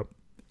little bit of a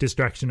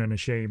distraction and a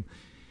shame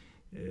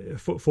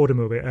for the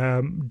movie.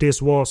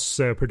 This was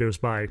produced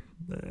by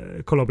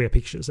Columbia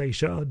Pictures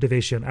Asia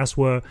division, as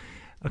were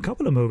a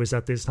couple of movies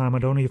at this time. I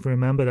don't even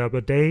remember that,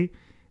 but they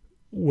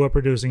were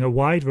producing a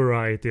wide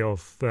variety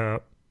of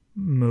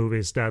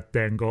movies that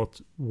then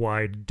got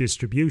wide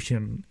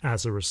distribution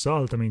as a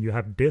result. I mean, you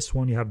have this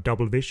one, you have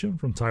Double Vision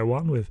from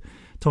Taiwan with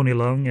Tony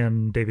Leung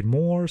and David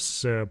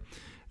Morse,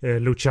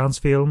 Lu Chan's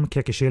film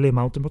Kekishili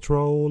Mountain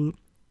Patrol,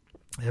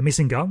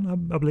 Missing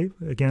Gun, I believe,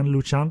 again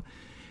Lu Chan,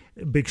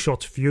 Big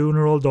Shot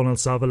Funeral, Donald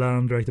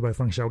Sutherland, directed by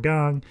Fang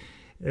Xiaogang,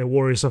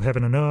 Warriors of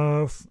Heaven and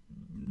Earth.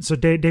 So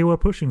they were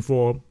pushing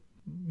for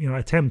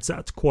attempts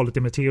at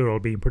quality material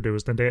being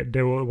produced, and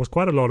there was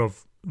quite a lot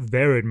of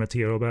varied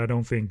material, but I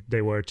don't think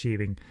they were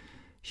achieving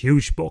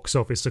huge box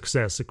office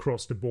success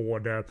across the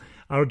board. Out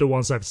of the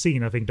ones I've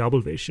seen, I think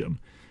Double Vision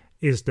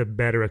is the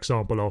better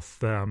example of,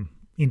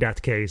 in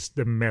that case,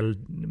 the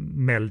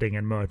melding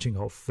and merging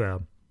of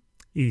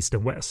East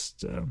and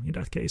West, in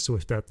that case,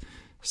 with that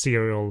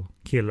serial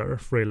killer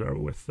thriller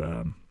with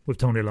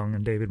Tony Leung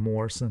and David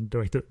Morse, and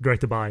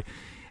directed by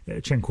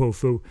Chen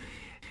Kuo-fu.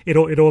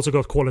 It also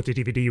got quality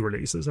DVD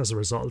releases as a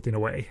result, in a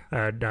way,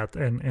 that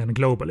and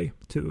globally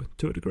to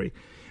a degree.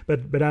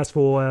 But as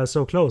for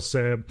So Close,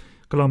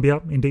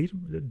 Columbia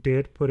indeed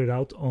did put it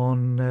out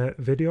on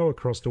video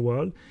across the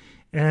world.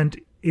 And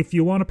if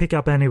you want to pick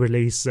up any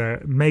release,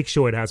 make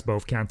sure it has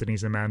both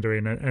Cantonese and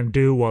Mandarin, and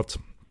do what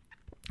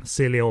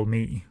silly old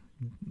me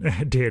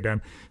did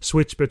and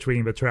switch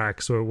between the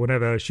tracks. So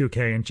whenever Shu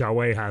Kei and Chow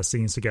Wei has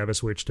scenes together,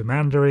 switch to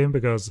Mandarin,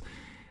 because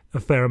a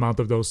fair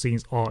amount of those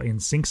scenes are in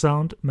sync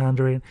sound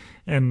Mandarin.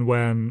 And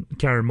when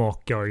Karen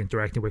Mock are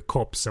interacting with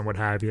cops and what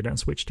have you, then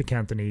switch to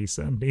Cantonese.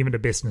 And even the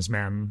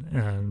businessman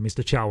and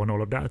Mr. Chow and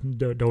all of that,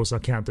 those are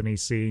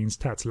Cantonese scenes.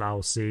 Tats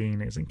Lao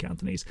scene is in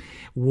Cantonese.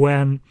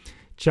 When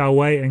Chow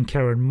Wei and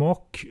Karen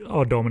Mock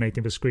are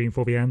dominating the screen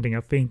for the ending,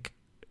 I think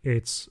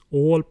it's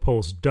all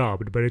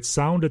post-dubbed, but it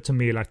sounded to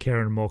me like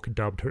Karen Mock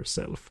dubbed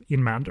herself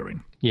in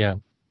Mandarin. Yeah.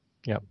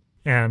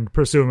 And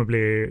presumably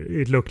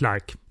it looked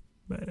like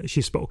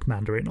she spoke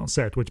Mandarin on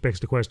set, which begs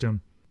the question,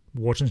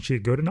 wasn't she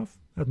good enough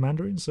at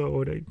Mandarin?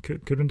 So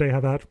couldn't they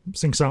have had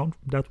sync sound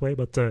that way?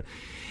 But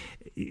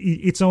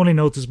it's only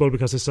noticeable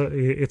because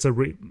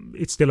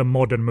it's still a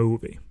modern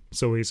movie,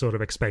 so we sort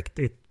of expect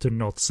it to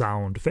not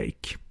sound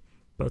fake.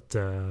 But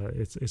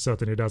it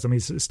certainly does. I mean,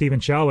 Stephen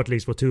Chow, at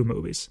least for 2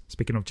 movies,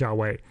 speaking of Chow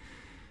Wei,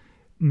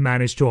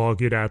 managed to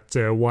argue that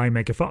why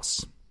make a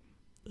fuss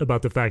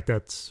about the fact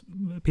that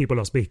people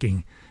are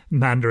speaking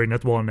Mandarin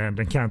at one end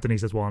and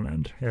Cantonese at one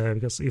end.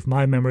 Because if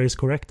my memory is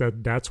correct,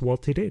 that's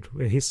what he did.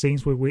 His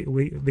scenes with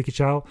Vicky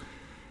Chow,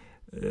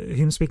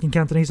 him speaking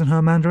Cantonese and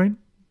her Mandarin,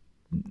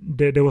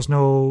 there was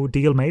no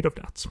deal made of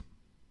that.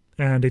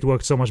 And it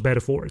worked so much better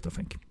for it, I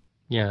think.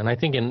 Yeah, and I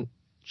think in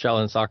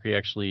Shaolin Soccer,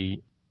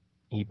 actually,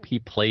 he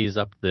plays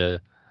up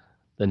the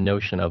the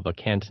notion of a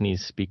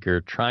Cantonese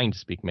speaker trying to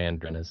speak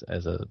Mandarin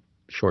as a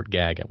short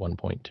gag at one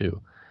point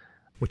too.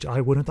 Which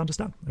I wouldn't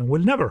understand and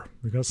will never,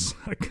 because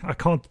I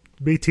can't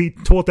be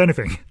taught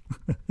anything.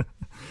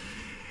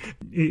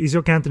 Is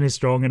your Cantonese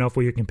strong enough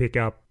where you can pick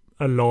up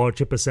a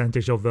larger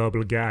percentage of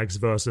verbal gags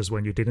versus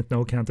when you didn't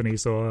know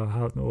Cantonese, or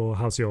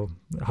how's your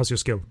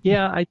skill?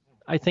 Yeah,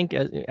 I think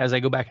as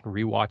I go back and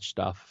rewatch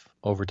stuff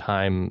over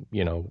time,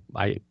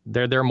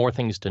 there are more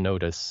things to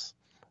notice,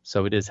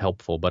 so it is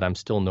helpful. But I'm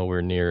still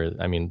nowhere near.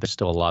 I mean, there's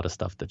still a lot of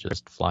stuff that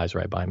just flies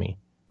right by me.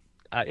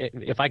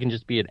 If I can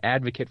just be an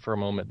advocate for a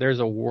moment, there's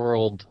a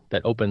world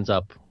that opens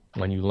up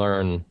when you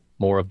learn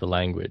more of the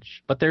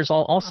language. But there's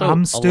also I'm a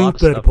lot of stupid,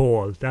 stuff.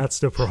 Paul. That's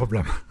the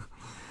problem.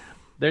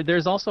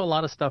 There's also a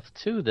lot of stuff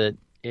too that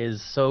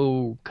is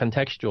so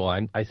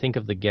contextual. I think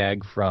of the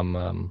gag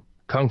from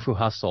Kung Fu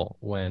Hustle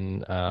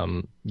when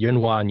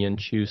Yunhua and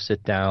Yunchu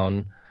sit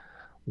down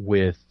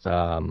with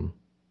the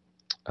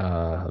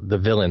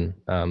villain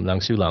Lang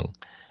Sulang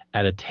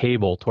at a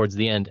table towards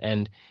the end,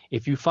 and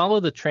if you follow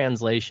the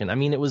translation, I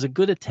mean, it was a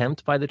good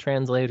attempt by the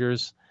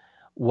translators.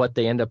 What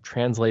they end up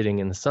translating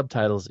in the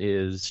subtitles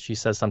is she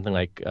says something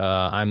like,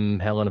 I'm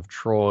Helen of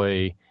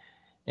Troy,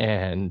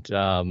 and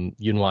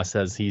Yunhua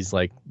says he's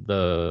like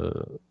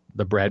the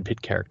Brad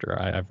Pitt character.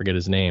 I forget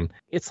his name.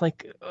 It's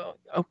like,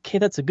 okay,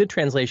 that's a good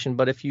translation,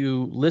 but if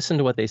you listen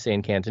to what they say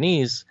in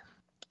Cantonese,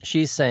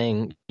 she's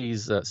saying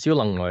he's Xiu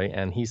Lang Ngui,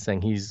 and he's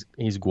saying he's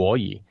Guo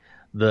Yi,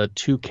 the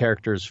two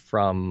characters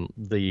from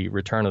the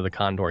Return of the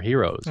Condor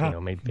Heroes,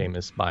 made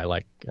famous by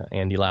like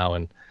Andy Lau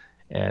and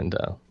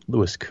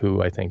Louis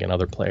Koo, I think, and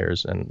other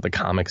players, and the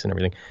comics and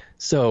everything.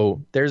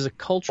 So there's a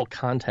cultural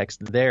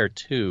context there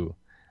too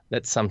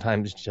that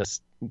sometimes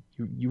just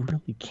you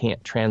really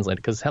can't translate,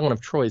 because Helen of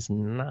Troy is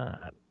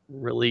not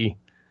really,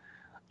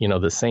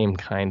 the same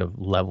kind of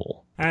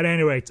level. At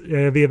any rate,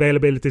 the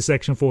availability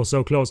section for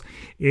So Close,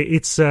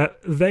 it's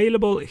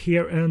available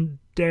here and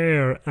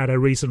there at a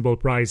reasonable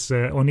price.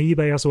 On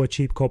eBay, I saw a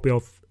cheap copy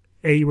of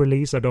a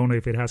release. I don't know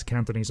if it has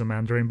Cantonese or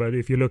Mandarin, but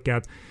if you look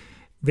at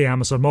the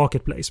Amazon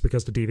Marketplace,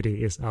 because the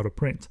DVD is out of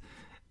print,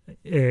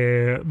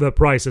 the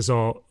prices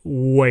are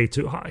way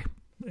too high.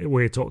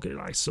 We're talking,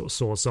 I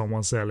saw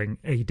someone selling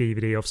a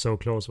DVD of So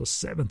Close for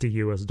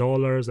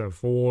 $70 and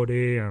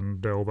 40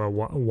 and over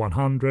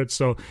 100.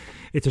 So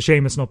it's a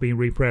shame it's not being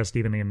repressed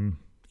even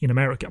in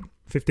America.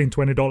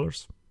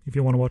 $15-20 if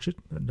you want to watch it,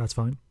 that's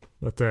fine.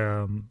 But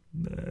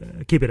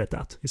keep it at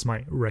that is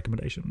my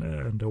recommendation,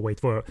 and wait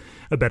for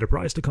a better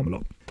price to come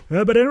along.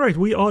 But anyway,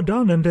 we are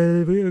done, and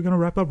we're going to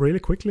wrap up really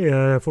quickly.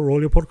 For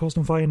all your Podcast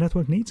on Fire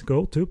network needs,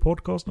 go to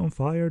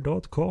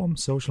podcastonfire.com.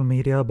 Social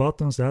media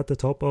buttons at the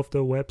top of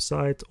the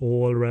website,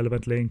 all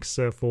relevant links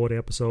for the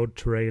episode,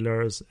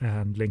 trailers,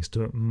 and links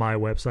to my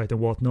website and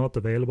whatnot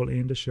available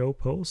in the show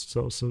post.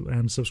 So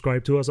and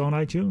subscribe to us on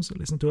iTunes,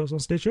 listen to us on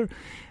Stitcher,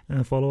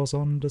 and follow us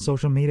on the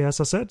social media,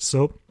 as I said.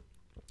 So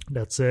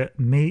that's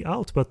me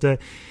out. But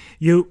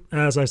you,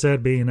 as I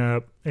said, being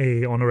a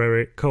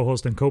honorary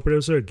co-host and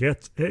co-producer,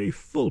 get a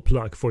full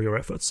plug for your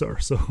efforts, sir.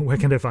 So where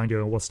can they find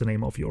you, and what's the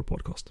name of your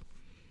podcast?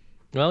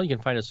 Well, you can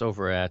find us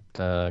over at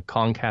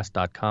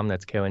Kongcast.com.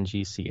 That's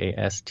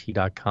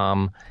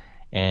KONGCAST.com.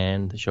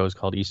 And the show is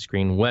called East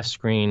Screen, West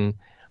Screen.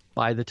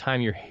 By the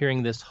time you're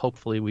hearing this,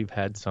 hopefully we've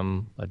had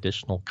some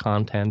additional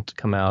content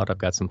come out. I've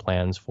got some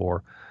plans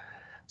for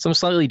some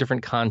slightly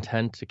different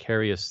content to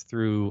carry us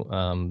through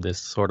this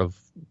sort of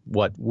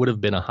what would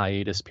have been a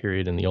hiatus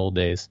period in the old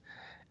days,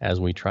 as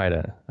we try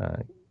to,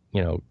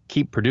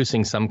 keep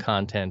producing some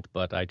content,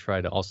 but I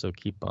try to also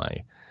keep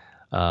my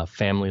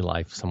family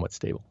life somewhat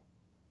stable.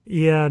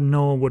 Yeah,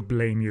 no one would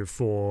blame you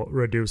for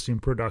reducing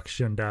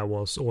production that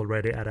was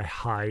already at a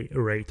high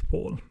rate,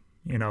 Paul.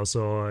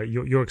 So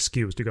you're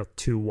excused. You got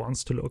 2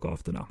 ones to look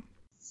after now.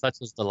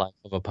 Such is the life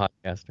of a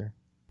podcaster.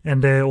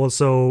 And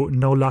also,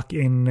 no luck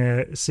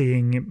in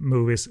seeing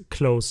movies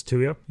close to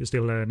you. You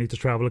still need to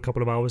travel a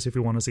couple of hours if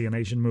you want to see an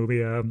Asian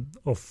movie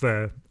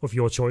of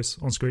your choice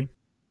on screen.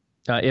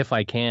 If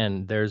I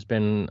can, there's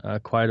been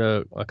quite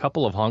a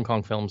couple of Hong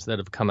Kong films that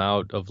have come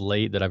out of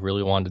late that I've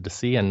really wanted to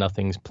see, and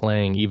nothing's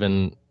playing,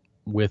 even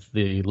with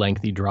the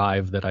lengthy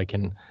drive that I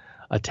can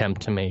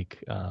attempt to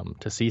make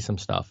to see some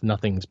stuff.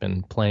 Nothing's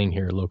been playing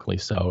here locally,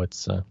 so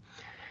it's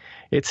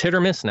hit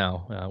or miss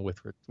now with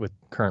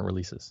current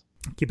releases.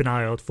 Keep an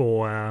eye out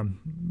for,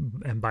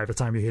 and by the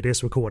time you hear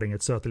this recording,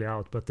 it's certainly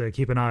out, but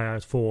keep an eye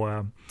out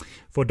for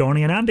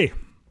Donnie and Andy,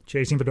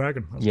 Chasing the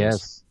Dragon.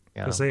 Yes.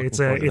 Yeah, it's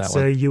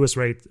US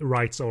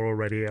rights are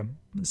already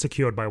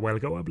secured by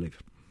Wellgo, I believe.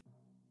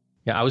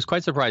 Yeah, I was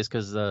quite surprised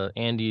because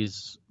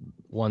Andy's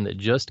one that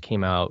just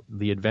came out,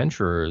 The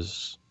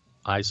Adventurers,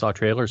 I saw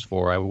trailers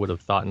for. I would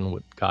have thought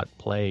got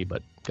play,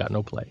 but got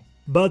no play.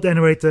 But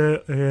anyway,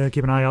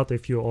 keep an eye out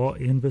if you are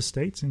in the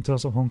States in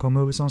terms of Hong Kong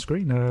movies on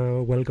screen.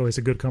 Wellgo is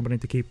a good company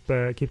to keep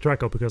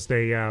track of, because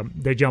they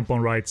jump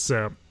on rights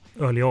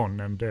early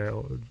on, and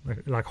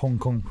like Hong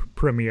Kong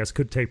premieres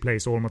could take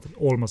place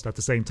almost at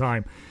the same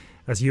time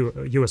as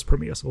US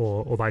premieres,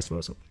 or vice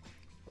versa.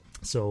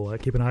 So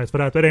keep an eye out for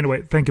that. But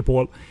anyway, thank you,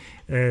 Paul.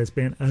 It's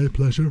been a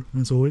pleasure,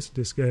 as always,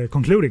 this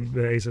concluding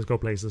the Aces Go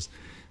Places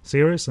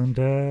series and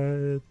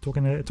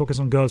talking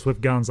some girls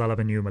with guns I love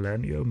a new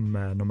millennium,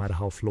 no matter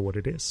how flawed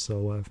it is.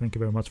 So thank you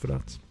very much for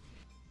that.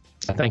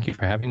 Thank you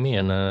for having me,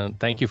 and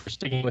thank you for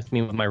sticking with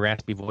me with my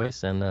raspy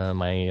voice and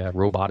my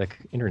robotic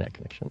internet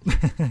connection.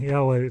 Yeah,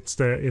 well, it's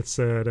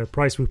the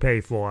price we pay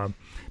for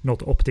not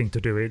opting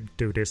to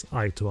do this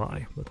eye to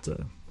eye, but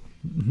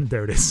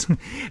there it is.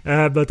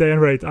 But at any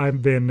rate,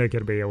 I've been going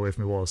to be here with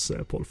me was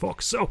Paul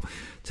Fox. So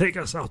take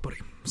us out, buddy.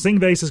 Sing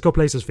the Aces Go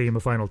Places theme a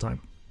final time.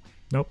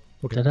 Nope.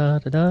 Okay. Da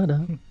da da da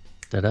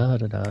da da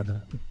da da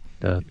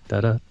da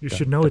da da. You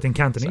should know it in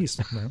Cantonese.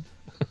 Man.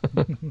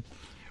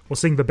 Or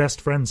sing the Best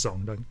Friend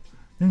song. Doug.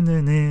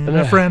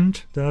 A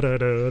friend, da da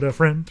da da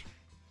friend.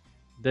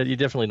 You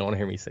definitely don't want to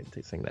hear me sing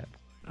that.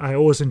 I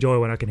always enjoy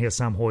when I can hear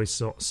Sam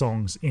Hoy's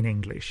songs in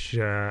English.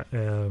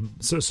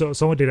 So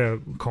someone did a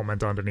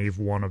comment underneath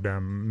one of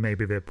them,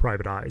 maybe the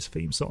Private Eyes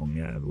theme song,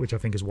 which I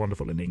think is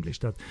wonderful in English.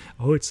 That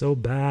it's so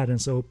bad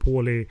and so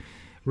poorly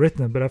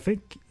written, but I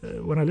think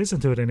when I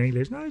listen to it in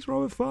English, it's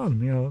rather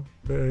fun.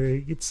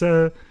 It's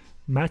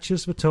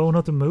matches the tone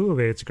of the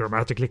movie. It's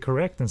grammatically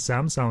correct, and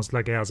Sam sounds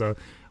like he has a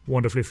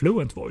wonderfully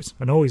fluent voice.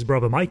 I know his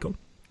brother Michael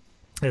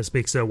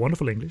speaks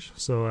wonderful English,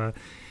 so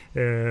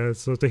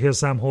to hear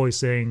Sam Hoy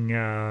sing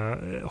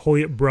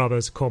Hoy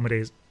Brothers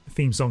comedies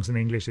theme songs in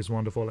English is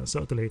wonderful, and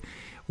certainly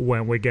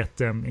when we get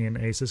them in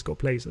Aces Go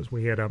Places,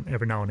 we hear them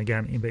every now and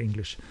again in the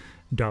English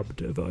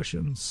dubbed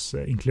versions,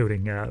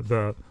 including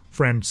the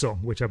Friend song,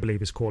 which I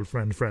believe is called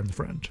Friend, Friend,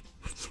 Friend.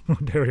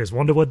 There it is.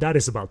 Wonder what that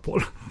is about,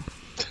 Paul.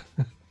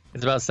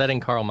 It's about setting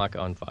Karl Maka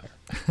on fire.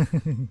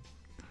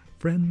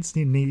 Friends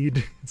you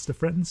need, it's the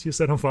friends you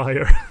set on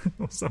fire,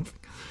 or something.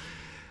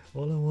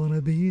 All I wanna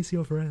be is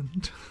your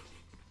friend,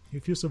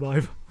 if you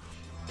survive.